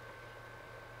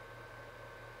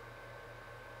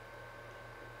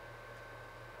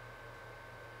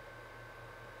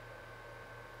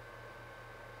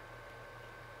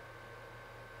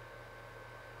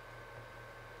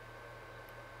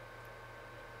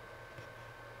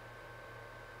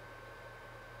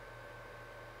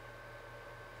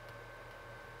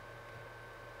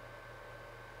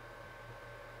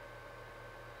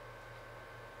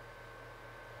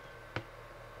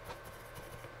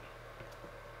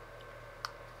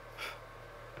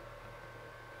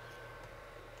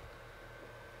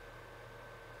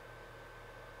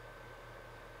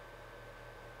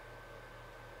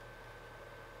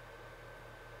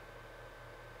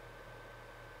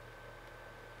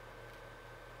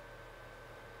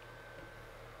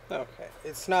 Okay,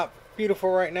 it's not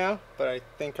beautiful right now, but I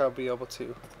think I'll be able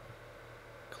to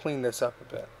clean this up a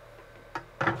bit.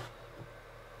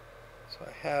 So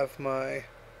I have my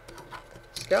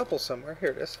scalpel somewhere. Here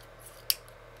it is.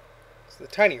 It's the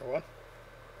tinier one.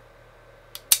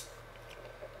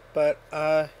 But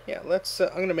yeah, let's.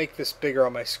 I'm gonna make this bigger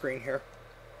on my screen here,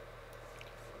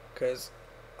 because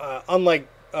unlike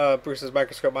Bruce's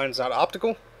microscope, mine is not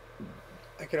optical.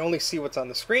 I can only see what's on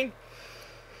the screen.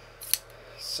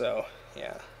 So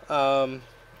yeah,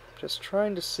 just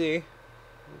trying to see.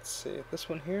 Let's see this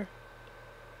one here.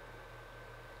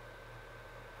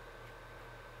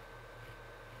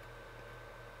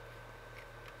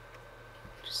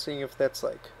 Just seeing if that's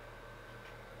like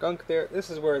gunk there. This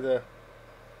is where the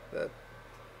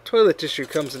toilet tissue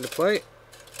comes into play.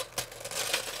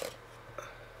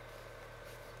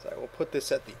 So I will put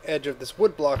this at the edge of this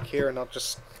wood block here, and I'll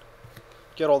just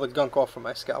get all the gunk off of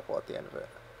my scalpel at the end of it.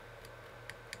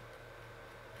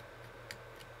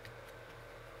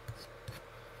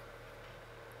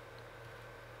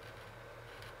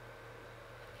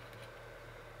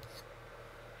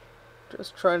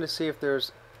 Just trying to see if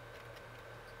there's...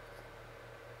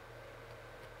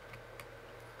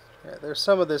 Yeah, there's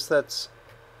some of this that's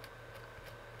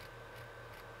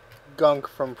gunk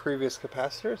from previous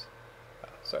capacitors. Oh,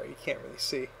 sorry, you can't really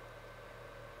see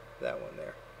that one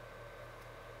there.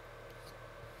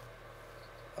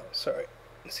 Oh, sorry.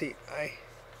 See, I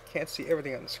can't see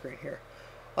everything on the screen here.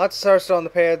 Lots of solder still on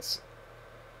the pads.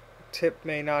 Tip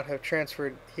may not have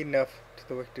transferred heat enough to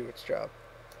the wick to do its job.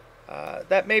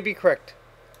 That may be correct.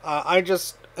 I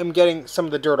just am getting some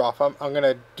of the dirt off. I'm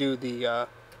gonna do the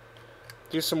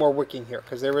do some more wicking here,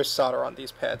 because there is solder on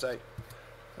these pads.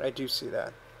 I do see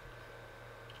that.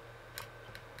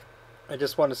 I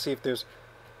just want to see if there's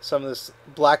some of this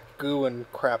black goo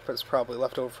and crap that's probably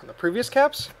left over from the previous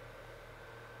caps.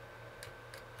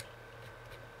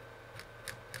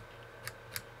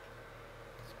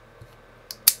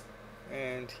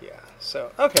 And yeah,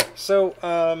 so okay, so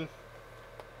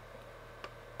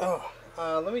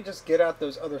let me just get out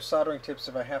those other soldering tips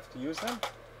if I have to use them.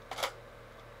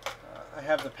 I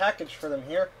have the package for them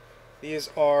here. These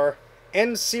are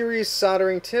N-series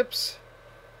soldering tips.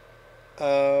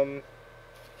 That's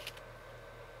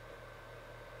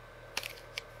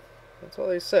all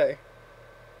they say.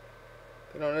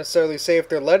 They don't necessarily say if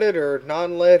they're leaded or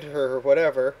non-lead or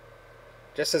whatever.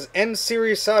 Just says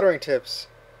N-series soldering tips.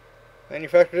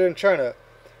 Manufactured in China.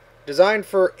 Designed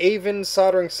for Avon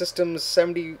soldering systems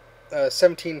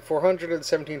 17400 and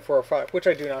 17405, which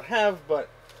I do not have, but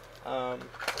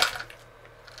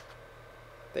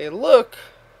they look...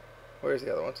 Where's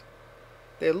the other ones?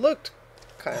 They looked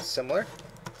kind of similar.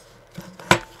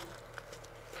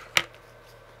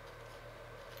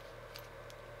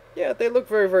 Yeah, they look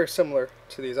very, very similar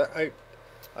to these. I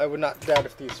would not doubt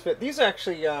if these fit. These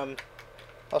actually, I'll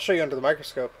show you under the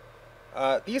microscope.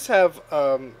 These have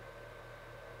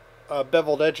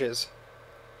beveled edges,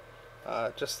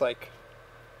 just like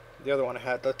the other one I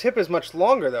had. The tip is much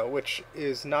longer though, which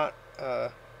is not,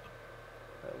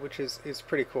 which is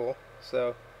pretty cool.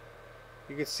 So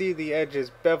you can see the edge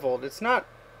is beveled. It's not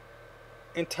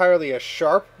entirely a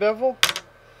sharp bevel.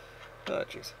 Oh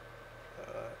jeez.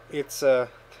 It's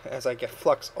as I get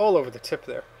flux all over the tip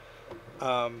there.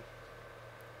 I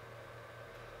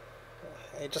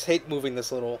just hate moving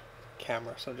this little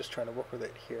camera, so I'm just trying to work with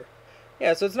it here.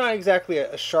 Yeah, so it's not exactly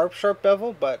a sharp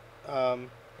bevel, but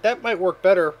that might work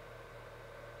better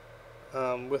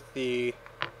with the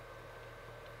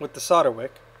solder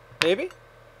wick. Maybe?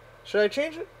 Should I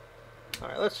change it?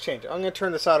 Alright, let's change it. I'm going to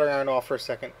turn the soldering iron off for a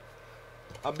second.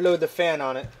 I'll blow the fan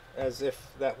on it, as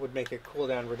if that would make it cool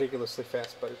down ridiculously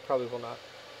fast, but it probably will not.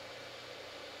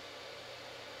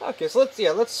 Okay, so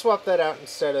let's swap that out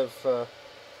instead of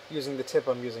using the tip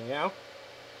I'm using now.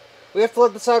 We have to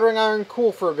let the soldering iron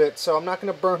cool for a bit, so I'm not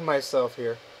going to burn myself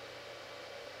here.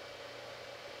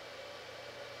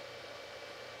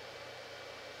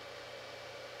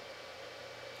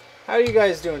 How are you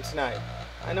guys doing tonight?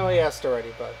 I know I asked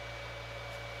already, but...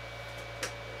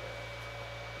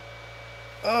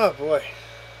 Oh boy.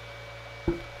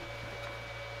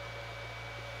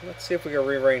 Let's see if we can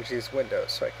rearrange these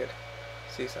windows so I could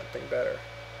see something better.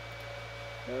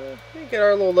 We get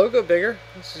our little logo bigger.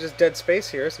 This is just dead space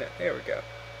here, isn't it? There we go.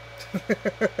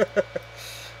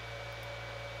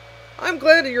 I'm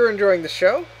glad that you're enjoying the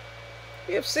show.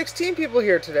 We have 16 people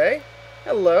here today.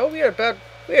 Hello. We had a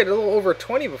little over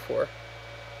 20 before.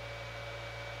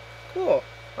 Cool.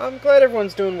 I'm glad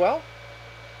everyone's doing well.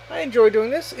 I enjoy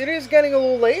doing this. It is getting a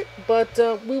little late, but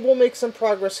we will make some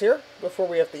progress here before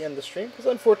we have to end the stream, because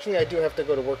unfortunately I do have to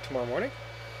go to work tomorrow morning.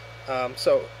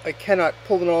 So I cannot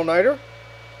pull an all-nighter.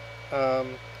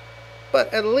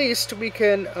 But at least we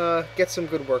can get some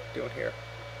good work doing here.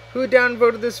 Who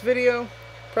downvoted this video?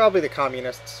 Probably the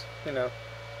communists, you know.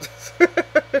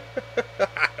 I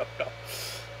don't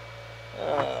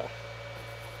know.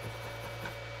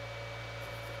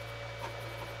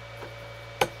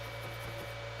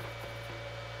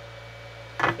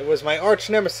 It was my arch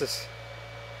nemesis.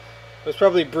 It was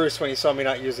probably Bruce when he saw me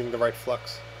not using the right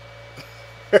flux.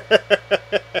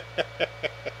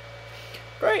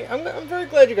 Great, I'm very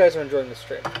glad you guys are enjoying the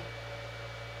stream.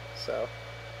 So,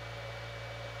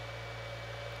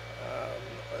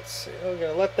 let's see. I'm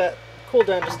gonna let that cool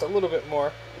down just a little bit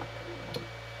more.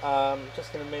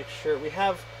 Just gonna make sure we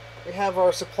have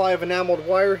our supply of enameled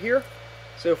wire here.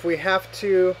 So if we have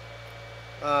to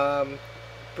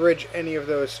bridge any of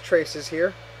those traces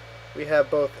here, we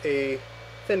have both a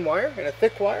thin wire and a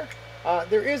thick wire.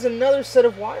 There is another set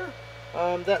of wire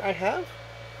that I have,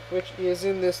 which is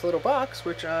in this little box,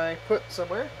 which I put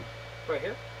somewhere right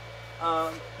here.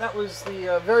 That was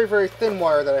the very, very thin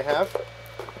wire that I have.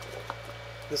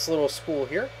 This little spool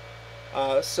here.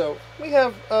 So we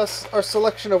have our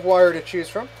selection of wire to choose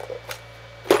from.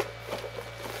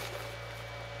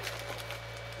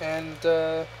 And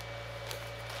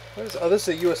this is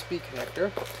a USB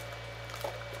connector.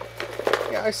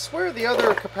 Yeah, I swear the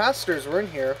other capacitors were in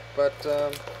here, but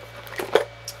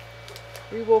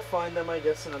we will find them, I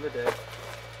guess, another day.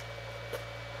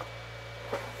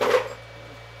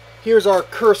 Here's our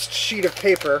cursed sheet of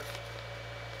paper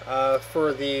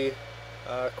for the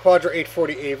Quadra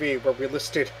 840 AV, where we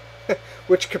listed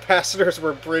which capacitors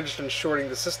were bridged and shorting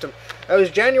the system. That was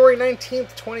January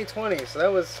 19th, 2020, so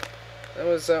that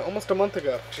was almost a month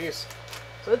ago. Jeez.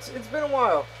 So it's been a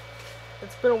while.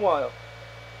 It's been a while.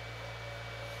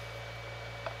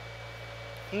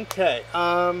 Okay,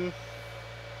 let's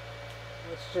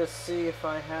just see if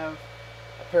I have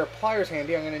a pair of pliers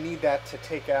handy. I'm going to need that to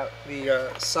take out the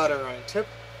soldering iron tip.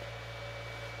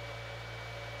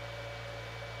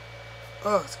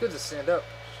 Oh, it's good to stand up.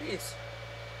 Jeez.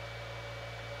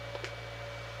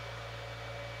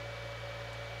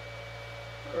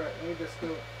 Alright, let me just go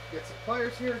get some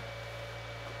pliers here.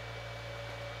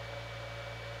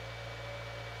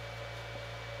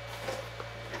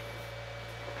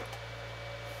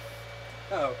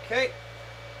 Okay.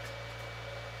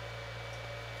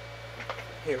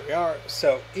 Here we are.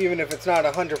 So, even if it's not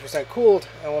 100% cooled,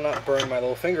 I will not burn my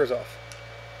little fingers off.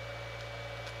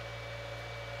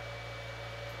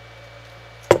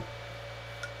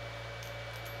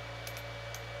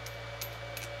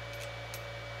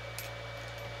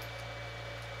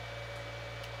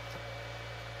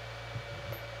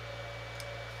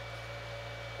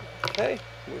 Okay,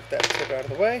 move that tip out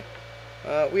of the way.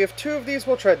 We have two of these.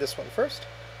 We'll try this one first.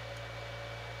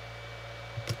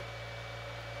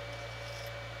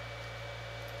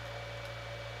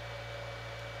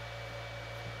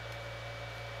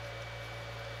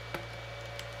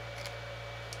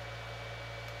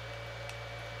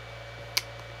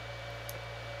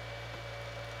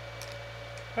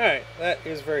 Alright, that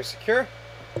is very secure.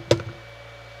 Put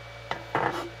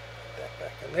that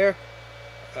back in there.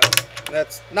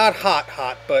 That's not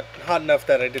hot, but hot enough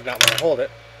that I did not want to hold it.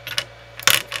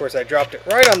 Of course, I dropped it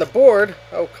right on the board.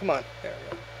 Oh, come on. There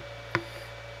we go.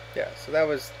 Yeah, so that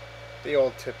was the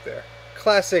old tip there.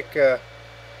 Classic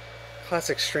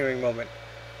streaming moment.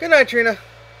 Good night, Trina.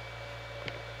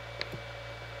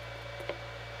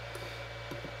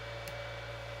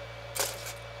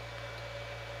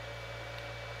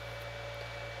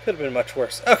 Could have been much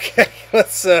worse. Okay,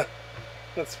 let's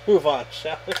move on,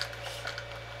 shall we?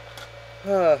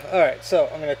 Alright, so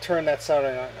I'm going to turn that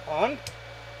soldering iron on.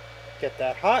 Get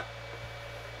that hot.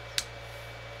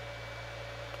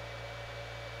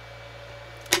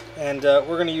 And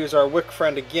we're going to use our wick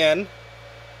friend again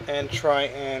and try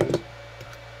and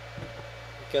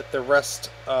get the rest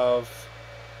of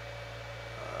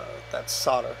that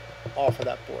solder off of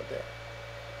that board there.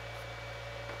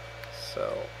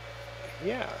 So,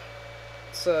 yeah.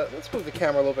 Let's move the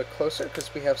camera a little bit closer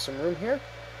because we have some room here.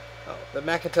 Oh, the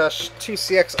Macintosh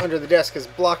 2CX under the desk is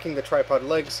blocking the tripod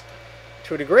legs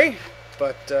to a degree,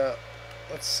 but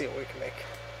let's see what we can make.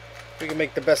 We can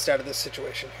make the best out of this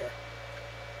situation here.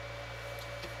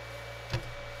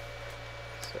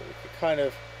 So we could kind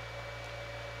of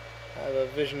have a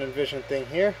vision and vision thing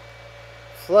here.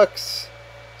 Flux,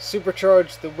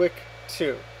 supercharge the wick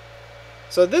 2.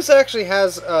 So this actually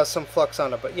has some flux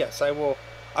on it, but yes, I will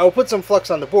put some flux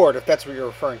on the board if that's what you're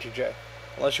referring to, Jay.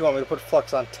 Unless you want me to put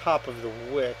flux on top of the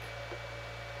wick.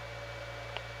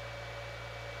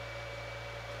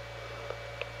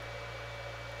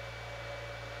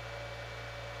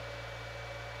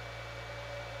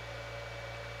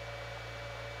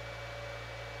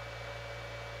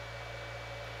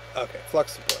 Okay,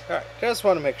 flux the board. Alright, just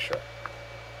want to make sure.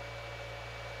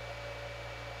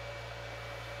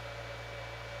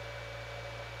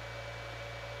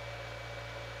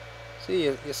 See,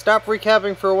 you stop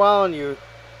recapping for a while and you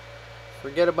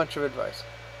forget a bunch of advice.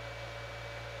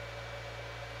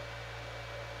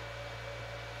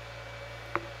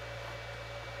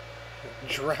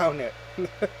 Drown it.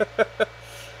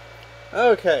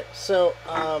 Okay, so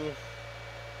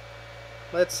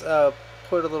let's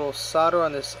put a little solder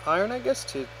on this iron, I guess,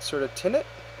 to sort of tin it.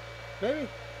 Maybe.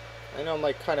 I know I'm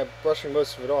like kind of brushing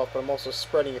most of it off, but I'm also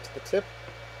spreading it to the tip.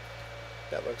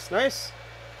 That looks nice.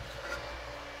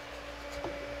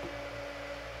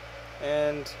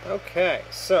 And okay,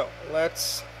 so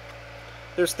let's.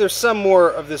 There's some more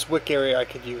of this wick area I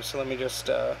could use. So let me just.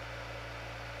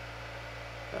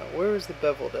 Where is the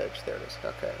beveled edge? There it is.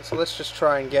 Okay, so let's just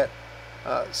try and get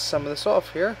some of this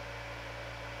off here.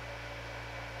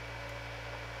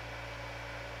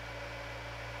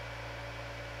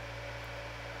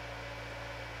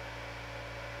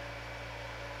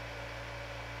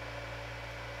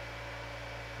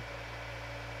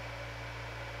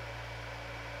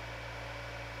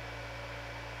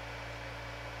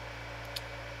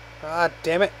 Ah,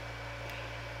 damn it.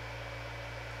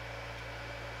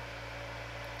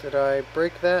 Did I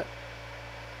break that?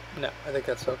 No, I think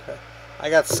that's okay. I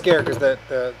got scared because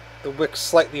the wick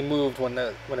slightly moved when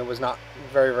it was not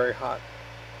very, very hot.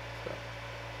 So.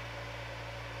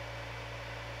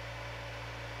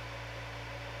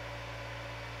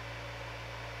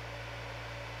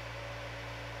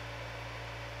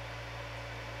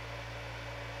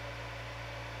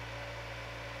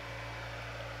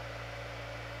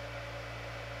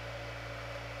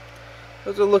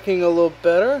 Those are looking a little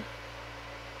better.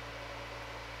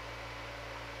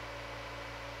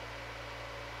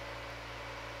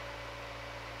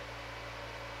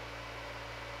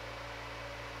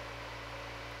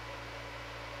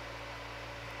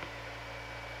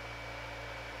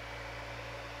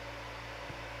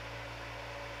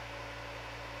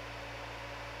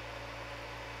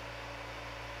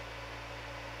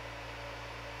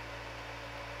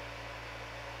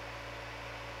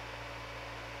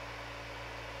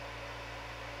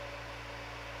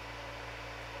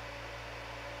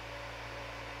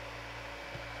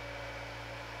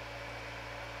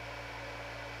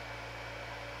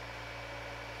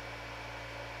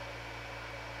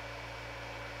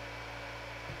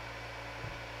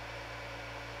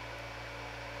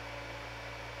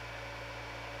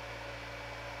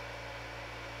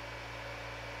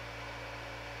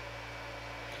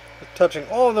 Touching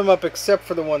all of them up except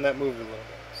for the one that moved a little bit.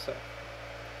 So,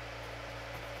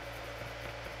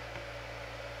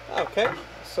 okay,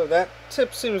 so that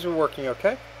tip seems to be working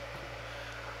okay.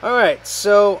 All right,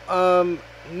 so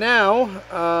now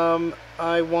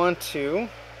I want to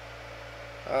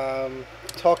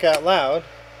talk out loud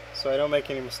so I don't make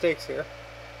any mistakes here.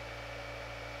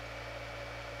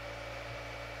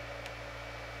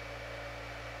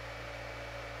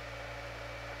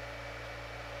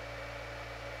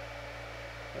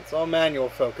 It's all manual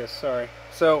focus, sorry.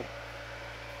 So,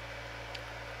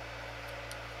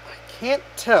 I can't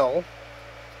tell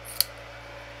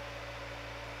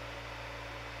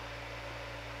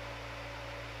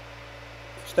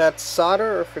if that's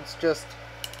solder or if it's just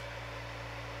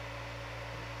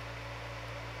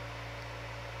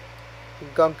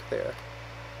gunk there.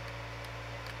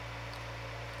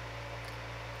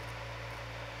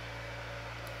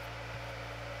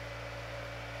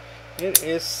 It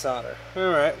is solder.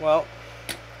 Alright, well,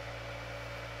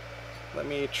 let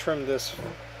me trim this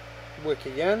wick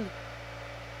again.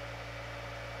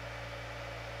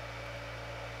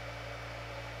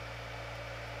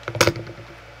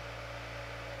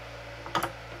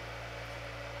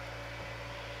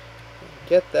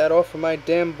 Get that off of my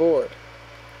damn board.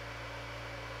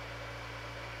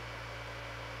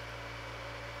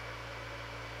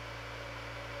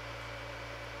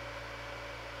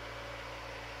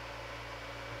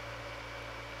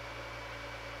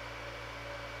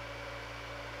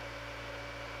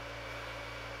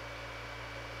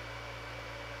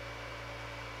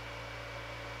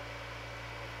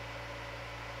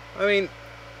 I mean,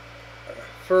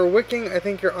 for wicking, I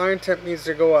think your iron temp needs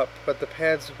to go up, but the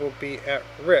pads will be at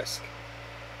risk.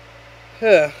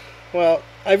 Well,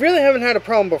 I really haven't had a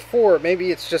problem before.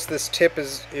 Maybe it's just this tip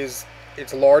it's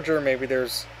larger. Maybe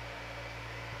there's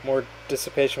more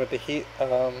dissipation with the heat.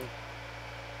 I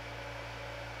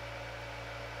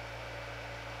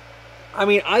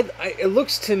mean, it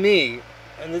looks to me,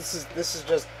 and this is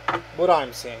just what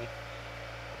I'm seeing.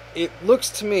 It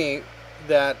looks to me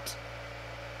that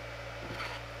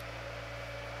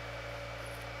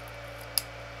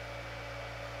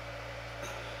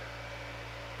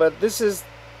but this is,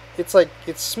 it's like,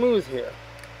 it's smooth here.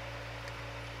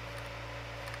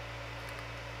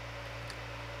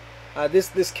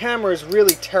 This camera is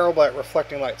really terrible at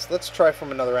reflecting lights. Let's try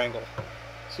from another angle,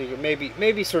 so you can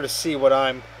maybe sort of see what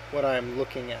I'm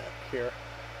looking at here.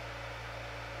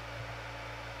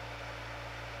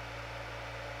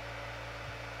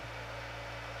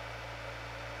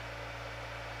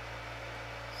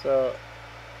 So,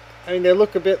 I mean, they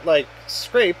look a bit like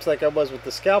scraped, like I was with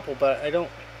the scalpel, but I don't.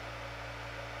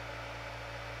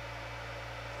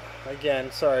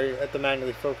 Again, sorry, at the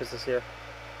manually focuses here.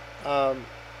 I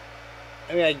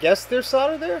mean, I guess there's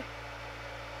solder there.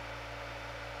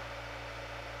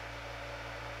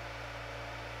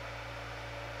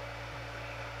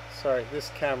 Sorry,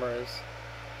 this camera is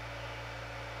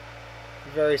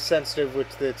very sensitive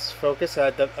with its focus.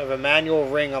 I have a manual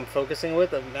ring I'm focusing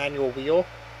with, a manual wheel,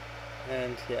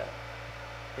 and yeah,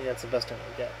 I think that's the best I'm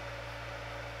gonna get.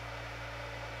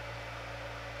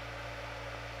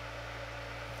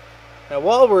 Now,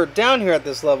 while we're down here at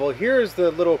this level, here's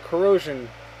the little corrosion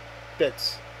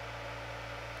bits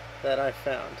that I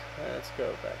found. Let's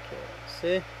go back here.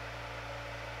 See?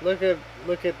 Look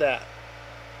at that.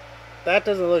 That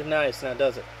doesn't look nice now,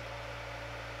 does it?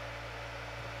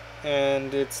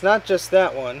 And it's not just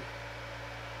that one.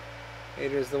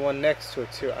 It is the one next to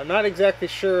it too. I'm not exactly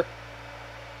sure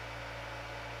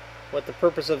what the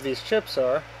purpose of these chips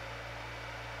are,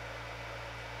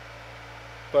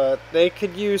 but they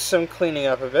could use some cleaning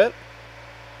up a bit.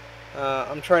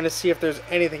 I'm trying to see if there's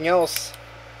anything else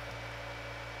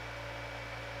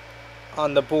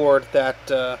on the board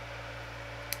that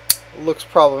looks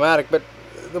problematic, but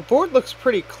the board looks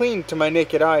pretty clean to my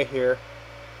naked eye here.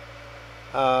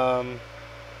 Oh,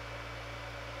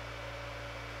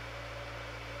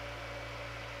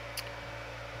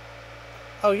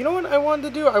 you know what I wanted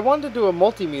to do? I wanted to do a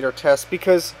multimeter test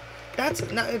because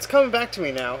it's coming back to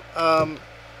me now.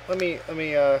 Let me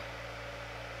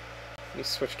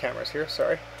switch cameras here.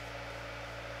 Sorry.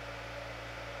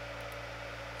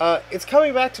 It's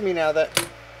coming back to me now that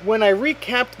when I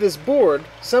recapped this board,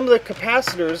 some of the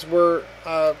capacitors were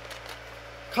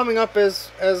coming up as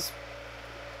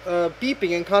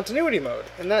beeping in continuity mode,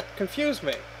 and that confused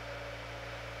me.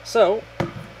 So,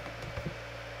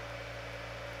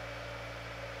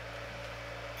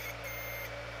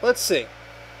 let's see.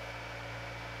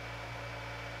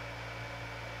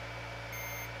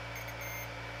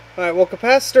 Alright, well,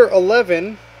 capacitor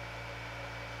 11,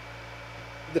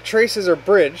 the traces are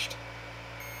bridged.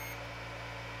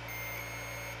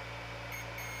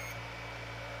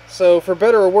 So, for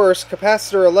better or worse,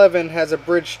 capacitor 11 has a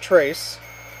bridged trace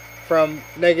from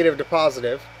negative to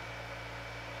positive.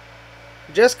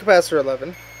 Just capacitor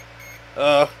 11.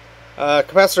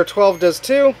 Capacitor 12 does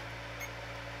too.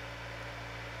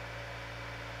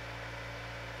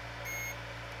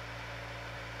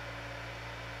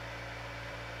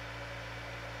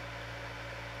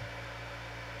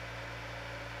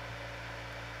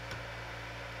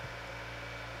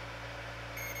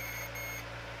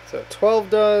 So 12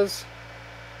 does.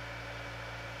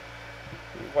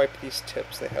 Wipe these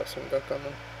tips, they have some gunk on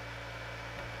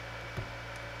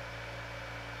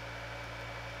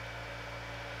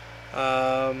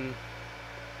them.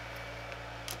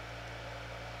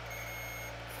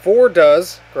 Four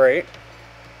does, great.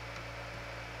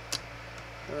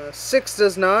 6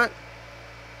 does not.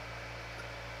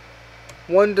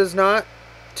 1 does not.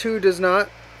 2 does not.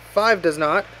 5 does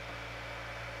not.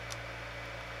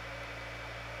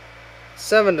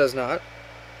 7 does not.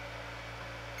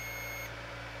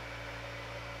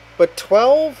 But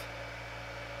 12,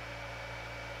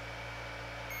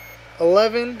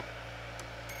 11,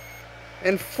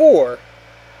 and 4.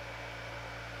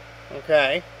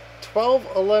 Okay. 12,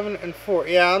 11, and 4.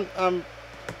 Yeah, I'm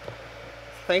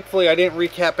thankfully I didn't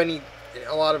recap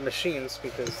a lot of machines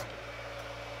because,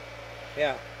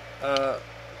 yeah. I'm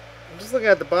just looking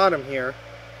at the bottom here.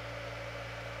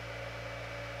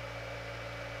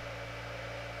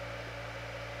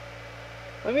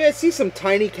 I mean, I see some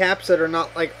tiny caps that are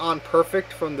not, like, on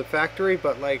perfect from the factory,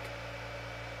 but, like,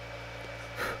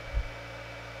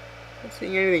 not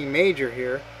seeing anything major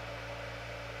here.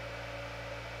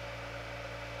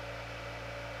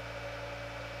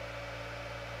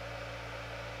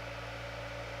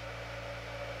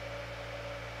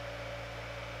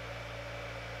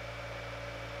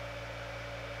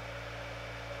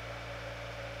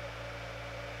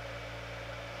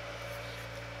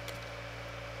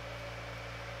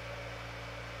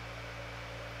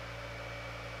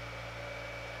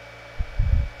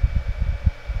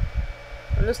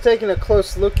 I'm just taking a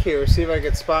close look here, see if I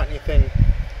could spot anything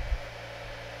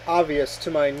obvious to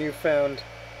my newfound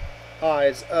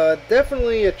eyes.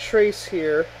 Definitely a trace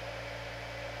here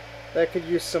that could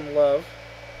use some love.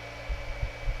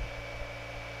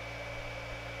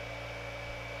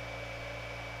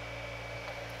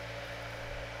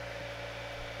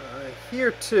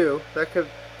 Here too, that could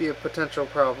be a potential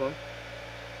problem.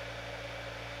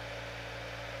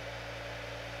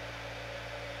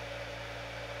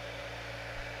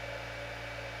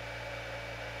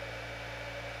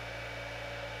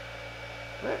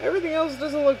 Everything else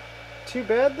doesn't look too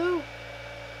bad though.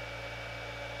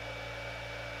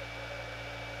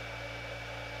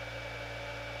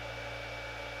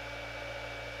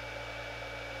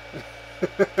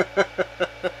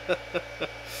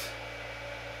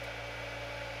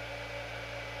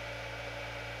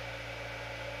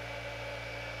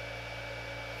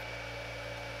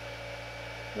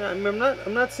 Yeah, I mean,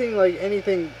 I'm not seeing like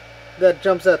anything that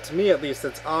jumps out to me, at least,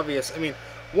 that's obvious. I mean,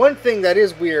 one thing that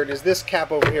is weird is this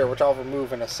cap over here, which I'll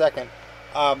remove in a second.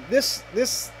 This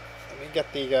let me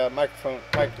get the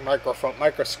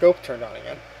microscope turned on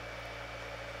again.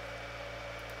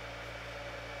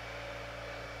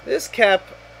 This cap,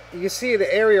 you can see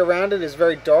the area around it is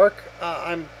very dark.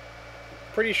 I'm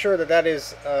pretty sure that that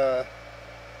is the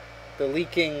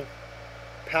leaking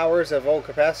powers of old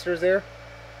capacitors there,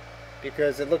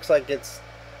 because it looks like it's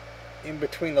in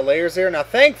between the layers there. Now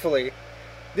thankfully,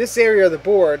 this area of the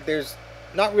board, there's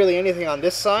not really anything on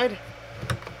this side,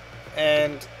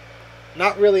 and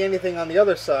not really anything on the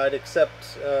other side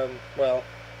except, well,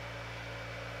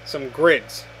 some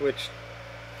grids, which,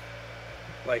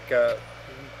 like,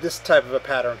 this type of a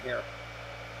pattern here.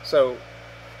 So,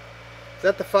 is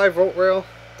that the 5-volt rail?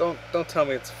 Don't tell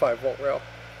me it's a 5-volt rail.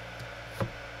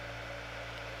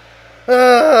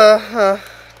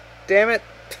 Damn it.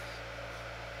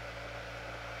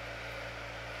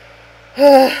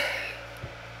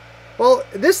 Well,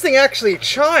 this thing actually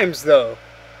chimes, though.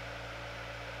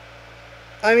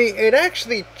 I mean, it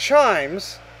actually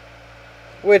chimes,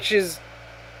 which is,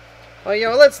 well, you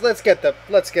know, let's get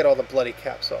all the bloody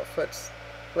caps off.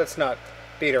 Let's not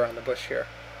beat around the bush here,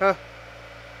 huh?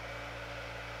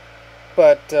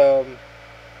 But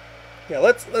yeah,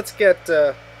 let's get.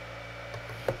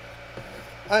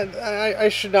 I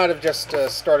should not have just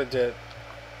started to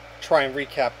try and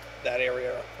recap that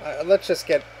area. Let's just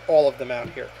get all of them out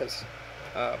here, because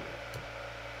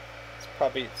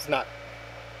it's not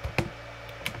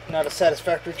a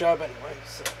satisfactory job anyway.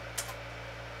 So.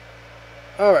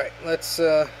 All right, let's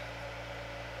get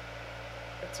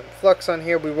some flux on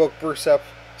here. We woke Bruce up.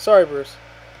 Sorry, Bruce.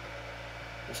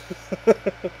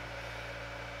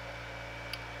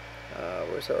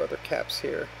 Where's our other caps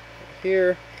here?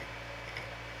 Here.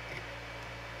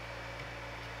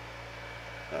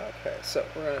 Okay, so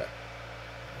we're gonna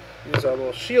use our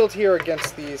little shield here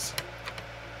against these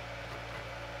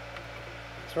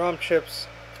ROM chips,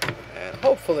 and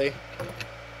hopefully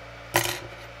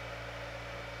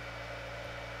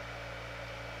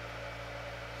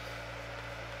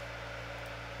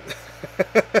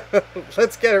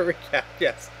let's get a recap.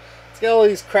 Yes, let's get all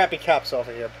these crappy caps off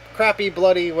of here. Crappy,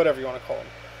 bloody, whatever you want to call them.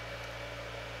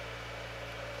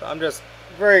 So I'm just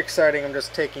very exciting. I'm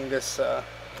just taking this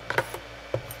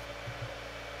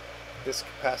this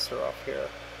capacitor off here.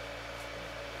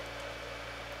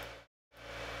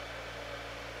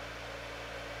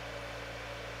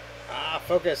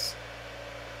 Focus.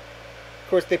 Of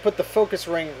course, they put the focus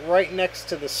ring right next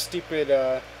to the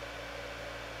stupid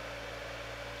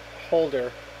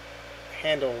holder,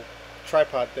 handle,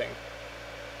 tripod thing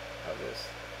of this.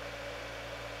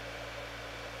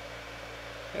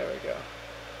 There we go.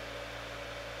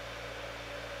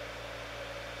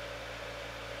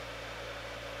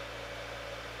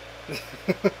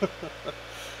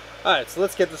 Alright, so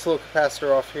let's get this little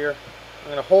capacitor off here.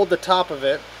 I'm going to hold the top of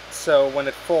it so when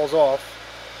it falls off,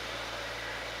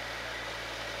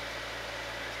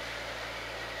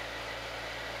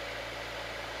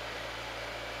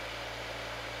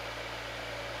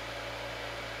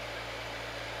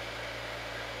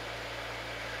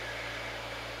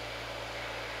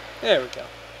 there we go.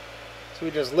 So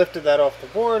we just lifted that off the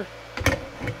board.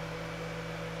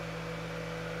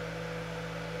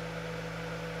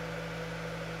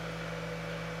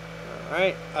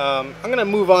 Alright, I'm going to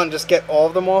move on, just get all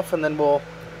of them off, and then we'll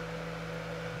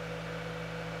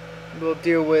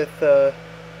deal with, well,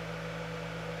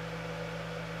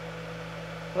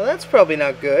 that's probably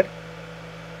not good.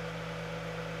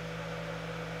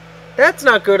 That's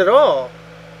not good at all.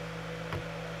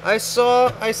 I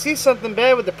see something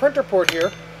bad with the printer port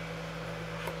here.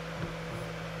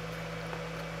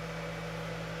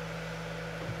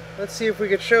 Let's see if we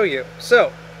could show you.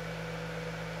 So,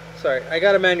 sorry, I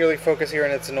gotta manually focus here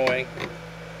and it's annoying.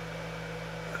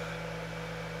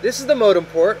 This is the modem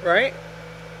port, right?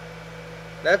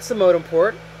 That's the modem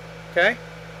port. Okay.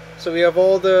 So we have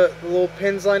all the little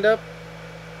pins lined up.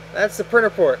 That's the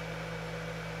printer port.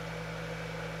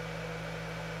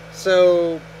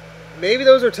 So maybe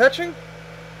those are touching?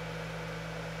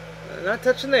 Not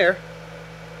touching there.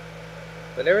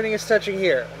 But everything is touching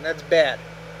here, and that's bad.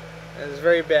 That is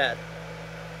very bad.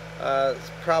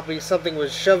 Probably something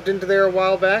was shoved into there a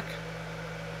while back.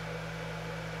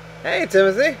 Hey,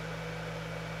 Timothy.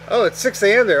 Oh, it's 6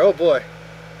 a.m. there. Oh, boy.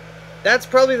 That's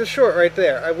probably the short right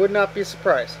there. I would not be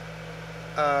surprised.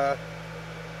 I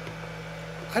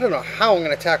don't know how I'm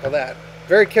going to tackle that.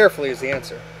 Very carefully is the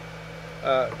answer.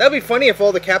 That'd be funny if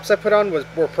all the caps I put on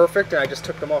were perfect and I just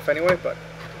took them off anyway, but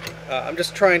I'm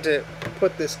just trying to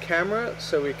put this camera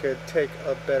so we could take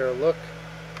a better look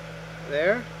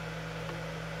there.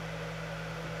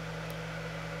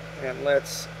 And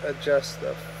let's adjust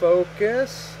the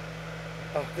focus.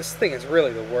 Oh, this thing is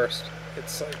really the worst.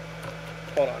 It's like,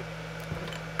 hold on.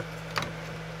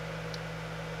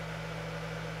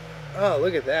 Oh,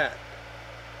 look at that.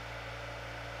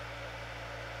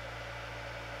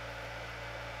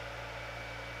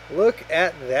 Look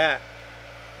at that.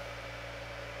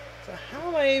 So how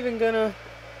am I even gonna...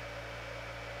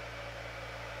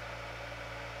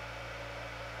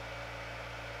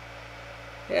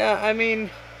 Yeah, I mean,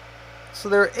 so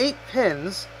there are 8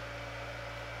 pins.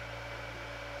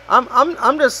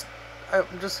 I'm just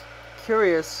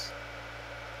curious.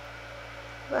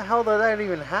 How the hell did that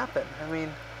even happen? I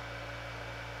mean,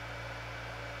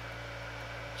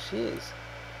 jeez.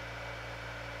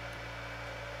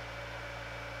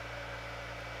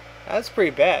 That's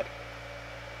pretty bad.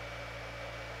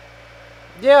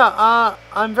 Yeah,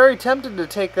 I'm very tempted to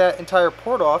take that entire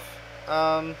port off.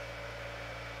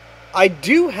 I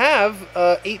do have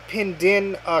 8-pin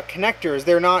DIN connectors.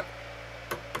 They're not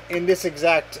in this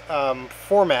exact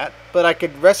format, but I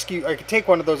could take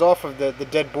one of those off of the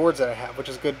dead boards that I have, which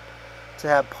is good to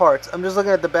have parts. I'm just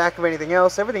looking at the back of anything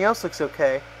else. Everything else looks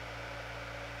okay.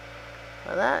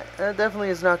 That definitely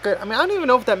is not good. I mean, I don't even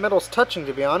know if that metal's touching,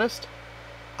 to be honest.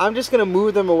 I'm just gonna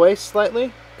move them away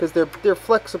slightly because they're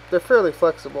flexible. They're fairly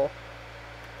flexible.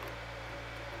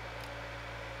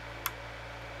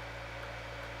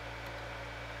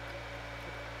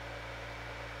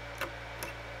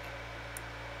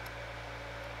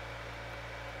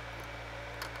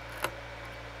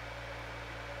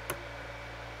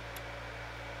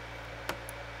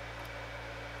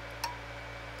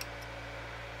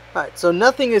 Alright, so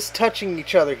nothing is touching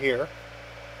each other here.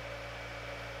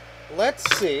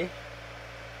 Let's see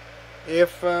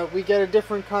if we get a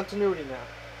different continuity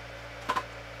now.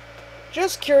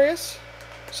 Just curious.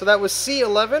 So that was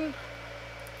C11.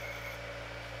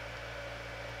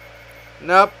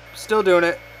 Nope, still doing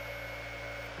it.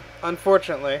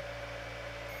 Unfortunately.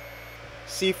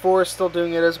 C4 is still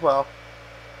doing it as well.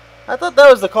 I thought that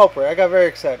was the culprit. I got very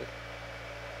excited.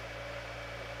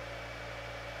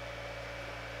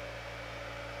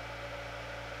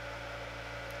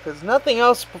 Because nothing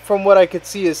else from what I could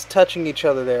see is touching each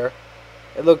other there.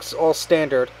 It looks all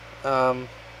standard. That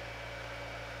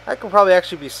could probably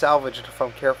actually be salvaged if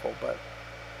I'm careful, but...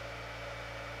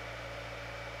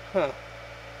 Huh.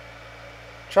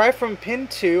 Try from pin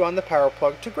 2 on the power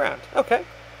plug to ground. Okay.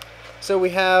 So we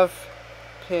have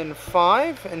pin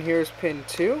 5, and here's pin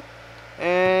 2.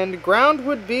 And ground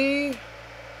would be...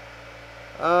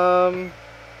 where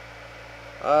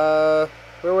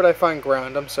would I find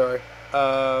ground? I'm sorry.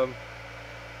 I'm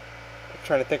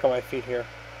trying to think on my feet here.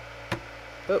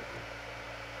 Oh.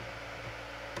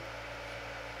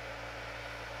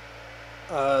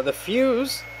 The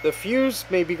fuse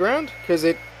may be ground because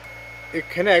it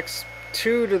connects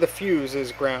 2 to the fuse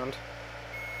is ground.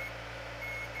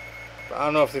 But I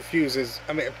don't know if the fuse is.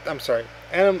 I mean, I'm sorry.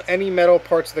 Any metal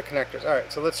parts of the connectors. All right,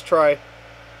 so let's try.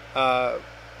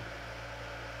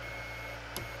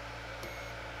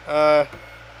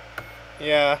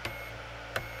 Yeah.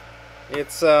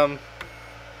 It's don't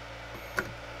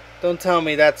tell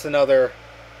me that's another.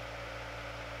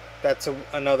 That's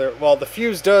another. Well, the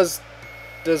fuse does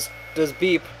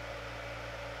beep.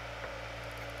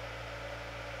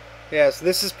 Yes,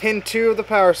 this is pin 2 of the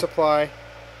power supply.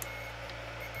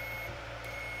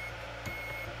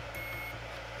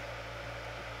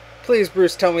 Please,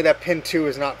 Bruce, tell me that pin 2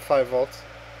 is not 5 volts.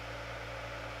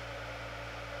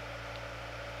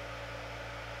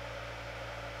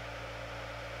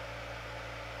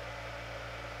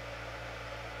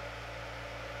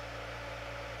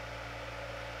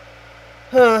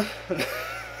 Huh.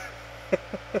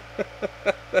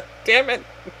 Damn it.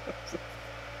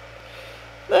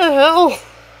 The hell?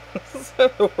 I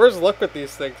have the worst luck with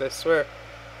these things, I swear.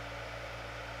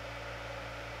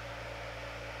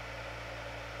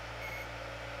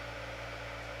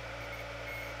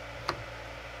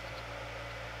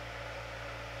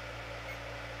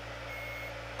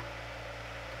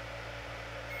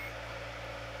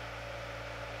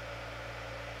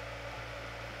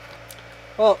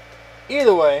 Well,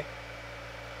 either way,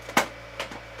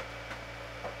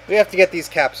 we have to get these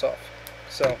caps off.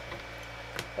 So,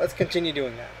 let's continue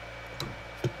doing that.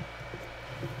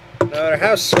 No matter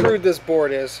how screwed this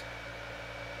board is,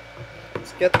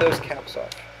 let's get those caps off.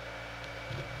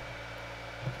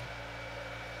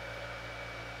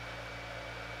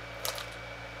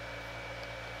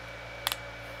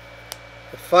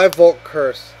 The 5-volt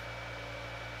curse.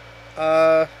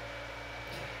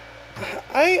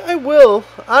 I will.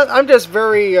 I'm just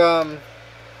very, I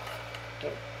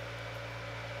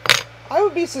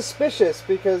would be suspicious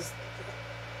because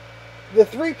the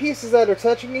 3 pieces that are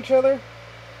touching each other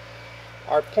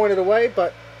are pointed away,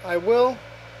 but I will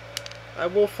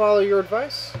follow your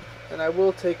advice and I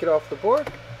will take it off the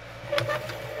board.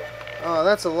 Oh,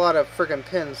 that's a lot of friggin'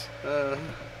 pins.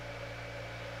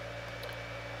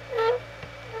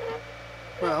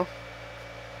 Well,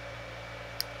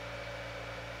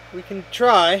 we can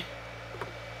try.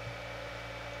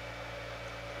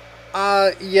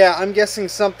 Yeah, I'm guessing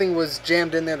something was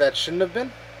jammed in there that shouldn't have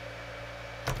been.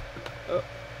 Oh.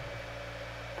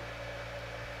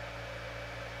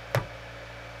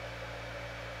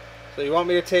 So you want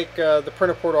me to take the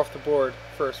printer port off the board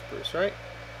first, Bruce, right?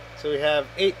 So we have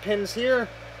 8 pins here,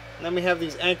 and then we have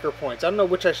these anchor points. I don't know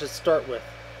which I should start with.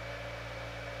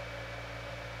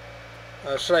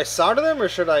 Should I solder them or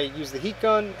should I use the heat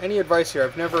gun? Any advice here?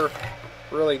 I've never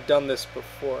really done this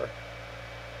before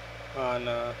on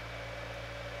a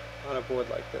board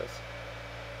like this.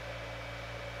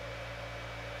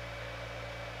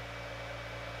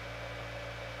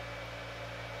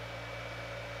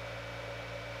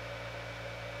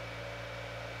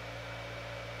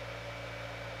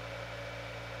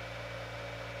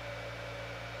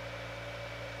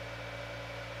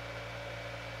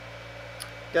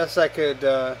 Guess I could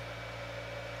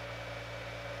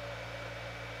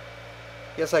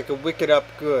wick it up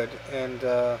good and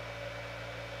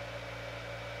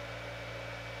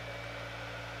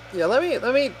yeah, let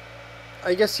me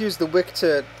I guess use the wick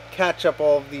to catch up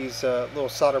all of these little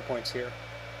solder points here,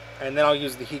 and then I'll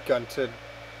use the heat gun to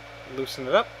loosen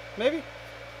it up. Maybe.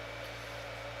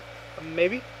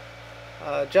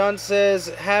 John says,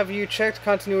 have you checked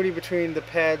continuity between the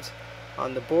pads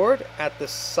on the board at the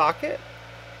socket?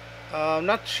 I'm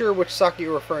not sure which socket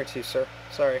you're referring to, sir.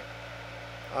 Sorry.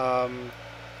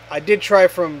 I did try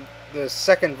from the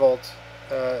 2nd volt,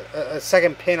 a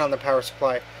 2nd pin on the power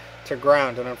supply to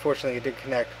ground, and unfortunately it did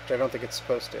connect, which I don't think it's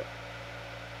supposed to.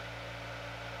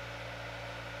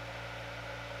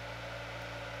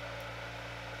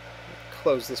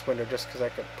 Close this window just because I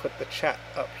could put the chat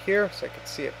up here so I could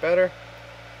see it better.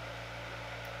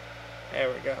 There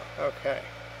we go. Okay.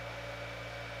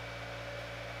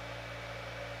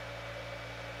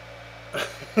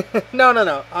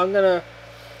 No. I'm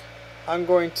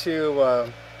going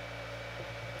to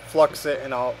flux it,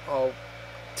 and I'll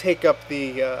take up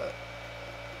the.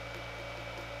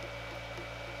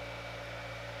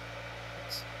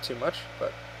 It's too much,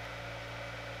 but.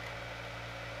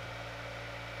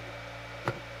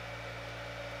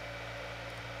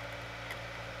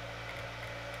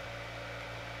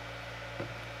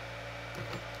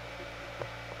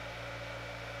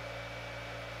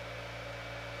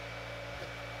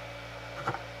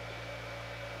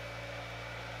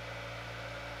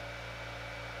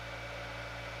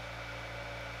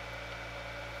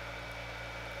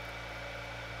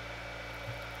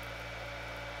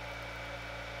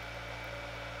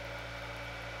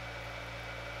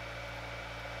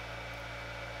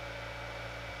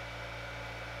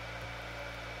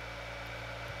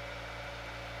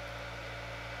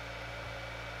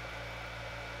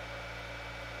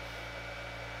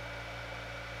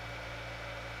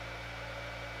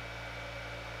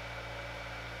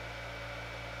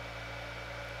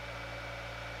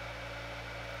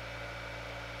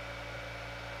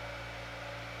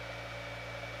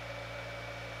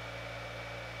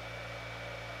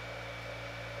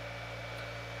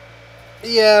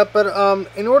 Yeah, but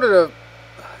in order to,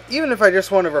 even if I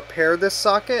just want to repair this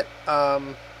socket,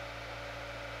 I'd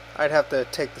have to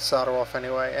take the solder off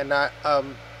anyway, and not,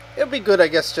 it'd be good, I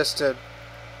guess, just to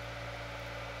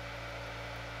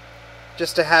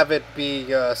have it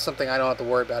be something I don't have to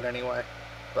worry about anyway.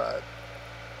 But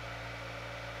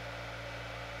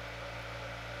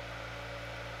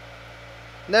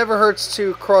never hurts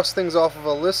to cross things off of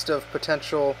a list of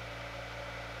potential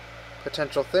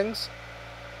things.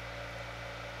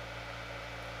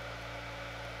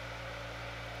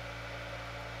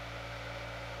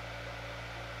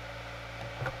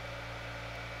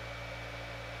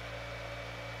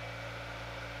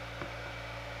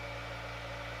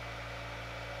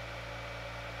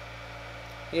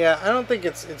 Yeah, I don't think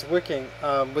it's wicking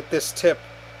with this tip.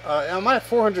 I'm at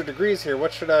 400 degrees here.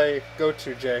 What should I go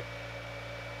to, Jay?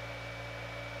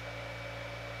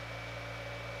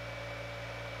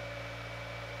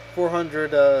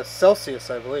 400 Celsius,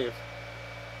 I believe.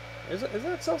 Is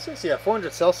that Celsius? Yeah,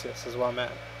 400 Celsius is where I'm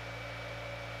at.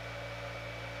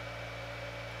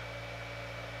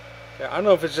 Yeah, I don't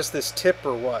know if it's just this tip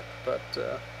or what, but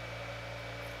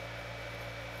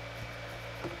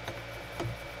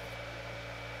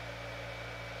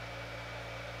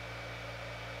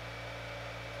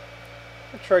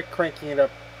I'll try cranking it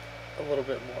up a little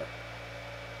bit more.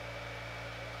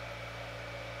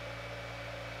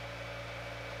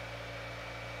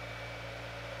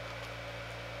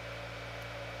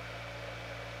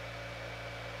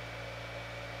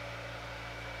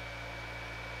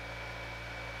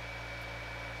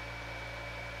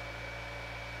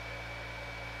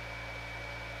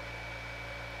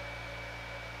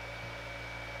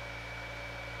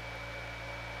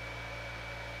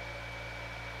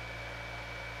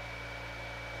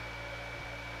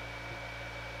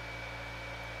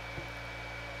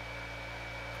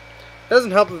 It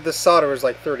doesn't help that this solder is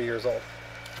like 30 years old.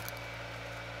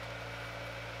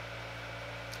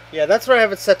 Yeah, that's what I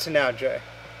have it set to now, Jay.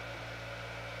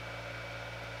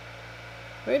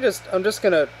 I'm just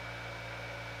gonna...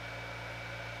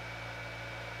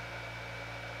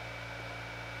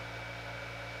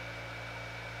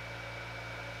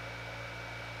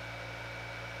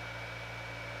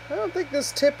 I don't think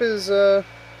this tip is, I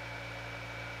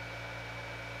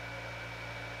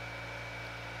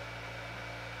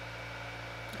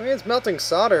mean, it's melting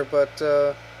solder,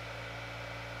 but,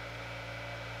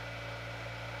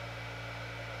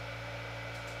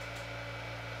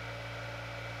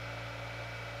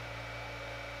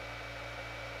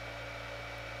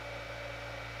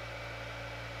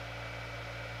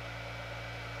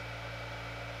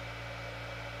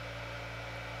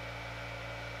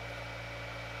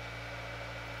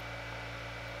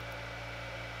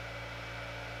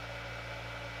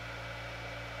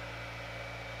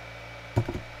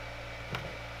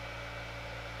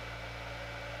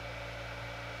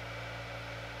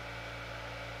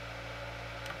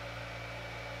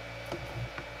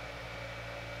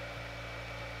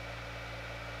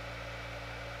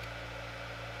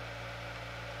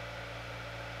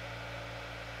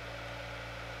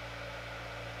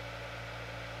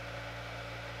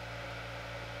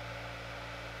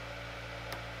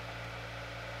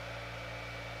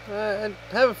 I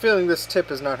have a feeling this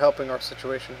tip is not helping our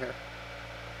situation here.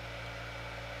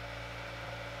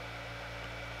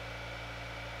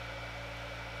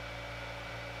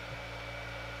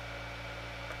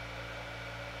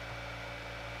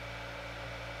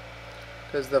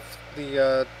 Because the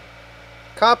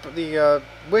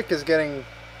wick is getting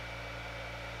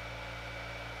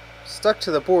stuck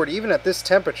to the board even at this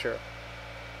temperature.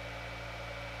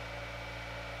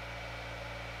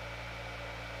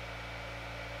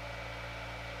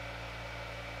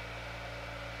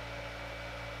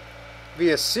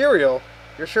 Via serial?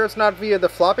 You're sure it's not via the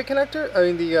floppy connector? I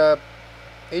mean the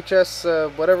HS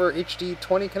whatever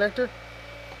HD20 connector?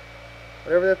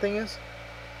 Whatever that thing is?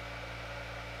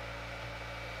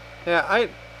 Yeah,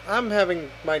 I'm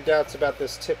having my doubts about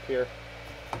this tip here.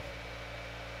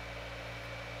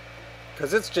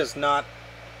 Because it's just not...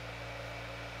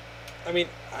 I mean,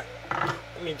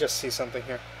 let me just see something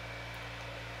here.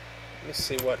 Let me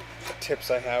see what tips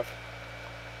I have.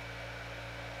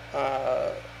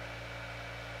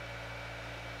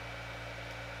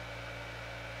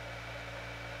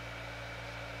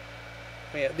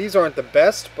 Yeah, these aren't the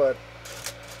best, but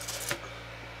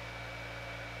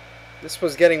this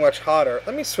was getting much hotter.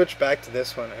 Let me switch back to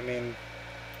this one. I mean,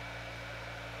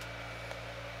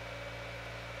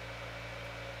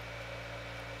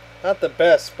 not the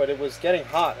best, but it was getting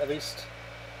hot. At least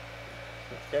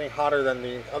getting hotter than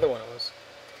the other one was.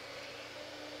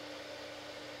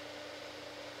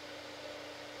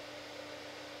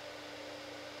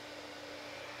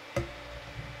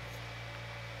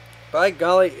 By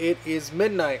golly, it is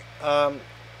midnight. I'm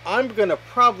gonna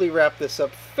probably wrap this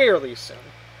up fairly soon.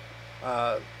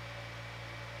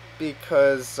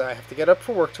 Because I have to get up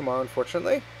for work tomorrow,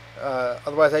 unfortunately.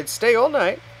 Otherwise, I'd stay all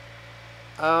night.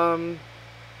 And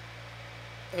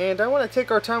I want to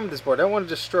take our time with this board. I don't want to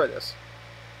destroy this.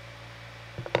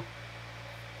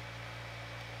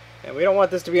 And we don't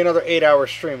want this to be another 8-hour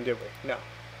stream, do we? No.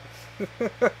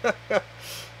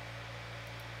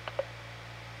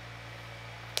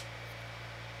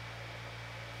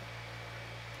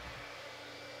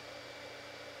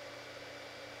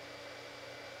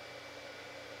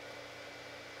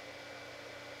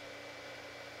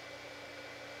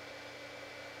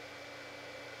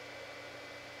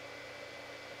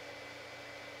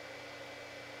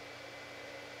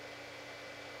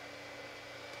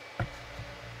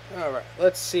 Alright,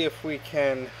 let's see if we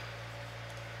can...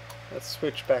 Let's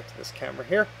switch back to this camera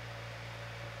here.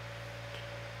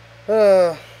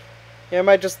 Yeah, I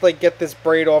might just like get this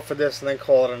braid off of this and then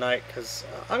call it a night, because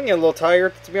I'm getting a little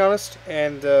tired, to be honest,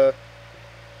 and I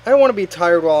don't want to be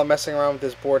tired while I'm messing around with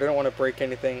this board. I don't want to break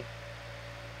anything.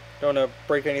 Don't want to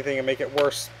break anything and make it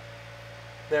worse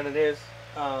than it is.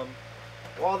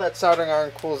 While that soldering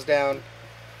iron cools down,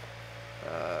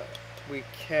 we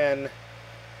can...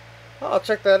 Oh,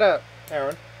 check that out,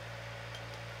 Aaron.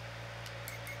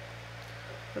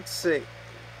 Let's see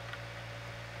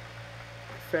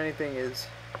if anything is...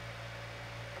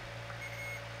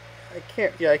 I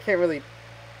can't really...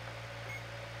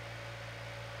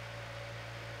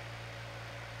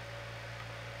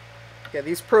 Yeah,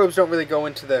 these probes don't really go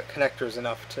into the connectors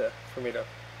enough for me to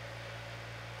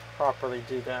properly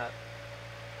do that.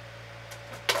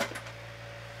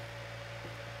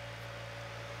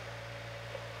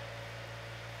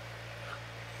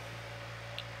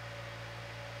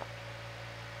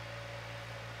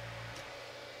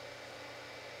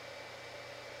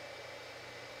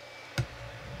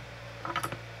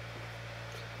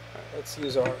 Let's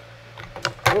use our...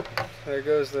 Whoop, there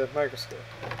goes the microscope.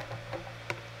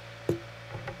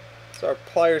 So our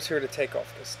pliers here to take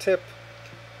off this tip.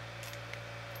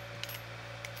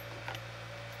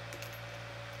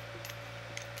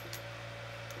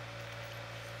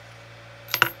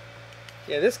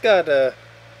 Yeah, this got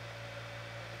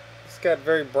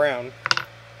very brown.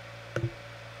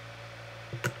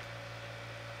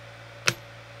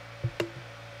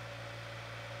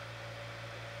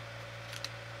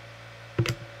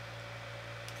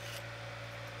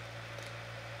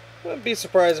 Wouldn't be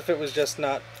surprised if it was just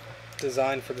not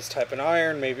designed for this type of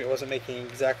iron. Maybe it wasn't making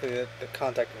exactly the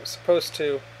contact it was supposed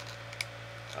to.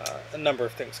 A number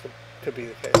of things could be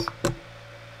the case.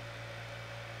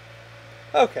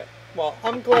 Okay, well,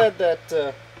 I'm glad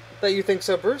that that you think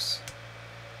so, Bruce.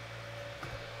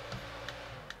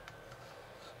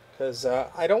 Because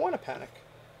I don't want to panic.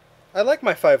 I like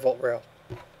my 5-volt rail.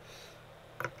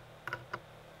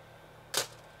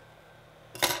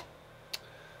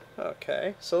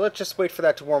 Okay, so let's just wait for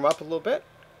that to warm up a little bit.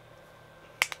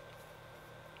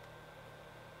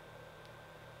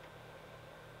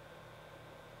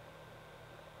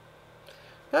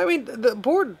 I mean, the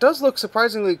board does look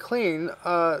surprisingly clean.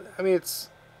 I mean, it's...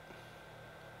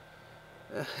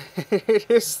 it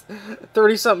is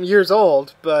 30-something years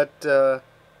old, but... and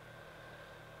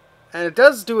it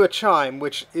does do a chime,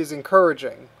 which is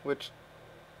encouraging, which...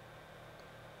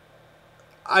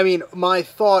 I mean, my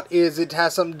thought is it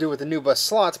has something to do with the new bus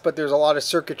slots, but there's a lot of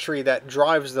circuitry that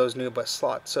drives those new bus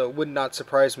slots, so it would not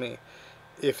surprise me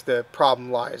if the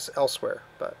problem lies elsewhere,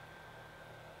 but...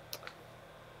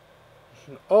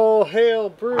 All hail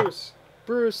Bruce!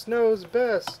 Bruce knows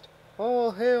best!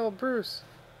 All hail Bruce!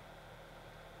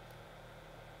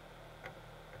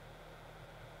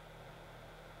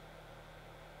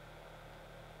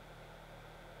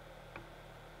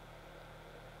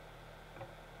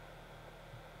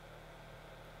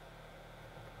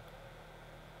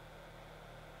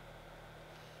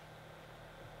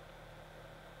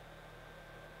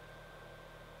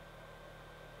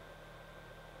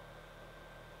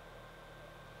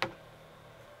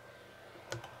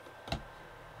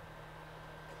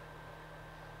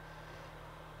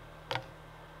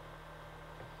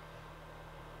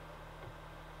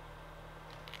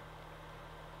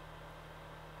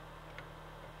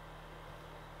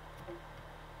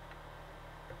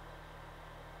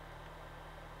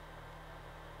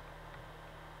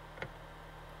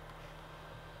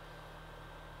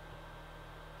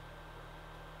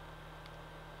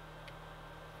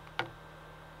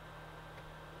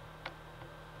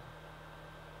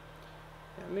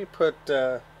 Let me put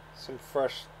some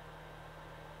fresh...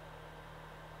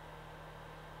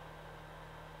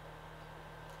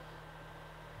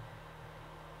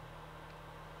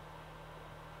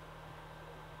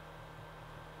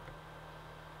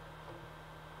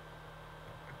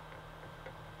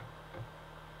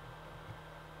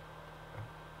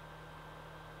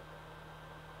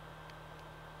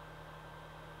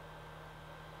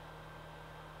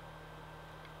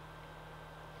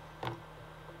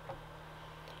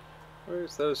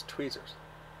 Where's those tweezers?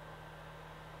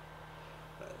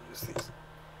 Use these.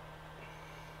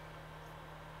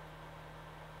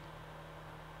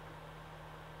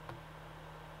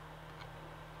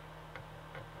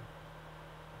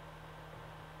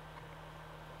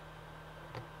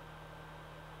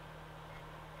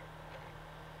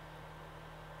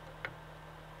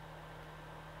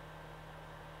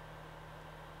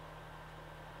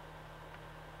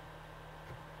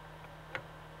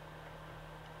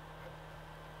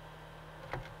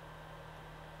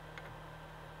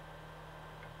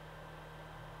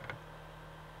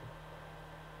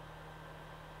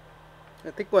 I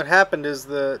think what happened is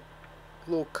the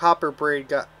little copper braid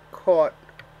got caught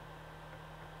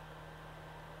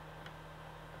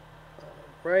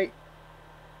right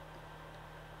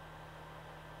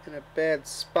in a bad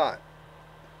spot.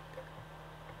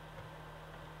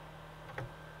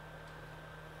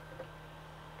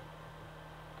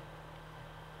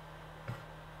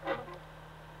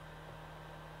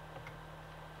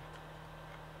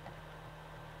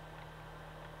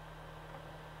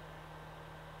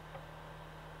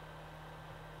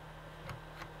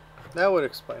 That would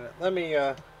explain it. Let me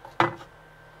yeah,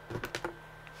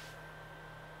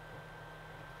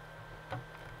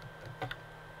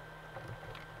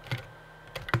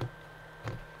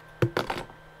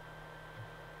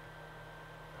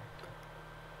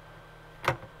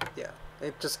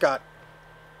 it just got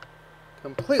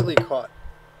completely caught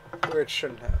where it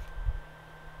shouldn't have.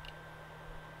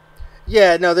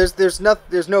 Yeah, no, there's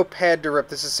no pad to rip.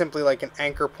 This is simply like an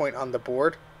anchor point on the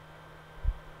board.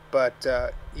 But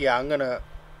yeah, I'm gonna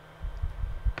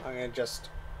just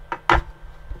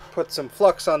put some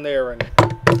flux on there and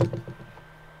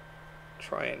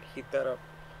try and heat that up.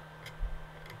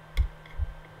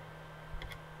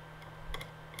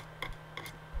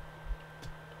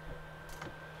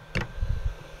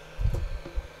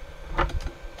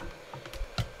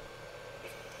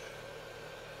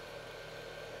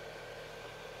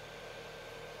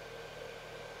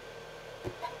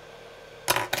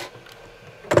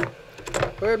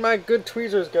 Where'd my good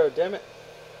tweezers go, damn it?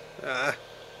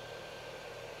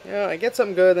 Yeah, I get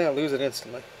something good, then I lose it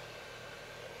instantly.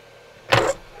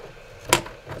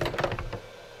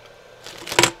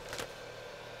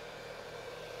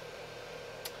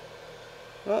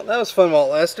 Well, that was fun while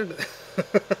it lasted.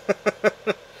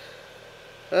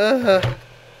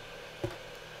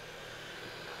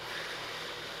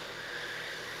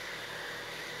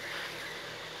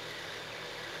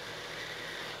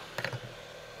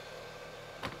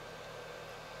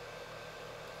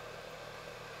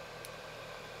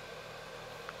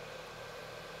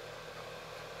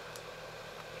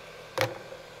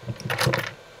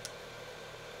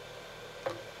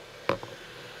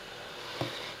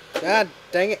 God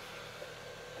dang it.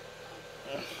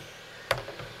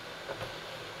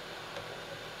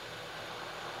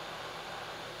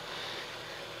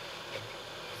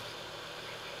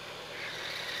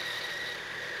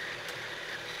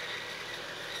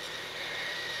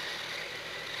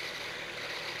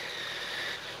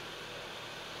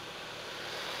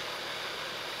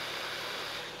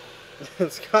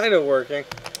 It's kind of working.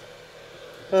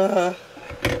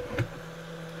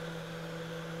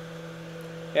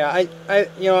 Yeah, I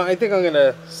think I'm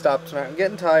gonna stop tonight. I'm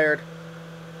getting tired.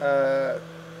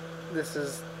 This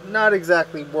is not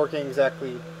exactly working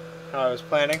exactly how I was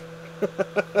planning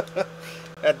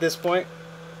at this point.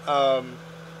 I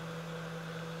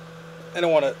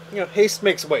don't want to, haste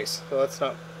makes waste, so let's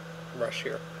not rush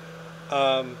here.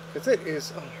 Because it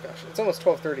is, oh my gosh, it's almost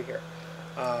 12:30 here.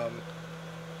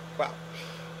 Wow.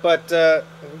 But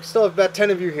we still have about 10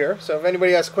 of you here, so if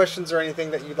anybody has questions or anything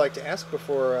that you'd like to ask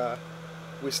before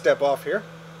we step off here,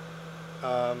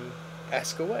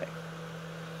 ask away.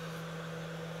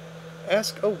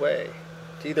 Ask away.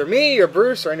 To either me or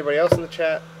Bruce or anybody else in the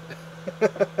chat.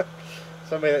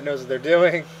 Somebody that knows what they're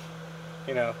doing.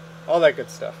 All that good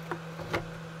stuff.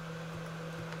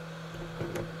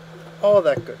 All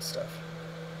that good stuff.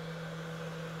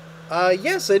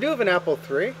 Yes, I do have an Apple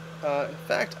III. In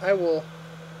fact, I will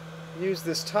use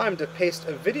this time to paste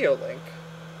a video link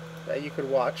that you could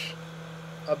watch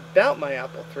about my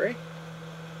Apple III.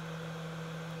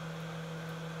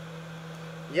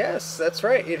 Yes, that's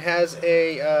right. It has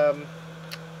a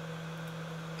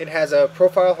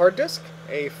profile hard disk,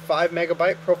 a 5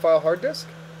 megabyte profile hard disk,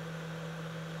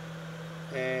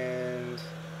 and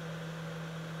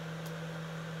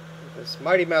this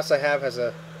Mighty Mouse I have has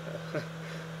a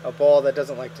a ball that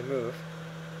doesn't like to move.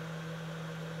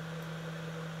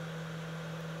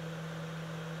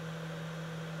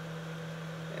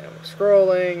 And we're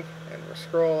scrolling, and we're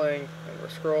scrolling, and we're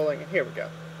scrolling, and here we go.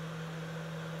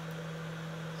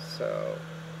 So,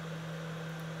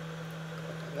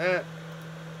 click on that.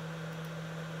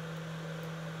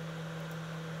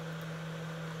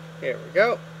 Here we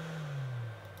go.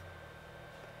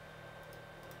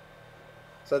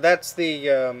 So that's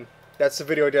the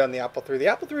video I did on the Apple III. The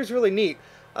Apple III is really neat.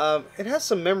 It has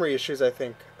some memory issues, I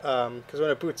think, because when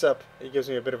it boots up, it gives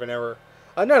me a bit of an error.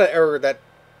 Not an error that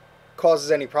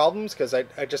causes any problems, because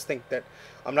I just think that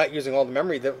I'm not using all the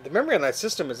memory. The memory on that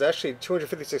system is actually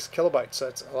 256 kilobytes, so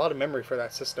it's a lot of memory for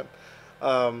that system.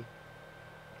 Yeah,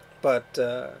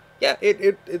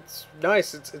 it's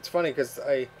nice. It's funny because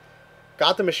I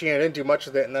got the machine. I didn't do much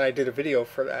with it, and then I did a video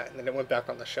for that, and then it went back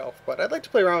on the shelf. But I'd like to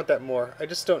play around with that more. I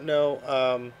just don't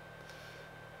know.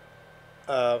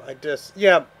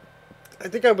 Yeah, I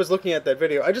think I was looking at that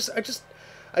video. I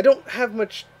don't have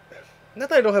much. Not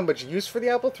that I don't have much use for the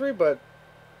Apple III, but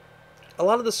a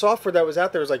lot of the software that was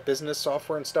out there was like business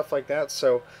software and stuff like that.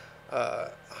 So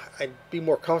I'd be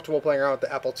more comfortable playing around with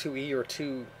the Apple IIe or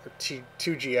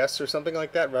 2GS or something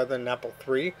like that rather than Apple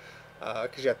III.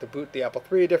 Because you have to boot the Apple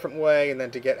III a different way, and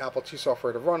then to get Apple II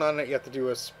software to run on it, you have to do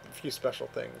a few special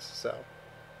things. So,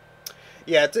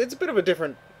 yeah, it's a bit of a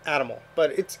different animal,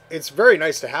 but it's very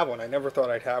nice to have one. I never thought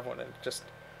I'd have one, and just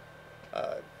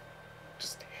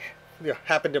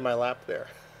happened in my lap there,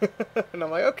 and I'm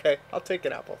like, okay, I'll take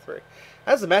an Apple III. It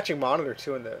has the matching monitor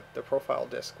too in the profile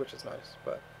disc, which is nice.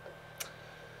 But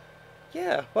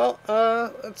yeah, well,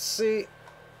 let's see.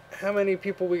 How many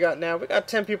people we got now? We got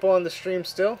 10 people on the stream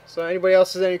still. So anybody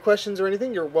else has any questions or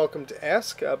anything, you're welcome to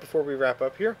ask before we wrap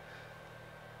up here.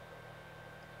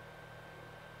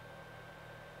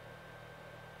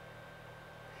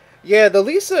 Yeah, the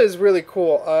Lisa is really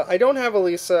cool. I don't have a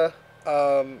Lisa.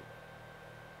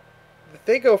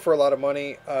 They go for a lot of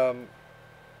money. I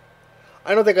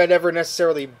don't think I'd ever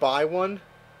necessarily buy one.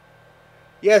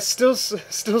 Yeah, still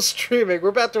streaming. We're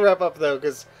about to wrap up though,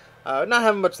 because not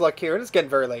having much luck here, and it's getting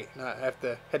very late. I have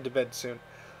to head to bed soon.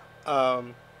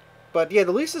 But yeah,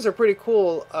 the leases are pretty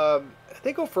cool.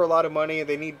 They go for a lot of money.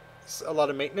 They need a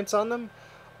lot of maintenance on them.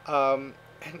 And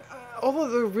although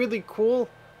they're really cool,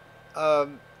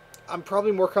 I'm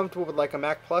probably more comfortable with like a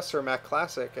Mac Plus or a Mac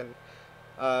Classic. And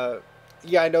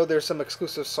yeah, I know there's some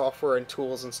exclusive software and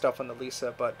tools and stuff on the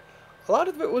Lisa, but a lot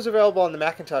of it was available on the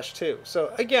Macintosh too.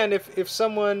 So again, if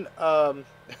someone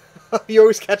you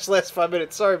always catch the last 5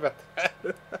 minutes. Sorry about that.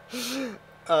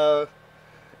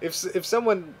 If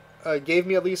someone gave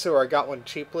me a Lisa or I got one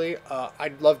cheaply,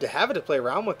 I'd love to have it to play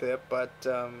around with it, but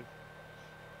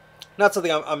not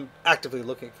something I'm actively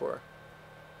looking for.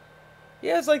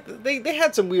 Yeah, it's like they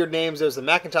had some weird names. There was the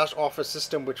Macintosh Office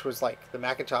System, which was like the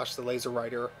Macintosh, the laser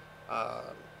writer,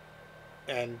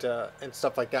 and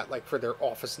stuff like that, like for their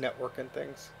Office network and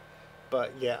things.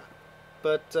 But yeah,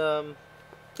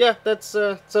 yeah, that's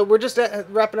so we're just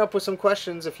wrapping up with some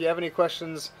questions. If you have any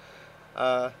questions,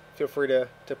 feel free to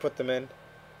put them in.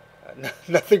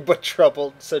 Nothing but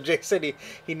trouble. So Jake said he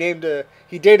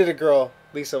dated a girl,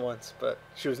 Lisa, once, but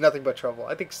she was nothing but trouble.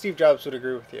 I think Steve Jobs would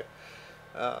agree with you.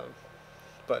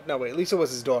 But no, wait, Lisa was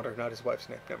his daughter, not his wife's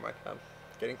name. Never mind. I'm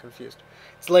getting confused.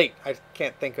 It's late. I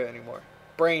can't think of it anymore.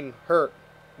 Brain hurt.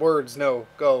 Words no.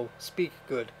 Go. Speak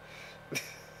good.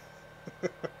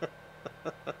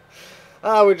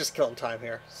 We're just killing time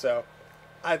here, so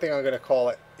I think I'm going to call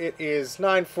it. It is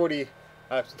 9:40.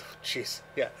 Jeez,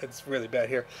 yeah, it's really bad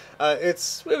here.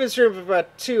 We've been streaming for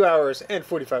about 2 hours and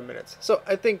 45 minutes, so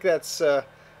I think that's going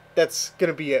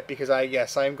to be it, because I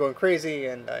am going crazy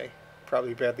and I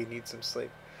probably badly need some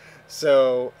sleep.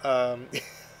 So,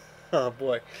 oh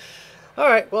boy. All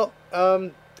right, well,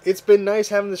 it's been nice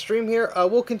having the stream here.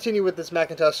 We'll continue with this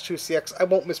Macintosh 2CX. I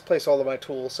won't misplace all of my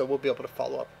tools, so we'll be able to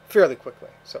follow up fairly quickly.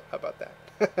 So how about that?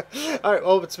 All right,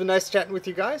 well, it's been nice chatting with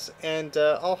you guys, and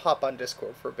I'll hop on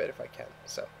Discord for a bit if I can.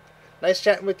 So nice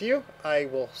chatting with you. I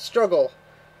will struggle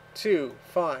to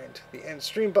find the end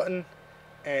stream button,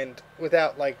 and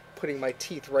without, like, putting my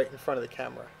teeth right in front of the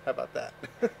camera. How about that?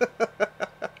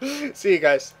 See you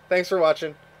guys. Thanks for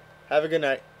watching. Have a good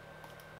night.